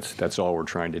statute. That's all we're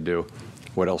trying to do.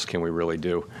 What else can we really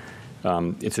do?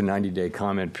 It's a 90-day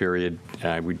comment period.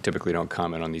 We typically don't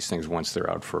comment on these things once they're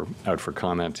out for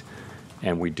comment,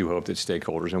 and we do hope that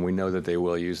stakeholders, and we know that they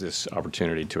will use this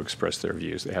opportunity to express their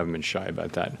views. They haven't been shy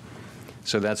about that.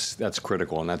 So that's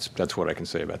critical, and that's what I can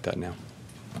say about that now.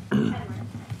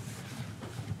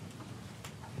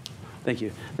 Thank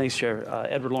you. Thanks, Chair.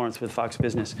 Edward Lawrence with Fox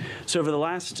Business. So over the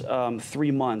last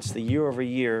 3 months, the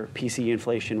year-over-year PCE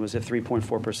inflation was at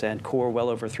 3.4%, core well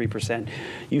over 3%.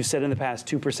 You've said in the past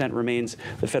 2% remains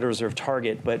the Federal Reserve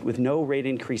target, but with no rate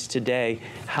increase today,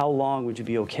 how long would you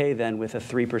be okay then with a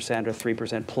 3% or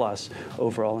 3% plus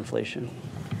overall inflation?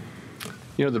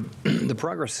 The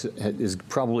progress is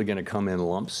probably going to come in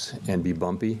lumps and be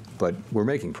bumpy, but we're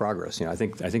making progress. I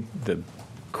think the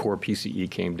core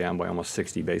PCE came down by almost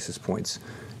 60 basis points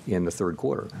in the third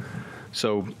quarter.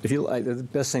 So the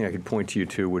best thing I could point you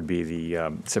to would be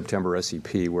the September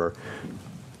SEP, where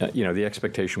the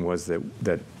expectation was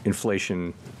that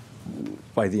inflation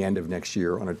by the end of next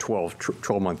year on a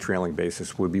 12-month trailing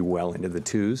basis would be well into the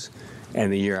 2s,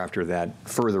 and the year after that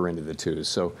further into the 2s.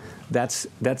 So that's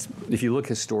if you look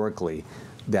historically,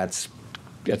 that's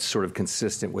sort of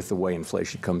consistent with the way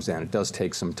inflation comes down. It does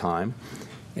take some time,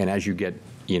 and as you get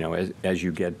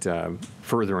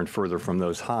further and further from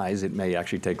those highs, it may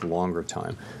actually take longer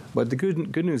time. But the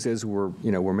good news is we're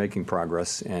making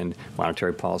progress, and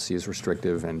monetary policy is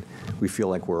restrictive, and we feel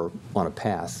like we're on a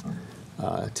path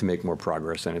to make more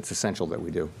progress, and it's essential that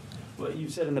we do. Well,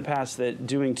 you've said in the past that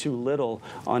doing too little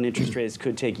on interest rates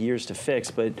could take years to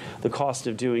fix, but the cost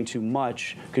of doing too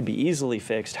much could be easily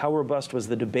fixed. How robust was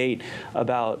the debate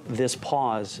about this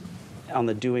pause on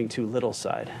the doing too little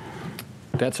side?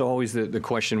 That's always the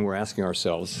question we're asking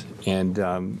ourselves, and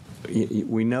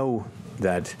we know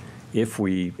that if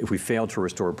we fail to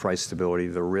restore price stability,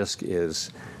 the risk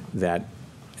is that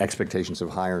expectations of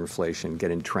higher inflation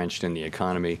get entrenched in the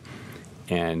economy,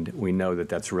 and we know that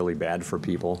that's really bad for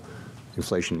people.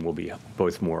 Inflation will be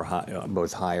both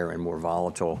higher and more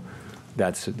volatile.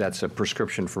 That's a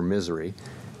prescription for misery,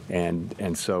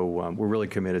 and so we're really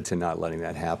committed to not letting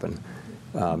that happen.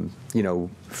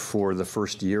 For the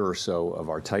first year or so of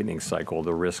our tightening cycle,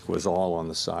 the risk was all on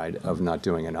the side of not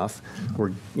doing enough.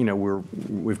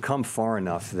 We've come far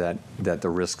enough that the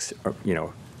risks are,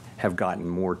 have gotten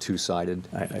more two-sided.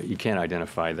 You can't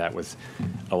identify that with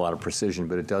a lot of precision,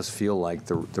 but it does feel like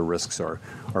the risks are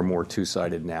more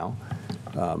two-sided now.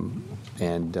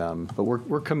 But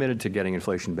we're committed to getting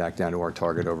inflation back down to our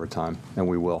target over time, and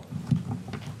we will.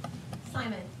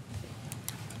 Simon.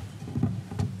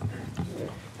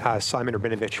 Simon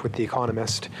Rabinovich with The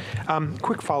Economist.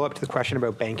 Quick follow-up to the question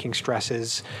about banking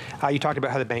stresses. You talked about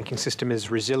how the banking system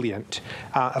is resilient.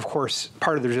 Of course,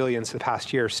 part of the resilience of the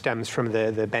past year stems from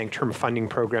the bank term funding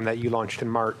program that you launched in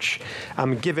March.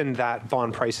 Given that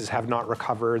bond prices have not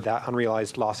recovered, that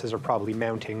unrealized losses are probably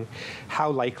mounting,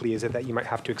 how likely is it that you might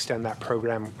have to extend that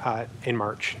program in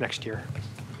March next year?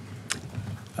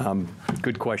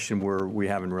 Good question. We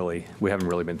haven't really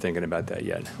been thinking about that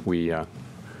yet.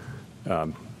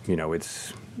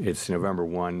 It's November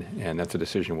 1, and that's a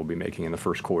decision we'll be making in the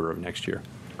first quarter of next year.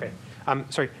 Okay.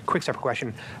 Sorry, quick separate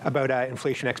question about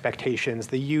inflation expectations.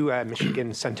 The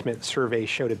Michigan Sentiment Survey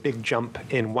showed a big jump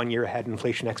in one-year ahead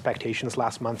inflation expectations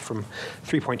last month from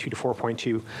 3.2 to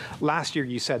 4.2. Last year,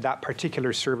 you said that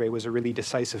particular survey was a really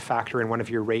decisive factor in one of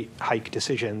your rate hike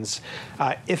decisions.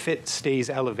 If it stays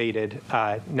elevated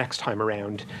next time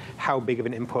around, how big of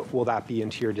an input will that be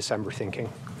into your December thinking?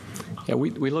 Yeah,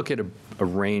 we look at a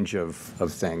range of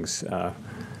things.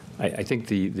 I think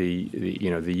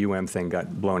the UM thing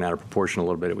got blown out of proportion a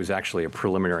little bit. It was actually a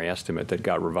preliminary estimate that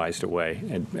got revised away,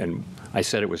 and I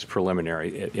said it was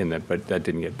preliminary but that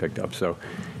didn't get picked up. So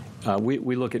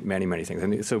we look at many things,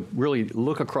 and so really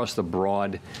look across the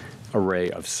broad array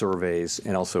of surveys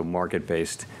and also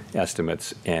market-based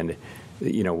estimates, and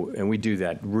we do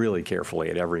that really carefully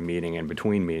at every meeting and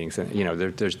between meetings. And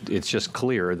it's just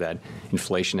clear that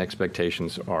inflation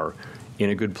expectations are in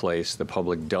a good place. The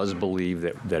public does believe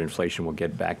that inflation will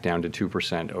get back down to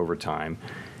 2% over time,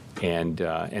 and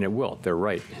it will. They're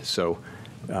right. So,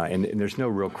 and there's no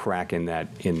real crack in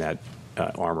that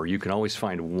armor. You can always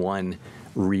find one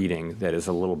reading that is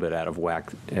a little bit out of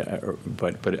whack,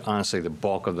 but honestly, the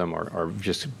bulk of them are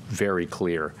just very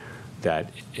clear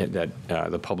that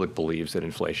the public believes that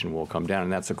inflation will come down,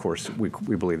 and that's, of course,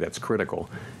 we believe that's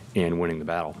critical in winning the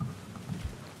battle.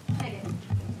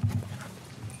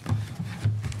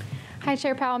 Hi,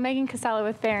 Chair Powell. Megan Casella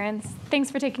with Barron's.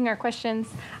 Thanks for taking our questions.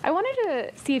 I wanted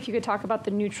to see if you could talk about the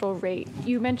neutral rate.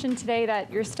 You mentioned today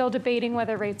that you're still debating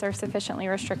whether rates are sufficiently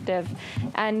restrictive,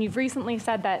 and you've recently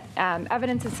said that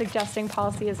evidence is suggesting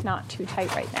policy is not too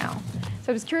tight right now.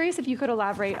 So I was curious if you could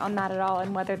elaborate on that at all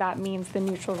and whether that means the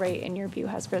neutral rate, in your view,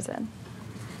 has risen.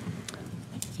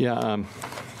 Yeah.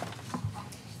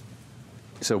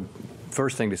 So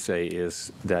first thing to say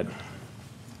is that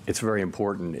it's very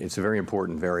important. It's a very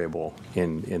important variable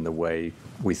in the way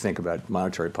we think about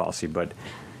monetary policy, but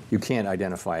you can't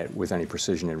identify it with any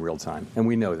precision in real time, and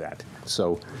we know that.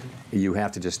 So you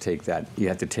have to just take that. You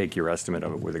have to take your estimate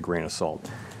of it with a grain of salt.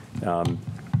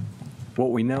 What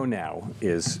we know now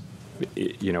is,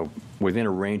 within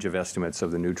a range of estimates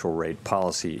of the neutral rate,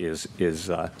 policy is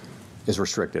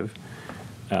restrictive,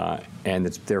 and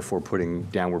it's therefore putting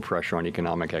downward pressure on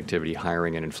economic activity,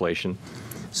 hiring, and inflation.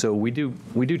 So we do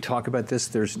talk about this.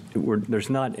 There's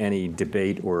not any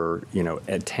debate or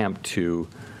attempt to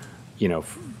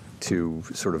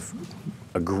sort of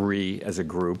agree as a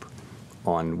group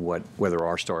on whether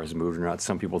R-star has moved or not.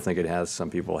 Some people think it has. Some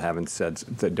people haven't said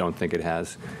that don't think it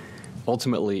has.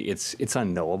 Ultimately, it's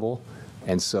unknowable,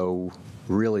 and so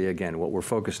really, again, what we're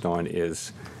focused on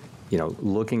is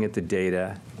looking at the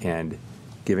data and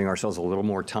giving ourselves a little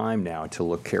more time now to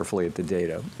look carefully at the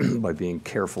data by being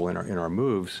careful in our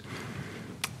moves.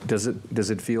 Does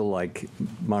it feel like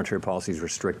monetary policy is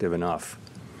restrictive enough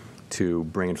to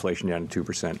bring inflation down to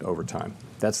 2% over time?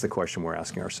 That's the question we're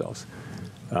asking ourselves.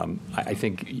 I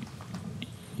think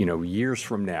years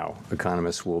from now,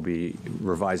 economists will be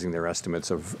revising their estimates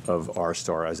of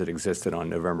R-star as it existed on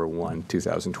November 1,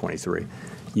 2023.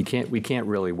 We can't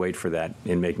really wait for that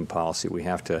in making policy. We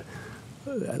have to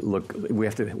we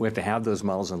have to have those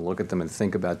models and look at them and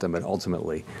think about them, but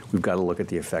ultimately we've got to look at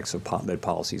the effects that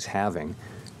policy is having,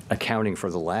 accounting for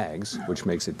the lags, which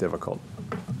makes it difficult.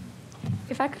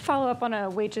 If I could follow up on a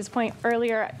wages point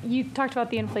earlier, you talked about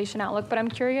the inflation outlook, but I'm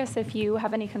curious if you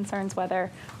have any concerns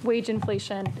whether wage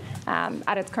inflation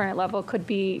at its current level could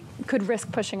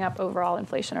risk pushing up overall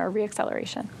inflation or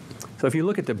reacceleration. So if you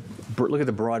look at the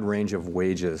broad range of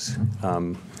wages,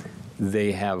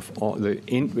 they have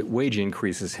wage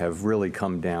increases have really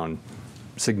come down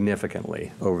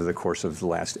significantly over the course of the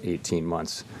last 18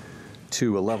 months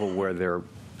to a level where they're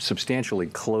substantially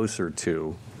closer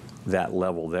to that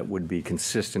level that would be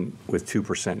consistent with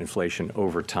 2% inflation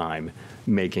over time,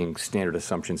 making standard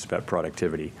assumptions about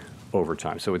productivity over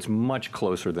time. So it's much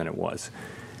closer than it was.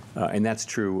 And that's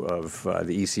true of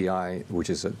the ECI, which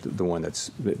is the one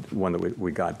that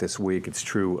we got this week. It's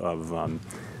true of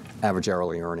average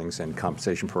hourly earnings and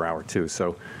compensation per hour too.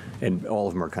 So, and all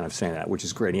of them are kind of saying that, which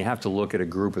is great. And you have to look at a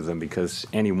group of them because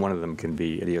any one of them can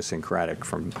be idiosyncratic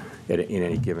in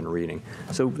any given reading.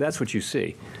 So that's what you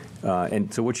see.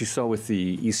 And so what you saw with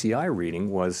the ECI reading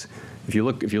was, if you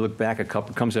look back it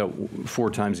comes out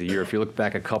 4 times a year. If you look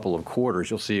back a couple of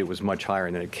quarters, you'll see it was much higher,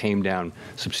 and then it came down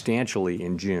substantially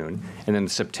in June. And then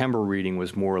the September reading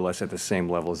was more or less at the same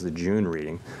level as the June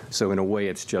reading. So in a way,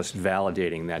 it's just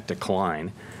validating that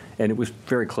decline. And it was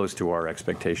very close to our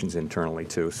expectations internally,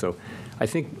 too. So I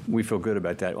think we feel good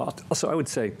about that. Also, I would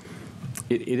say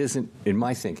it isn't, in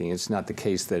my thinking, it's not the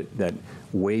case that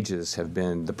wages have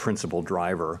been the principal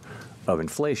driver of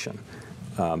inflation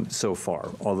so far.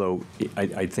 Although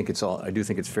I do think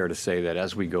it's fair to say that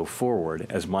as we go forward,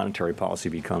 as monetary policy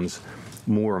becomes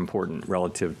more important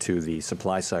relative to the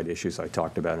supply side issues I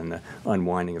talked about and the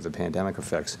unwinding of the pandemic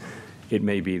effects, it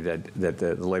may be that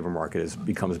the labor market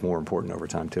becomes more important over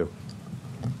time too.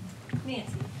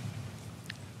 Nancy.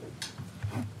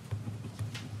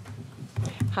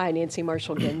 Hi, Nancy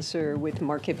Marshall-Genzer with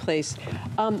Marketplace.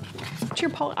 Chair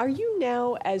Powell, are you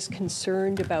now as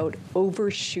concerned about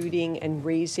overshooting and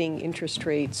raising interest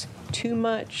rates too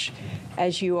much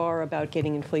as you are about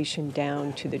getting inflation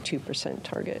down to the 2%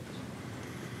 target?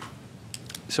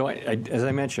 So as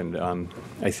I mentioned,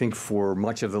 I think for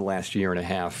much of the last year and a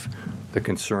half, the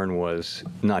concern was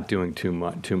not doing too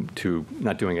much,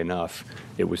 not doing enough.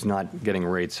 It was not getting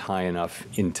rates high enough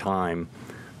in time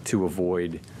to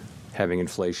avoid having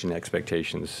inflation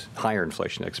expectations, higher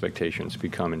inflation expectations,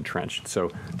 become entrenched.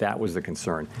 So that was the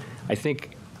concern. I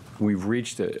think we've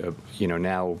reached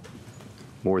now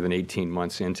more than 18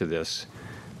 months into this.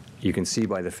 You can see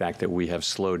by the fact that we have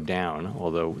slowed down,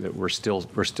 although we're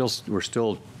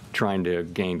still trying to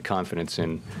gain confidence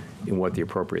in what the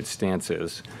appropriate stance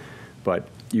is. But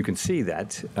you can see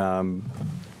that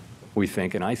we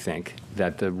think, and I think,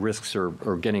 that the risks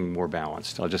are getting more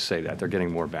balanced. I'll just say that they're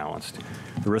getting more balanced.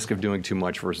 The risk of doing too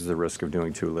much versus the risk of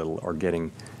doing too little are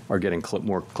getting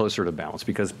more closer to balance,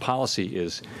 because policy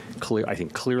is I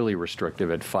think clearly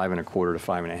restrictive at 5.25% to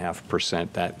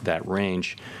 5.5%. That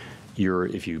range.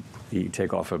 If you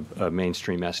take off a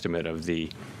mainstream estimate of the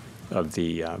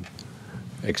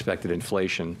expected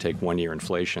inflation, take 1-year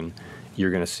inflation,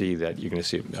 you're going to see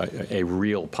a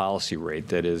real policy rate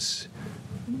that is,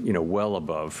 well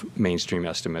above mainstream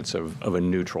estimates of a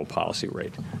neutral policy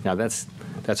rate. Now that's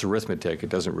arithmetic. It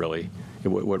doesn't really.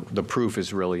 The proof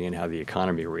is really in how the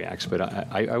economy reacts. But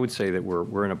I would say that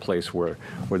we're in a place where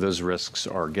those risks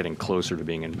are getting closer to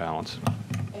being in balance.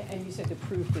 And you said the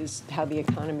proof is how the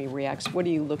economy reacts. What are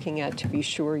you looking at to be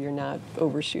sure you're not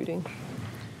overshooting?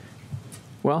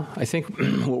 Well, I think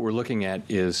what we're looking at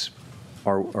is,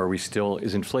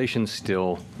 is inflation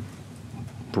still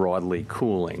broadly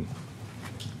cooling?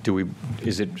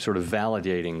 Is it sort of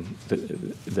validating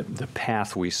the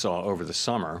path we saw over the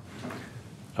summer,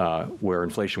 where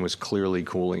inflation was clearly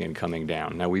cooling and coming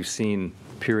down? Now, we've seen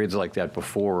periods like that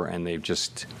before, and there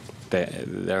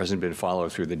hasn't been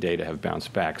follow-through. The data have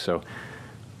bounced back. So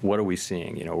what are we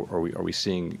seeing? Are we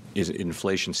seeing, is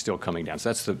inflation still coming down? So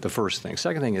that's the first thing.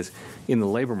 Second thing is, in the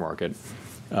labor market,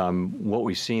 what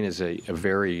we've seen is a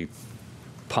very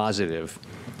positive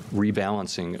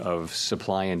rebalancing of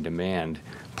supply and demand,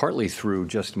 partly through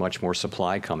just much more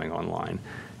supply coming online,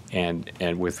 and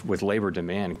with labor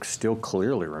demand still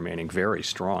clearly remaining very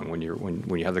strong. When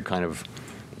you have the kind of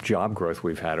job growth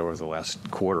we've had over the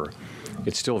last quarter,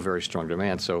 it's still very strong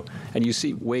demand. So, and you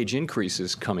see wage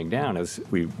increases coming down, as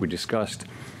we discussed,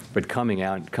 but coming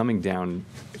down,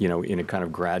 in a kind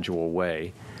of gradual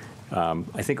way.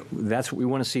 I think that's what we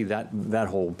want to see, that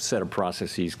whole set of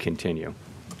processes continue.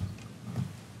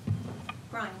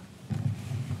 Brian.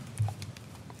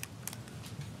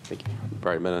 Thank you.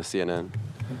 Brian Mena, CNN.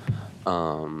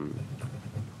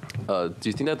 Do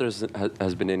you think that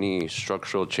has been any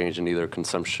structural change in either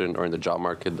consumption or in the job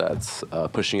market that's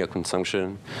pushing up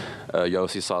consumption? You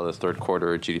obviously saw the third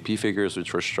quarter GDP figures,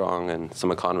 which were strong, and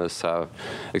some economists have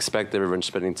expected revenge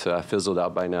spending to have fizzled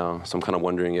out by now. So I'm kind of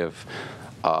wondering if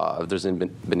there's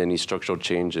been any structural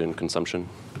change in consumption.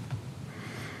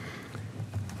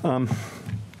 I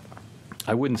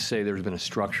wouldn't say there's been a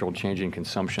structural change in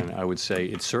consumption. I would say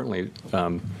it's certainly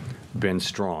been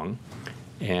strong.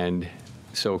 And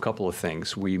so a couple of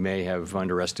things. We may have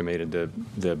underestimated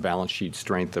the balance sheet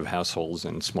strength of households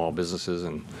and small businesses,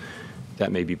 and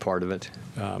that may be part of it.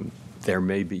 There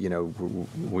may be,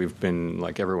 we've been,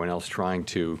 like everyone else, trying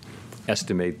to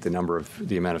estimate the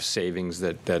amount of savings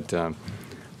that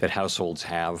households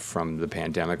have from the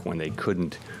pandemic when they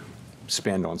couldn't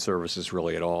spend on services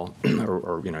really at all,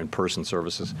 or in-person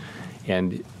services.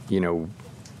 And,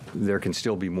 there can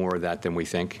still be more of that than we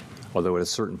think. Although at a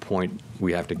certain point,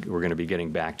 we're going to be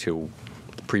getting back to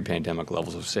pre-pandemic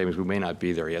levels of savings. We may not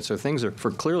be there yet. So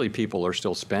clearly people are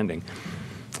still spending.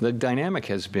 The dynamic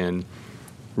has been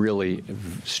really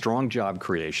strong job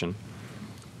creation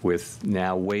with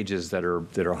now wages that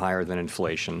are higher than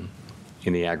inflation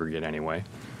in the aggregate anyway.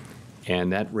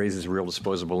 And that raises real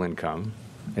disposable income,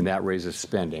 and that raises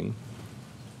spending,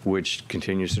 which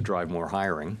continues to drive more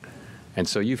hiring. And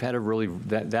so you've had a really,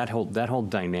 that whole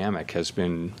dynamic has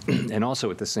been, and also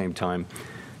at the same time,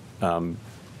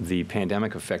 the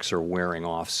pandemic effects are wearing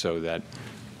off so that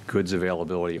goods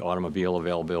availability, automobile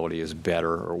availability is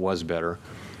better, or was better.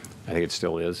 I think it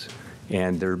still is.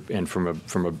 And from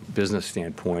a business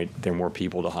standpoint, there are more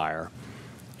people to hire,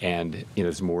 and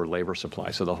there's more labor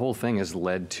supply. So the whole thing has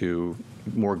led to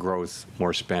more growth,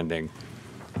 more spending,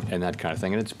 and that kind of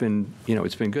thing. And it's been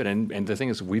good. And the thing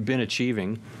is, we've been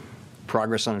achieving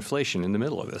progress on inflation in the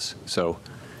middle of this. So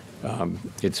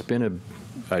it's been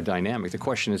a dynamic. The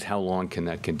question is, how long can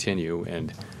that continue?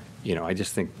 And I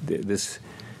just think the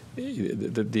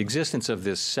existence of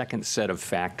this second set of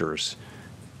factors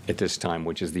at this time,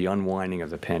 which is the unwinding of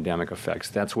the pandemic effects,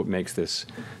 that's what makes this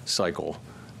cycle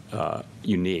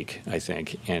unique, I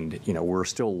think. And we're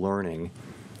still learning.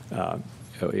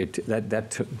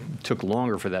 Took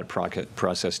longer for that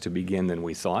process to begin than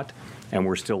we thought, and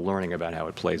we're still learning about how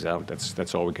it plays out.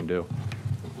 That's all we can do.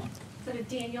 So to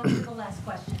Daniel, for the last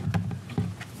question.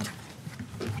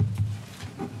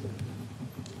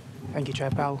 Thank you, Chair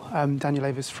Powell. Daniel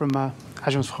Avis from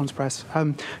Agence France-Presse.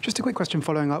 Just a quick question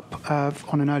following up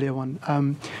on an earlier one.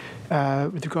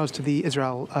 With regards to the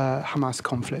Israel-Hamas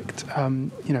conflict,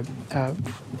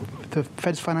 the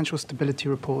Fed's financial stability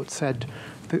report said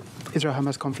the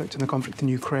Israel-Hamas conflict and the conflict in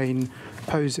Ukraine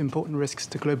pose important risks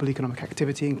to global economic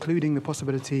activity, including the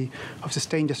possibility of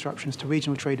sustained disruptions to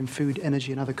regional trade in food,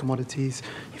 energy, and other commodities.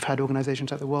 You've had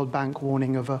organizations like the World Bank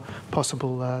warning of a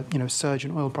possible surge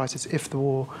in oil prices if the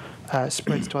war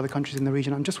spreads to other countries in the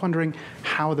region. I'm just wondering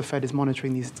how the Fed is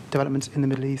monitoring these developments in the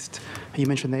Middle East. You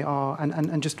mentioned they are,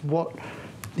 and just what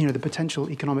the potential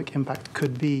economic impact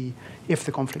could be if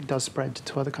the conflict does spread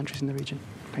to other countries in the region.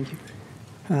 Thank you.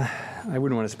 I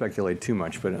wouldn't want to speculate too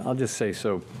much, but I'll just say,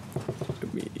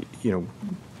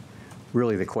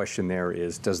 really the question there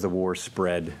is, does the war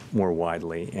spread more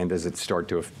widely, and does it start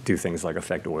to do things like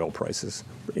affect oil prices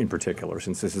in particular,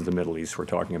 since this is the Middle East we're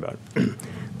talking about?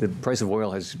 The price of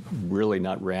oil has really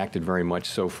not reacted very much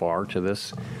so far to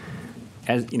this.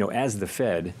 As the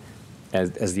Fed,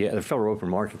 as the Federal Open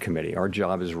Market Committee, our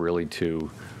job is really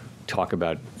to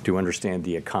understand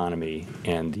the economy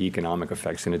and the economic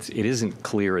effects. And it isn't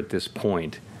clear at this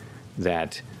point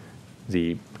that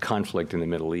the conflict in the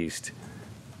Middle East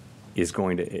is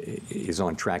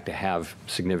on track to have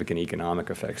significant economic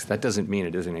effects. That doesn't mean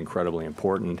it isn't incredibly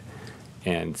important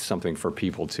and something for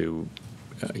people to,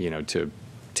 to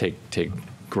take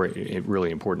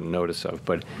really important notice of,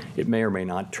 but it may or may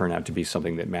not turn out to be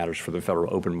something that matters for the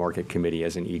Federal Open Market Committee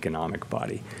as an economic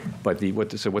body. But what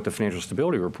the Financial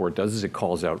Stability Report does is it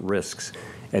calls out risks,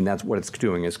 and that's what it's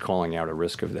doing, is calling out a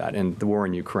risk of that. And the war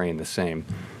in Ukraine, the same.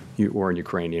 The war in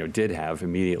Ukraine, did have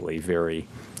immediately very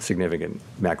significant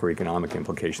macroeconomic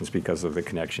implications because of the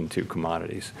connection to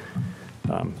commodities.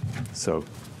 So,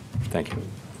 thank you.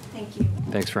 Thank you.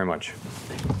 Thanks very much.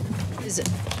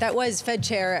 That was Fed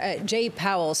Chair Jay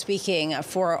Powell speaking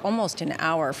for almost an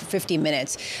hour, for 50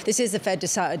 minutes. This is the Fed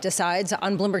Decides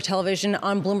on Bloomberg Television,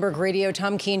 on Bloomberg Radio.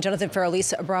 Tom Keene, Jonathan Farrell,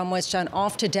 Lisa Abramowitz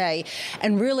off today.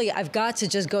 And really, I've got to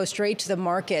just go straight to the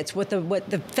markets. What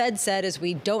the Fed said is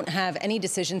we don't have any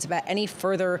decisions about any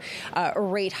further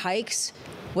rate hikes.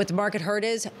 What the market heard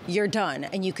is you're done.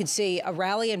 And you could see a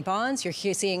rally in bonds. You're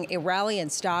seeing a rally in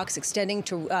stocks extending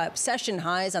to session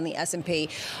highs on the S&P,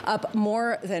 up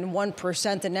more than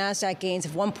 1%. The NASDAQ gains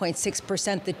of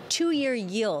 1.6%. The two-year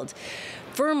yield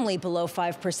firmly below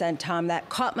 5%, Tom. That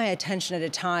caught my attention at a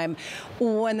time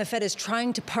when the Fed is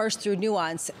trying to parse through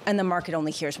nuance and the market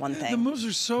only hears one thing. The moves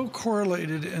are so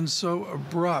correlated and so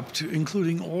abrupt,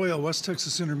 including oil, West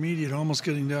Texas Intermediate almost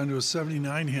getting down to a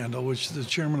 79 handle, which the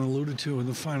chairman alluded to in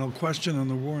the final question on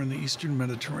the war in the Eastern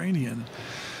Mediterranean.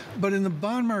 But in the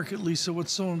bond market, Lisa,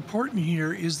 what's so important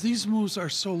here is these moves are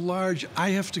so large,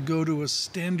 I have to go to a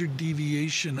standard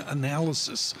deviation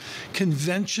analysis.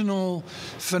 Conventional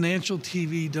financial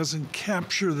TV doesn't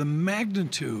capture the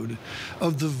magnitude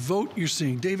of the vote you're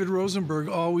seeing. David Rosenberg,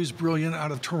 always brilliant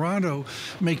out of Toronto,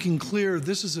 making clear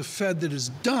this is a Fed that is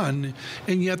done,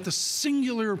 and yet the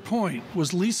singular point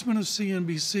was Leisman of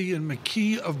CNBC and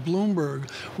McKee of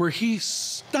Bloomberg, where he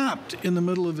stopped in the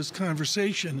middle of his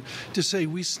conversation to say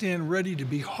we stand ready to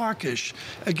be hawkish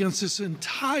against this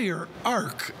entire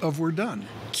arc of we're done.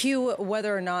 Q,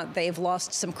 whether or not they've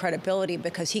lost some credibility,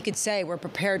 because he could say we're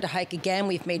prepared to hike again.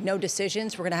 We've made no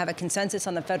decisions. We're going to have a consensus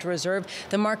on the Federal Reserve.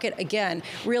 The market, again,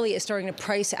 really is starting to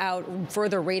price out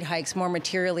further rate hikes more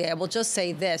materially. I will just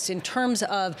say this. In terms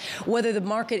of whether the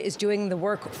market is doing the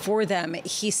work for them,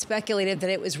 he speculated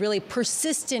that it was really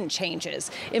persistent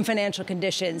changes in financial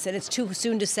conditions, and it's too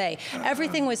soon to say.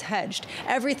 Everything was hedged.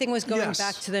 Everything was going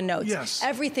back to the notes.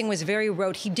 Everything was very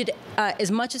rote. He did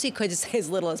as much as he could to say as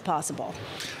little as possible.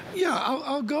 Yeah,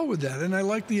 I'll go with that. And I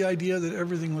like the idea that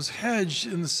everything was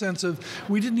hedged in the sense of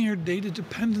we didn't hear data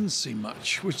dependency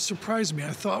much, which surprised me. I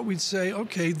thought we'd say,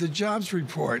 okay, the jobs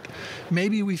report,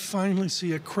 maybe we finally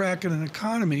see a crack in an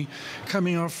economy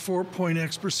coming off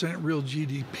 4.x% real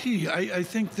GDP. I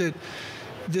think that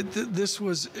this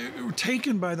was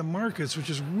taken by the markets, which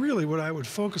is really what I would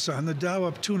focus on. The Dow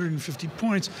up 250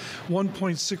 points,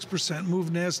 1.6%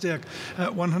 move. NASDAQ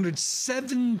at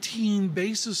 117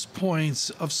 basis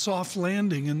points of soft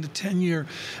landing in the 10-year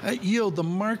yield. The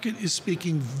market is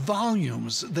speaking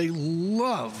volumes. They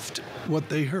loved what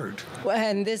they heard.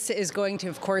 And this is going to,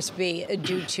 of course, be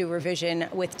due to revision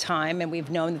with time. And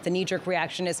we've known that the knee-jerk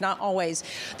reaction is not always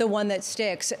the one that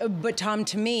sticks. But, Tom,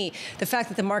 to me, the fact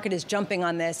that the market is jumping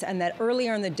on this, and that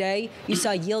earlier in the day you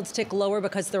saw yields tick lower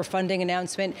because of their funding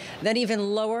announcement, then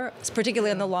even lower,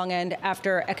 particularly on the long end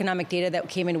after economic data that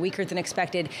came in weaker than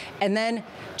expected, and then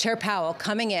Chair Powell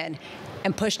coming in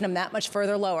and pushing them that much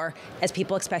further lower as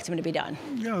people expect him to be done.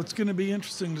 Yeah, it's going to be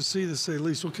interesting to see, to say the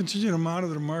least. We'll continue to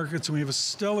monitor the markets, and we have a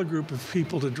stellar group of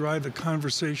people to drive the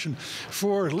conversation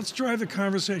forward. Let's drive the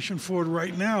conversation forward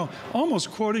right now,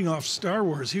 almost quoting off Star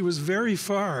Wars. He was very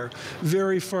far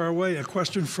away. A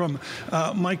question from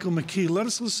Michael McKee. Let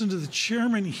us listen to the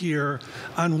chairman here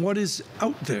on what is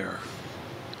out there.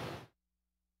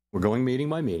 We're going meeting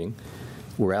by meeting.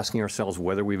 We're asking ourselves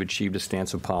whether we've achieved a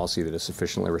stance of policy that is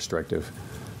sufficiently restrictive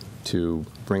to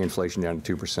bring inflation down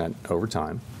to 2% over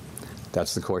time.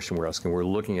 That's the question we're asking. We're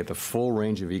looking at the full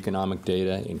range of economic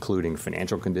data, including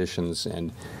financial conditions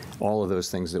and all of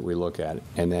those things that we look at.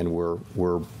 And then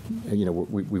we've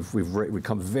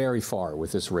come very far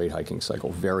with this rate hiking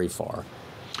cycle, very far.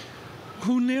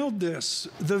 Who nailed this,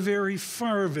 the very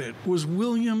far of it, was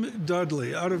William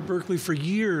Dudley, out of Berkeley for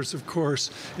years, of course,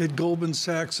 at Goldman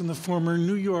Sachs, and the former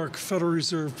New York Federal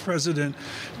Reserve president.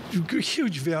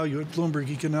 Huge value at Bloomberg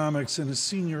Economics and a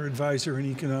senior advisor in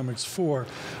economics for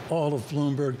all of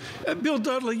Bloomberg. Bill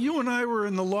Dudley, you and I were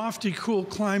in the lofty, cool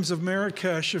climes of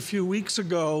Marrakesh a few weeks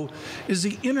ago as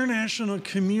the international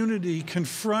community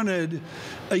confronted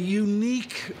a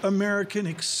unique American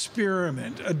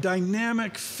experiment, a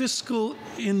dynamic fiscal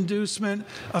inducement,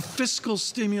 a fiscal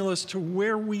stimulus to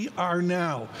where we are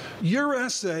now. Your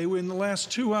essay in the last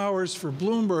 2 hours for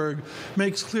Bloomberg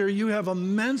makes clear you have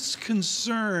immense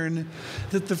concern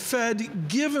that the Fed,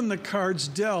 given the cards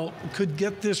dealt, could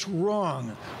get this wrong.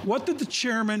 What did the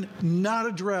chairman not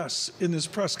address in this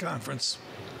press conference?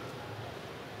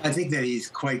 I think that he's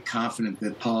quite confident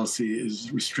that policy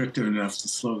is restrictive enough to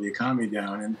slow the economy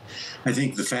down. And I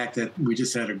think the fact that we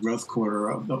just had a growth quarter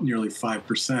of nearly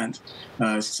 5%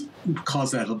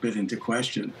 calls that a bit into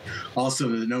question. Also,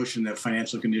 the notion that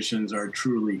financial conditions are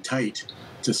truly tight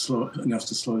enough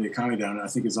to slow the economy down, I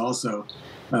think is also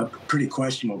pretty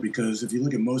questionable, because if you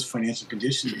look at most financial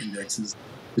condition indexes,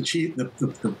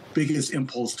 the biggest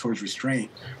impulse towards restraint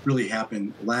really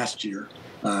happened last year.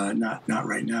 Not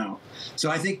right now.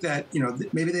 So I think think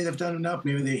that, maybe they have done enough,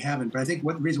 maybe they haven't. But I think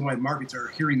the reason why markets are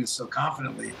hearing this so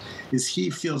confidently is he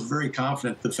feels very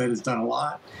confident the Fed has done a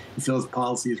lot. He feels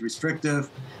policy is restrictive.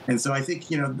 And so I think,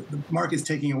 the market's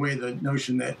taking away the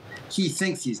notion that he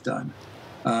thinks he's done.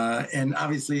 And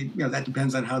obviously, that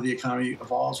depends on how the economy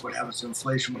evolves, what happens to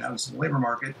inflation, what happens to the labor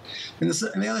market. And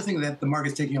the other thing that the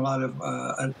market's taking a lot of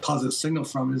a positive signal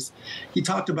from is he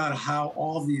talked about how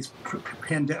all these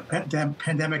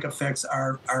pandemic effects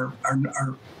are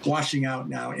washing out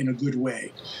now in a good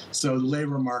way. So the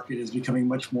labor market is becoming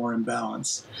much more in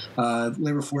balance.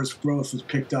 Labor force growth has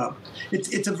picked up.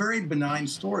 It's a very benign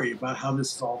story about how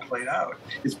this is all played out.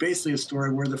 It's basically a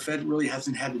story where the Fed really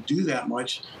hasn't had to do that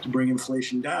much to bring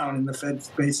inflation down, and the Fed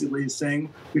basically is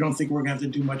saying, we don't think we're going to have to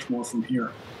do much more from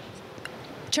here.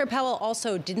 Chair Powell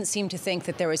also didn't seem to think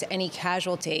that there was any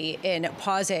casualty in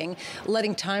pausing,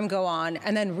 letting time go on,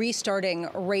 and then restarting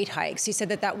rate hikes. He said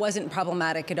that wasn't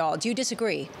problematic at all. Do you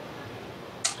disagree?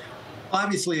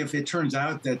 Obviously, if it turns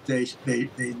out that they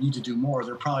need to do more,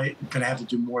 they're probably going to have to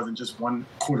do more than just 1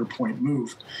 quarter point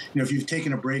move. If you've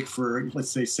taken a break for, let's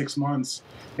say, 6 months,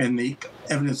 and the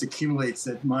evidence accumulates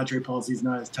that monetary policy is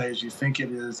not as tight as you think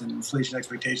it is, and inflation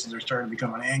expectations are starting to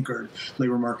become unanchored,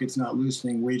 labor market's not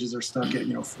loosening, wages are stuck at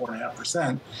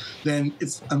 4.5%, then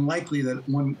it's unlikely that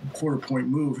 1 quarter point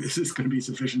move is going to be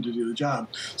sufficient to do the job.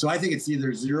 So I think it's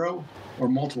either 0 or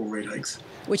multiple rate hikes.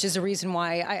 Which is the reason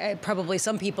why probably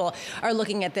some people are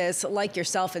looking at this like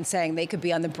yourself and saying they could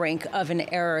be on the brink of an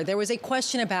error. There was a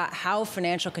question about how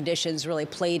financial conditions really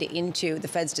played into the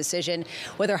Fed's decision,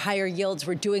 whether higher yields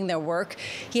were doing their work.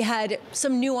 He had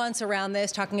some nuance around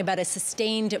this, talking about a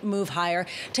sustained move higher.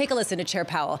 Take a listen to Chair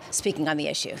Powell speaking on the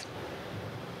issue.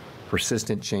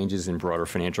 Persistent changes in broader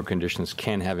financial conditions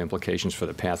can have implications for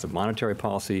the path of monetary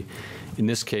policy. In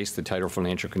this case, the tighter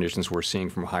financial conditions we're seeing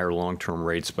from higher long-term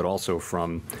rates, but also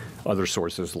from other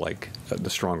sources like the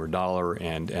stronger dollar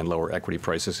and lower equity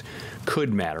prices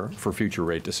could matter for future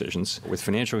rate decisions. With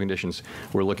financial conditions,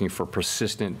 we're looking for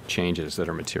persistent changes that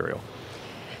are material.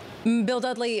 Bill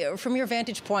Dudley, from your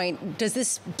vantage point, does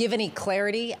this give any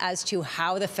clarity as to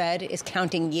how the Fed is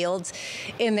counting yields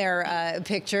in their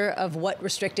picture of what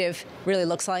restrictive really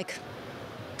looks like?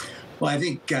 Well, I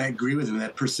think I agree with him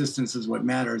that persistence is what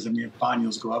matters. I mean, if bond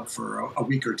yields go up for a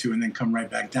week or two and then come right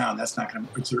back down, that's not going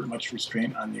to exert much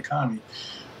restraint on the economy.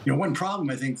 One problem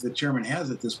I think the chairman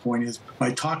has at this point is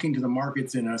by talking to the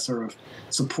markets in a sort of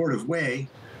supportive way,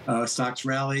 stocks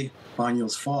rally, bond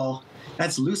yields fall,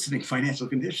 that's loosening financial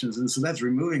conditions. And so that's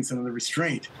removing some of the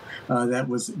restraint that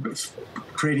was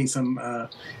creating some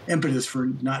impetus for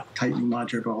not tightening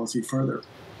monetary policy further.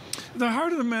 The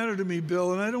heart of the matter to me,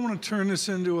 Bill, and I don't want to turn this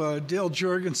into a Dale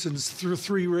Jorgensen's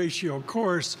 3 ratio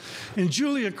course, and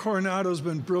Julia Coronado's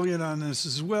been brilliant on this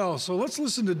as well. So let's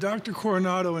listen to Dr.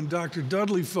 Coronado and Dr.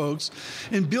 Dudley, folks.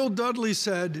 And Bill Dudley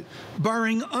said,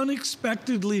 barring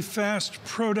unexpectedly fast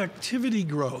productivity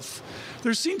growth,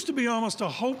 there seems to be almost a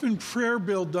hope and prayer,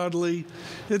 Bill Dudley,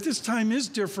 that this time is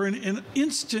different and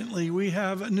instantly we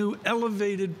have a new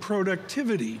elevated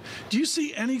productivity. Do you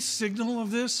see any signal of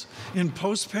this in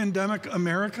post-pandemic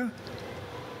America?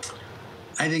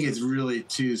 I think it's really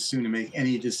too soon to make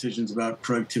any decisions about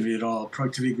productivity at all.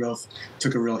 Productivity growth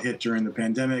took a real hit during the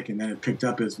pandemic, and then it picked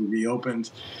up as we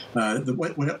reopened.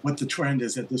 What the trend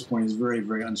is at this point is very,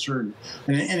 very uncertain.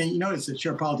 And you notice that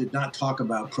Chair Powell did not talk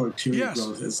about productivity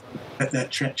growth as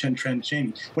that trend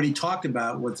changing. What he talked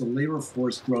about was the labor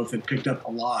force growth that picked up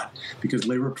a lot because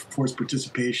labor force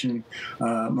participation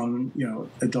among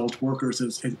adult workers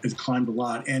has climbed a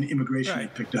lot, and immigration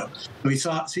had picked up. So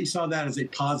he saw that as a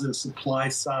positive supply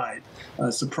side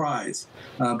surprise,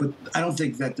 but I don't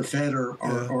think that the Fed or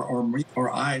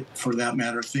I, for that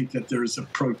matter, think that there's a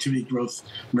productivity growth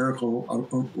miracle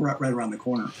right around the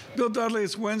corner. Bill Dudley,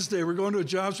 it's Wednesday. We're going to a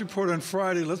jobs report on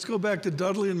Friday. Let's go back to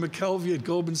Dudley and McKelvey at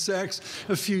Goldman Sachs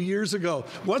a few years ago.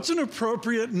 What's an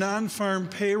appropriate non-farm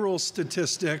payroll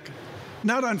statistic?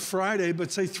 Not on Friday,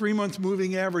 but say 3-month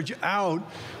moving average out,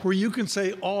 where you can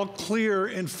say all clear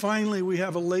and finally we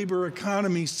have a labor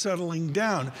economy settling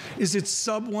down. Is it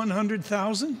sub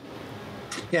 100,000?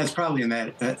 Yeah, it's probably in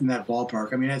that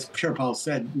ballpark. I mean, as Chair Powell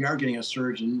said, we are getting a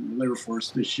surge in labor force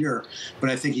this year, but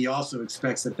I think he also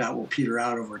expects that will peter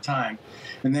out over time.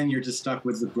 And then you're just stuck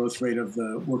with the growth rate of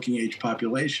the working age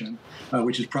population,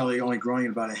 which is probably only growing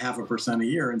at about 0.5% a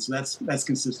year. And so that's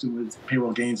consistent with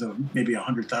payroll gains of maybe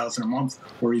 100,000 a month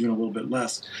or even a little bit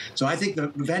less. So I think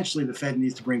that eventually the Fed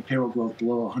needs to bring payroll growth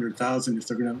below 100,000 if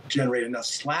they're going to generate enough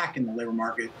slack in the labor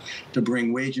market to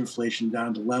bring wage inflation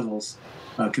down to levels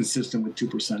consistent with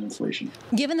 2% inflation.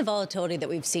 Given the volatility that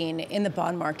we've seen in the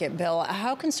bond market, Bill,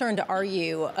 how concerned are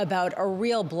you about a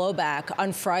real blowback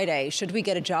on Friday should we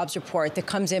get a jobs report that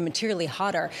comes in materially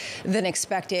hotter than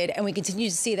expected and we continue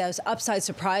to see those upside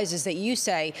surprises that you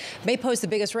say may pose the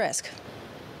biggest risk?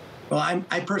 Well,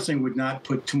 I personally would not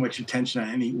put too much attention on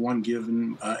any one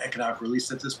given economic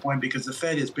release at this point because the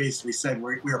Fed has basically said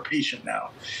we are patient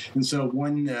now. And so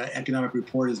one economic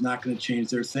report is not going to change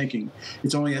their thinking.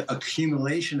 It's only an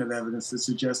accumulation of evidence that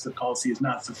suggests that policy is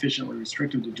not sufficiently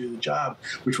restrictive to do the job,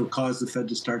 which will cause the Fed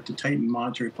to start to tighten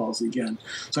monetary policy again.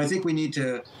 So I think we need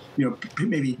to,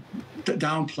 maybe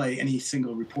downplay any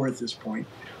single report at this point.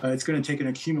 It's going to take an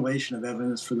accumulation of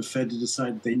evidence for the Fed to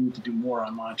decide that they need to do more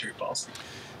on monetary policy.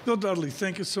 Bill Dudley,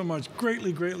 thank you so much.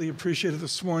 Greatly, greatly appreciated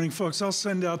this morning. Folks, I'll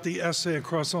send out the essay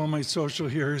across all my social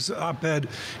here. His op-ed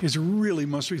is really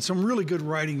must-read. Some really good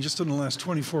writing just in the last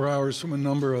 24 hours from a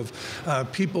number of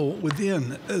people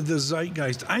within the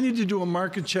zeitgeist. I need to do a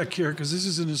market check here because this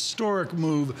is an historic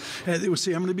move. It would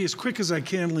say I'm going to be as quick as I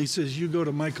can, Lisa, as you go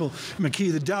to Michael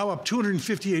McKee. The Dow up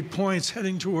 258 points,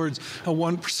 heading towards a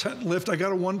 1% lift. I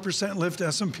got a 1% lift.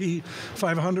 S&P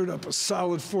 500 up a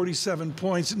solid 47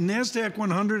 points. NASDAQ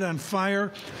 100 on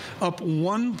fire, up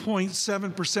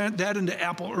 1.7%. That into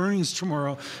Apple earnings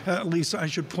tomorrow. Lisa, I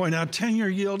should point out, 10-year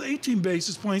yield, 18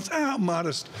 basis points,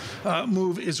 modest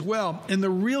move as well. And the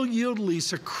real yield,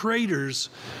 Lisa, craters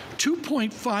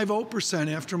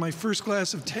 2.50% after my first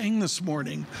glass of Tang this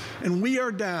morning. And we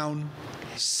are down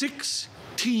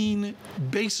 16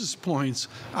 basis points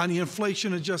on the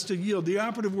inflation-adjusted yield. The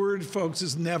operative word, folks,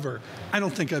 is never. I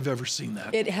don't think I've ever seen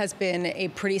that. It has been a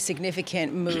pretty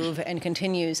significant move and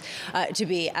continues to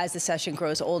be as the session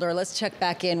grows older. Let's check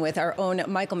back in with our own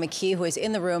Michael McKee, who is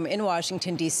in the room in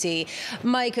Washington, D.C.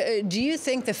 Mike, do you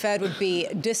think the Fed would be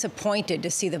disappointed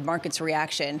to see the market's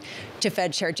reaction to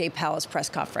Fed Chair Jay Powell's press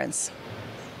conference?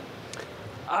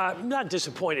 Not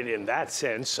disappointed in that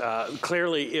sense.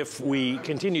 Clearly, if we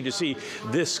continue to see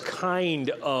this kind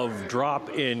of drop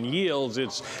in yields,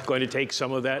 it's going to take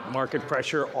some of that market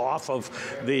pressure off of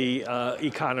the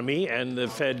economy, and the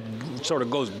Fed sort of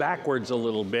goes backwards a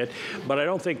little bit. But I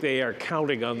don't think they are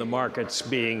counting on the markets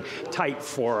being tight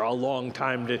for a long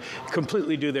time to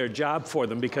completely do their job for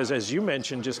them, because as you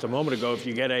mentioned just a moment ago, if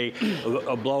you get a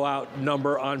blowout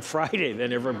number on Friday,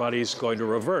 then everybody's going to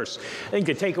reverse. I think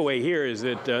the takeaway here is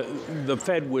that the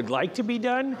Fed would like to be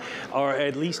done, or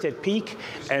at least at peak,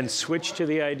 and switch to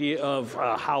the idea of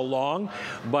how long,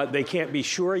 but they can't be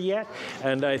sure yet.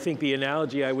 And I think the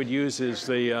analogy I would use is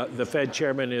the Fed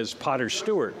chairman is Potter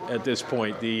Stewart at this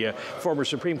point, the former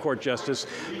Supreme Court justice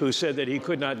who said that he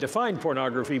could not define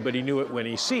pornography, but he knew it when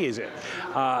he sees it.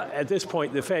 At this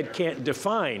point, the Fed can't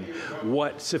define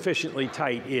what sufficiently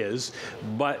tight is,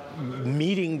 but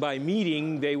meeting by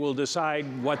meeting, they will decide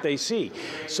what they see.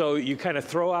 So you kind of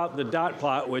throw out the dot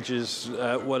plot, which is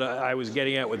what I was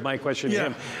getting at with my question to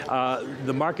him.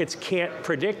 The markets can't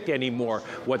predict anymore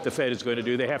what the Fed is going to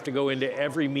do. They have to go into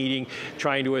every meeting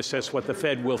trying to assess what the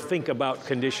Fed will think about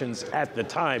conditions at the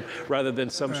time, rather than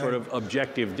some sort of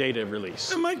objective data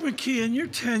release. And Mike McKee, in your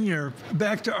tenure,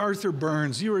 back to Arthur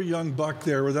Burns, you were a young buck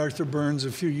there with Arthur Burns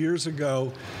a few years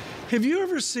ago. Have you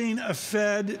ever seen a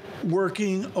Fed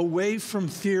working away from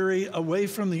theory, away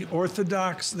from the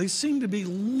orthodox? They seem to be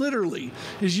literally,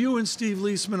 as you and Steve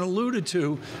Leisman alluded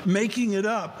to, making it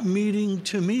up meeting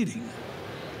to meeting.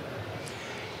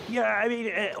 Yeah, I mean,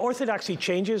 orthodoxy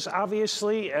changes,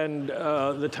 obviously, and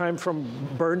the time from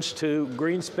Burns to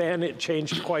Greenspan, it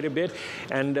changed quite a bit,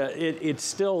 and it's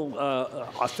still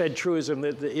a Fed truism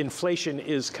that the inflation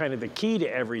is kind of the key to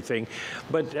everything,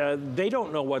 but they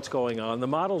don't know what's going on. The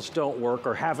models don't work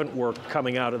or haven't worked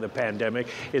coming out of the pandemic.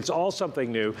 It's all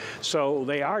something new, so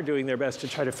they are doing their best to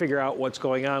try to figure out what's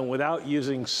going on without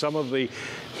using some of the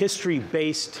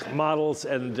history-based models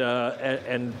and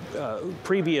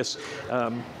previous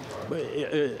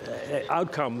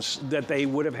outcomes that they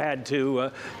would have had to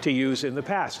use in the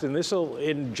past. And this will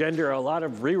engender a lot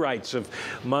of rewrites of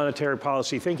monetary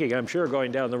policy thinking, I'm sure,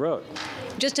 going down the road.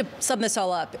 Just to sum this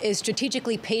all up, is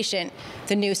strategically patient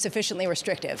the new sufficiently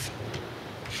restrictive?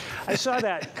 I saw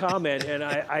that comment, and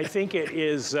I think it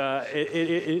is.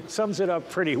 It sums it up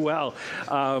pretty well.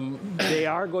 They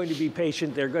are going to be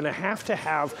patient. They're going to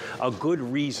have a good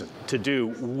reason to do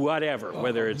whatever,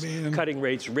 whether it's cutting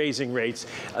rates, raising rates.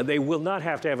 They will not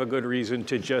have to have a good reason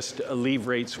to just leave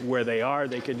rates where they are.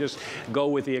 They can just go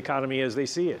with the economy as they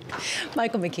see it.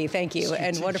 Michael McKee, thank you,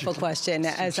 and wonderful question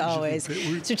as always.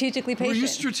 Strategically patient. Were you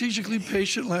strategically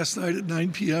patient last night at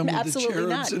 9 p.m. with Absolutely the chair?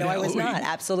 not. No, I was not.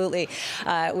 Absolutely,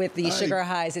 with the sugar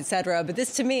highs, et cetera. But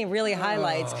this, to me, really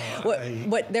highlights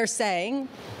what they're saying.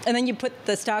 And then you put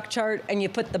the stock chart and you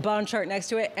put the bond chart next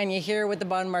to it, and you hear what the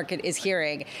bond market is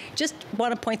hearing. Just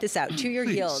want to point this out. Two-year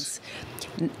yields,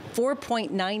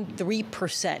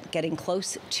 4.93%, getting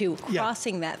close to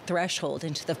crossing that threshold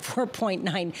into the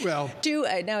 4.92. Well,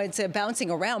 now it's bouncing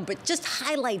around, but just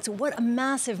highlights what a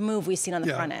massive move we've seen on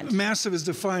the front end. Massive is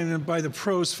defined by the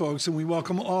pros, folks, and we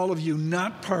welcome all of you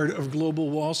not part of global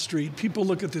Wall Street. People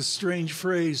look at this strange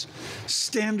phrase,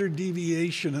 standard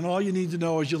deviation, and all you need to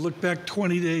know is you look back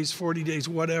 20 days, 40 days,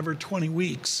 whatever, 20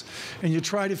 weeks, and you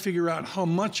try to figure out how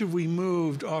much have we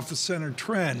moved off the center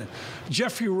trend.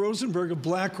 Jeffrey Rosenberg of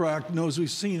BlackRock knows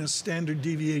we've seen a standard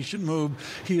deviation move.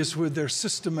 He is with their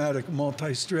systematic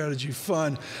multi-strategy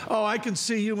fund. Oh, I can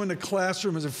see you in the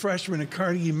classroom as a freshman at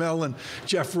Carnegie Mellon,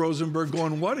 Jeff Rosenberg,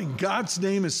 going, what in God's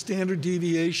name is standard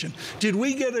deviation? Did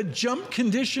we get a jump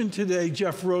condition today,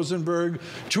 Jeff Rosenberg,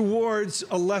 towards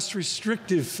a less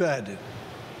restrictive Fed?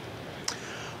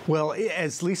 Well,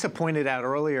 as Lisa pointed out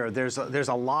earlier, there's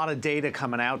a lot of data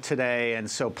coming out today, and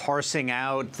so parsing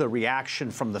out the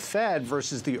reaction from the Fed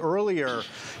versus the earlier,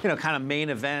 kind of main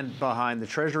event behind the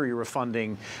Treasury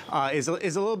refunding is a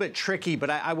little bit tricky. But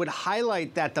I would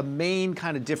highlight that the main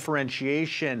kind of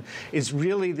differentiation is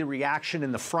really the reaction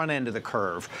in the front end of the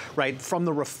curve, right? From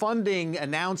the refunding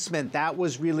announcement, that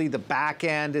was really the back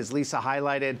end, as Lisa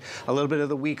highlighted, a little bit of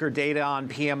the weaker data on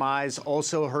PMIs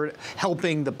also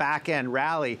helping the back end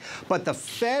rally. But the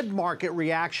Fed market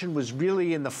reaction was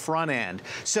really in the front end.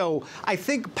 So I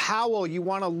think Powell, you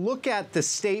want to look at the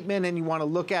statement and you want to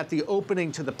look at the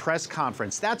opening to the press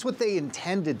conference. That's what they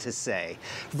intended to say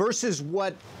versus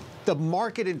what the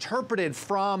market interpreted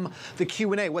from the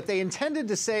Q&A. What they intended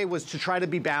to say was to try to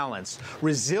be balanced.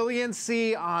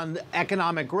 Resiliency on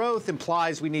economic growth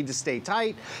implies we need to stay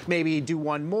tight, maybe do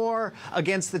one more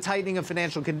against the tightening of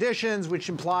financial conditions, which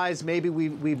implies maybe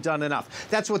we've done enough.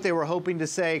 That's what they were hoping to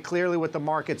say. Clearly what the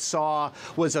market saw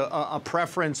was a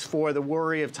preference for the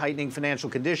worry of tightening financial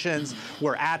conditions.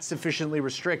 We're at sufficiently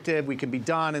restrictive, we can be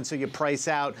done, and so you price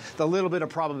out the little bit of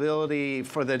probability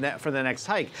for the next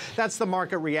hike. That's the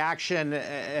market reaction.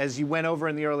 As you went over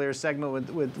in the earlier segment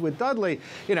with Dudley,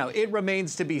 it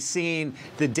remains to be seen.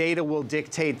 The data will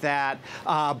dictate that.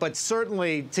 But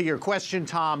certainly, to your question,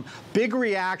 Tom, big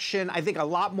reaction. I think a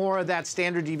lot more of that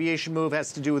standard deviation move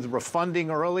has to do with refunding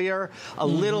earlier, a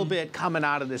little bit coming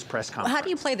out of this press conference. How do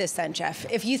you play this then, Jeff?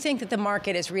 If you think that the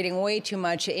market is reading way too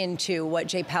much into what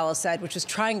Jay Powell said, which was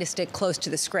trying to stick close to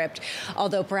the script,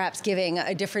 although perhaps giving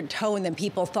a different tone than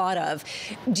people thought of,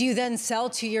 do you then sell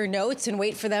to your notes and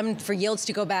wait for them for yields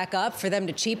to go back up, for them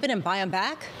to cheapen and buy them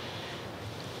back?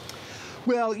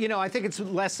 Well, I think it's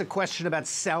less a question about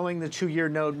selling the two-year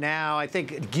note now. I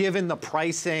think given the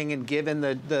pricing and given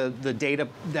the data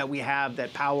that we have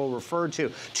that Powell referred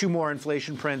to, 2 more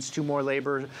inflation prints, 2 more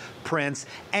labor prints,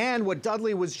 and what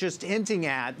Dudley was just hinting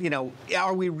at,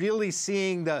 are we really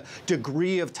seeing the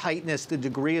degree of tightness, the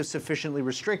degree of sufficiently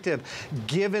restrictive,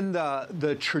 given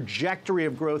the trajectory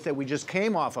of growth that we just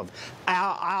came off of?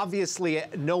 Obviously,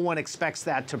 no one expects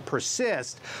that to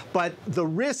persist, but the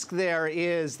risk there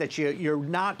is that you're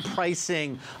not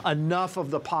pricing enough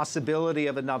of the possibility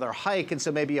of another hike, and so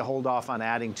maybe you hold off on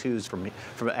adding twos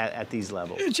at these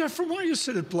levels. Jeff, from where you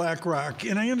sit at BlackRock,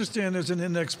 and I understand there's an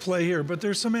index play here, but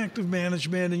there's some active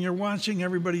management, and you're watching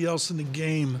everybody else in the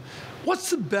game. What's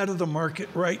the bet of the market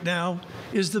right now?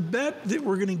 Is the bet that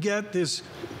we're going to get this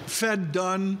Fed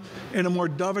done in a more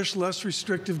dovish, less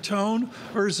restrictive tone,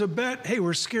 or is the bet, hey,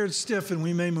 we're scared stiff and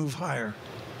we may move higher?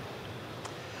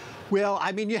 Well,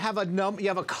 I mean, you have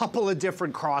a couple of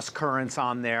different cross currents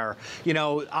on there.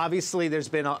 Obviously, there's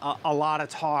been a lot of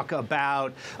talk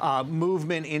about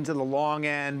movement into the long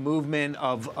end, movement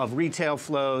of retail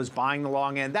flows, buying the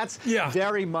long end. That's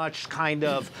very much kind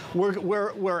of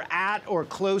we're at or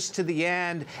close to the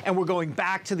end, and we're going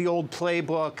back to the old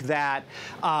playbook that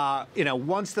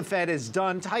once the Fed is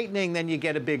done tightening, then you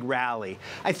get a big rally.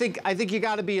 I think you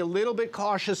got to be a little bit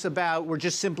cautious about we're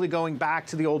just simply going back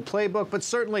to the old playbook, but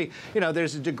certainly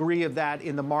there's a degree of that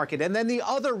in the market. And then the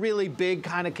other really big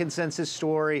kind of consensus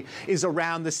story is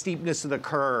around the steepness of the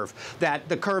curve, that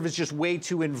the curve is just way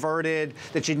too inverted,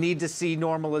 that you need to see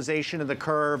normalization of the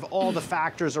curve, all the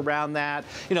factors around that.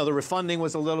 The refunding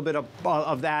was a little bit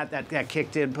of that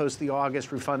kicked in post the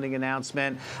August refunding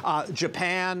announcement.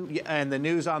 Japan and the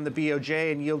news on the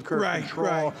BOJ and yield curve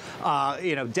control,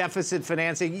 deficit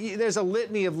financing. There's a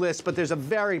litany of lists, but there's a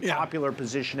very popular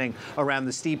positioning around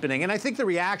the steepening. And I think the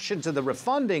reaction reaction to the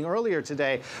refunding earlier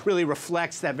today really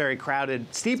reflects that very crowded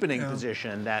steepening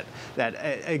position that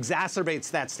exacerbates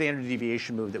that standard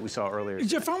deviation move that we saw earlier today.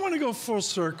 Jeff, I want to go full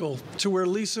circle to where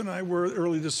Lisa and I were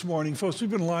early this morning. Folks, we've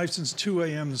been live since 2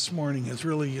 a.m. this morning. It's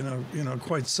really, you know,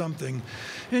 quite something.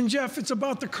 And Jeff, it's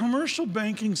about the commercial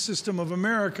banking system of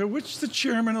America, which the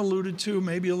chairman alluded to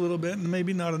maybe a little bit and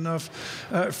maybe not enough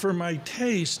for my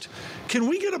taste. Can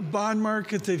we get a bond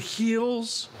market that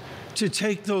heals to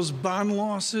take those bond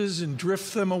losses and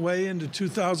drift them away into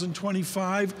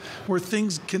 2025, where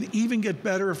things can even get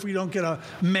better if we don't get a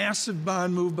massive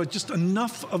bond move, but just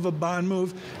enough of a bond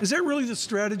move? Is that really the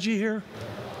strategy here?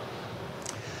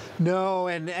 No,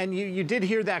 and you did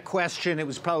hear that question. It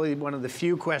was probably one of the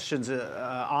few questions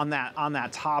on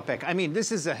that topic. I mean,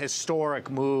 this is a historic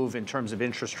move in terms of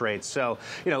interest rates. So,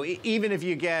 you know, even if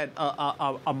you get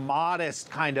a modest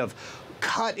kind of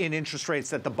cut in interest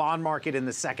rates that the bond market in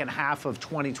the second half of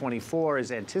 2024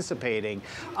 is anticipating,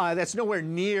 that's nowhere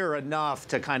near enough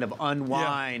to kind of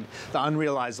unwind the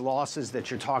unrealized losses that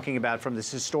you're talking about from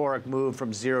this historic move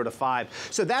from 0 to 5.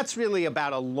 So that's really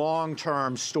about a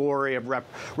long-term story of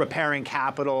repairing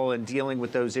capital and dealing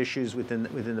with those issues within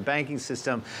the banking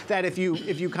system. That if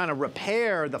you kind of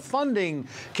repair the funding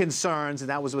concerns, and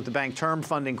that was what the bank term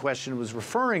funding question was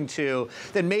referring to,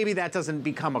 then maybe that doesn't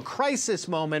become a crisis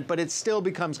moment, but it's still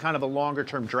becomes kind of a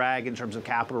longer-term drag in terms of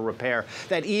capital repair,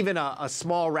 that even a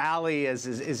small rally as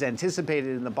is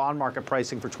anticipated in the bond market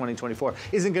pricing for 2024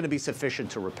 isn't going to be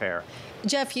sufficient to repair.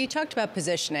 Jeff, you talked about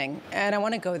positioning, and I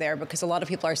want to go there because a lot of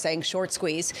people are saying short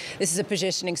squeeze. This is a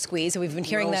positioning squeeze, and we've been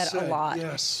hearing that a lot.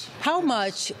 Yes. How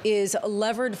much is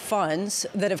levered funds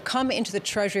that have come into the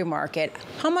Treasury market,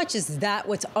 how much is that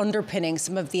what's underpinning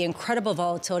some of the incredible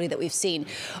volatility that we've seen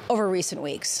over recent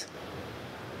weeks?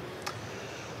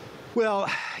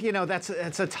 Well, you know, that's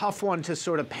a tough one to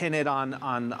sort of pin it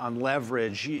on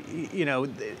leverage. You know,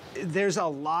 there's a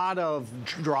lot of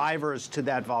drivers to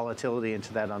that volatility and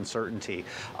to that uncertainty.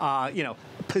 You know,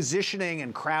 positioning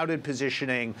and crowded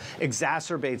positioning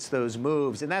exacerbates those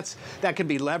moves, and that can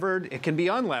be levered, it can be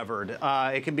unlevered,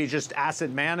 it can be just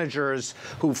asset managers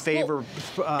who favor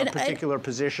particular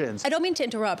positions. I don't mean to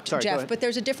interrupt, Sorry, Jeff, but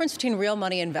there's a difference between real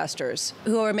money investors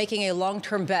who are making a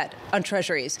long-term bet on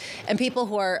treasuries and people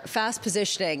who are fast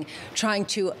positioning, trying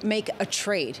to make a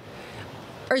trade.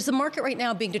 Or is the market right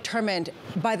now being determined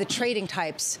by the trading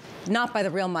types, not by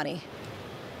the real money?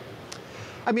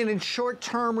 I mean, in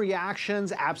short-term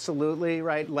reactions, absolutely,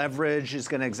 right? Leverage is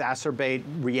going to exacerbate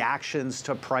reactions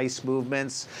to price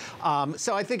movements.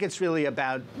 So I think it's really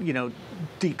about, you know,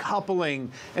 decoupling,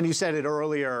 and you said it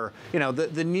earlier, you know,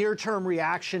 the near-term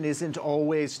reaction isn't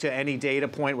always to any data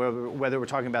point, whether we're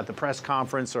talking about the press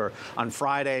conference or on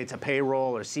Friday to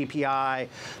payroll or CPI.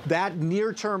 That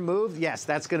near-term move, yes,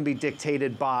 that's going to be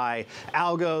dictated by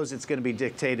algos. It's going to be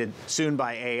dictated soon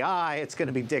by AI. It's going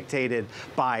to be dictated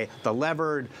by the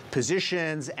lever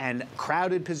positions and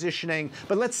crowded positioning,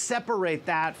 but let's separate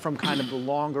that from kind of the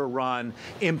longer run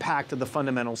impact of the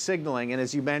fundamental signaling. And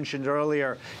as you mentioned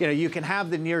earlier, you know, you can have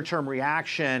the near-term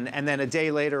reaction, and then a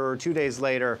day later or 2 days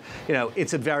later, you know,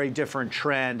 it's a very different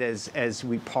trend as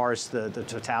we parse the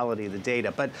totality of the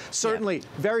data. But certainly,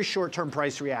 very short-term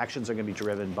price reactions are going to be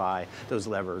driven by those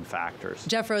levered factors.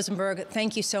 Jeff Rosenberg,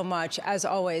 thank you so much, as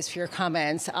always, for your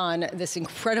comments on this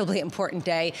incredibly important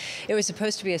day. It was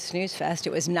supposed to be a snooze fest.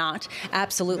 It was not.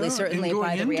 Absolutely, certainly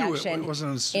by the reaction.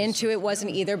 Into it wasn't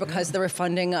either, because of the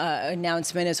refunding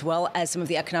announcement as well as some of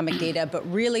the economic data.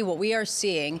 But really what we are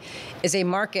seeing is a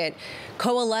market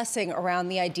coalescing around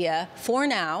the idea, for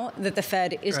now, that the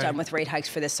Fed is done with rate hikes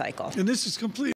for this cycle. And this is complete.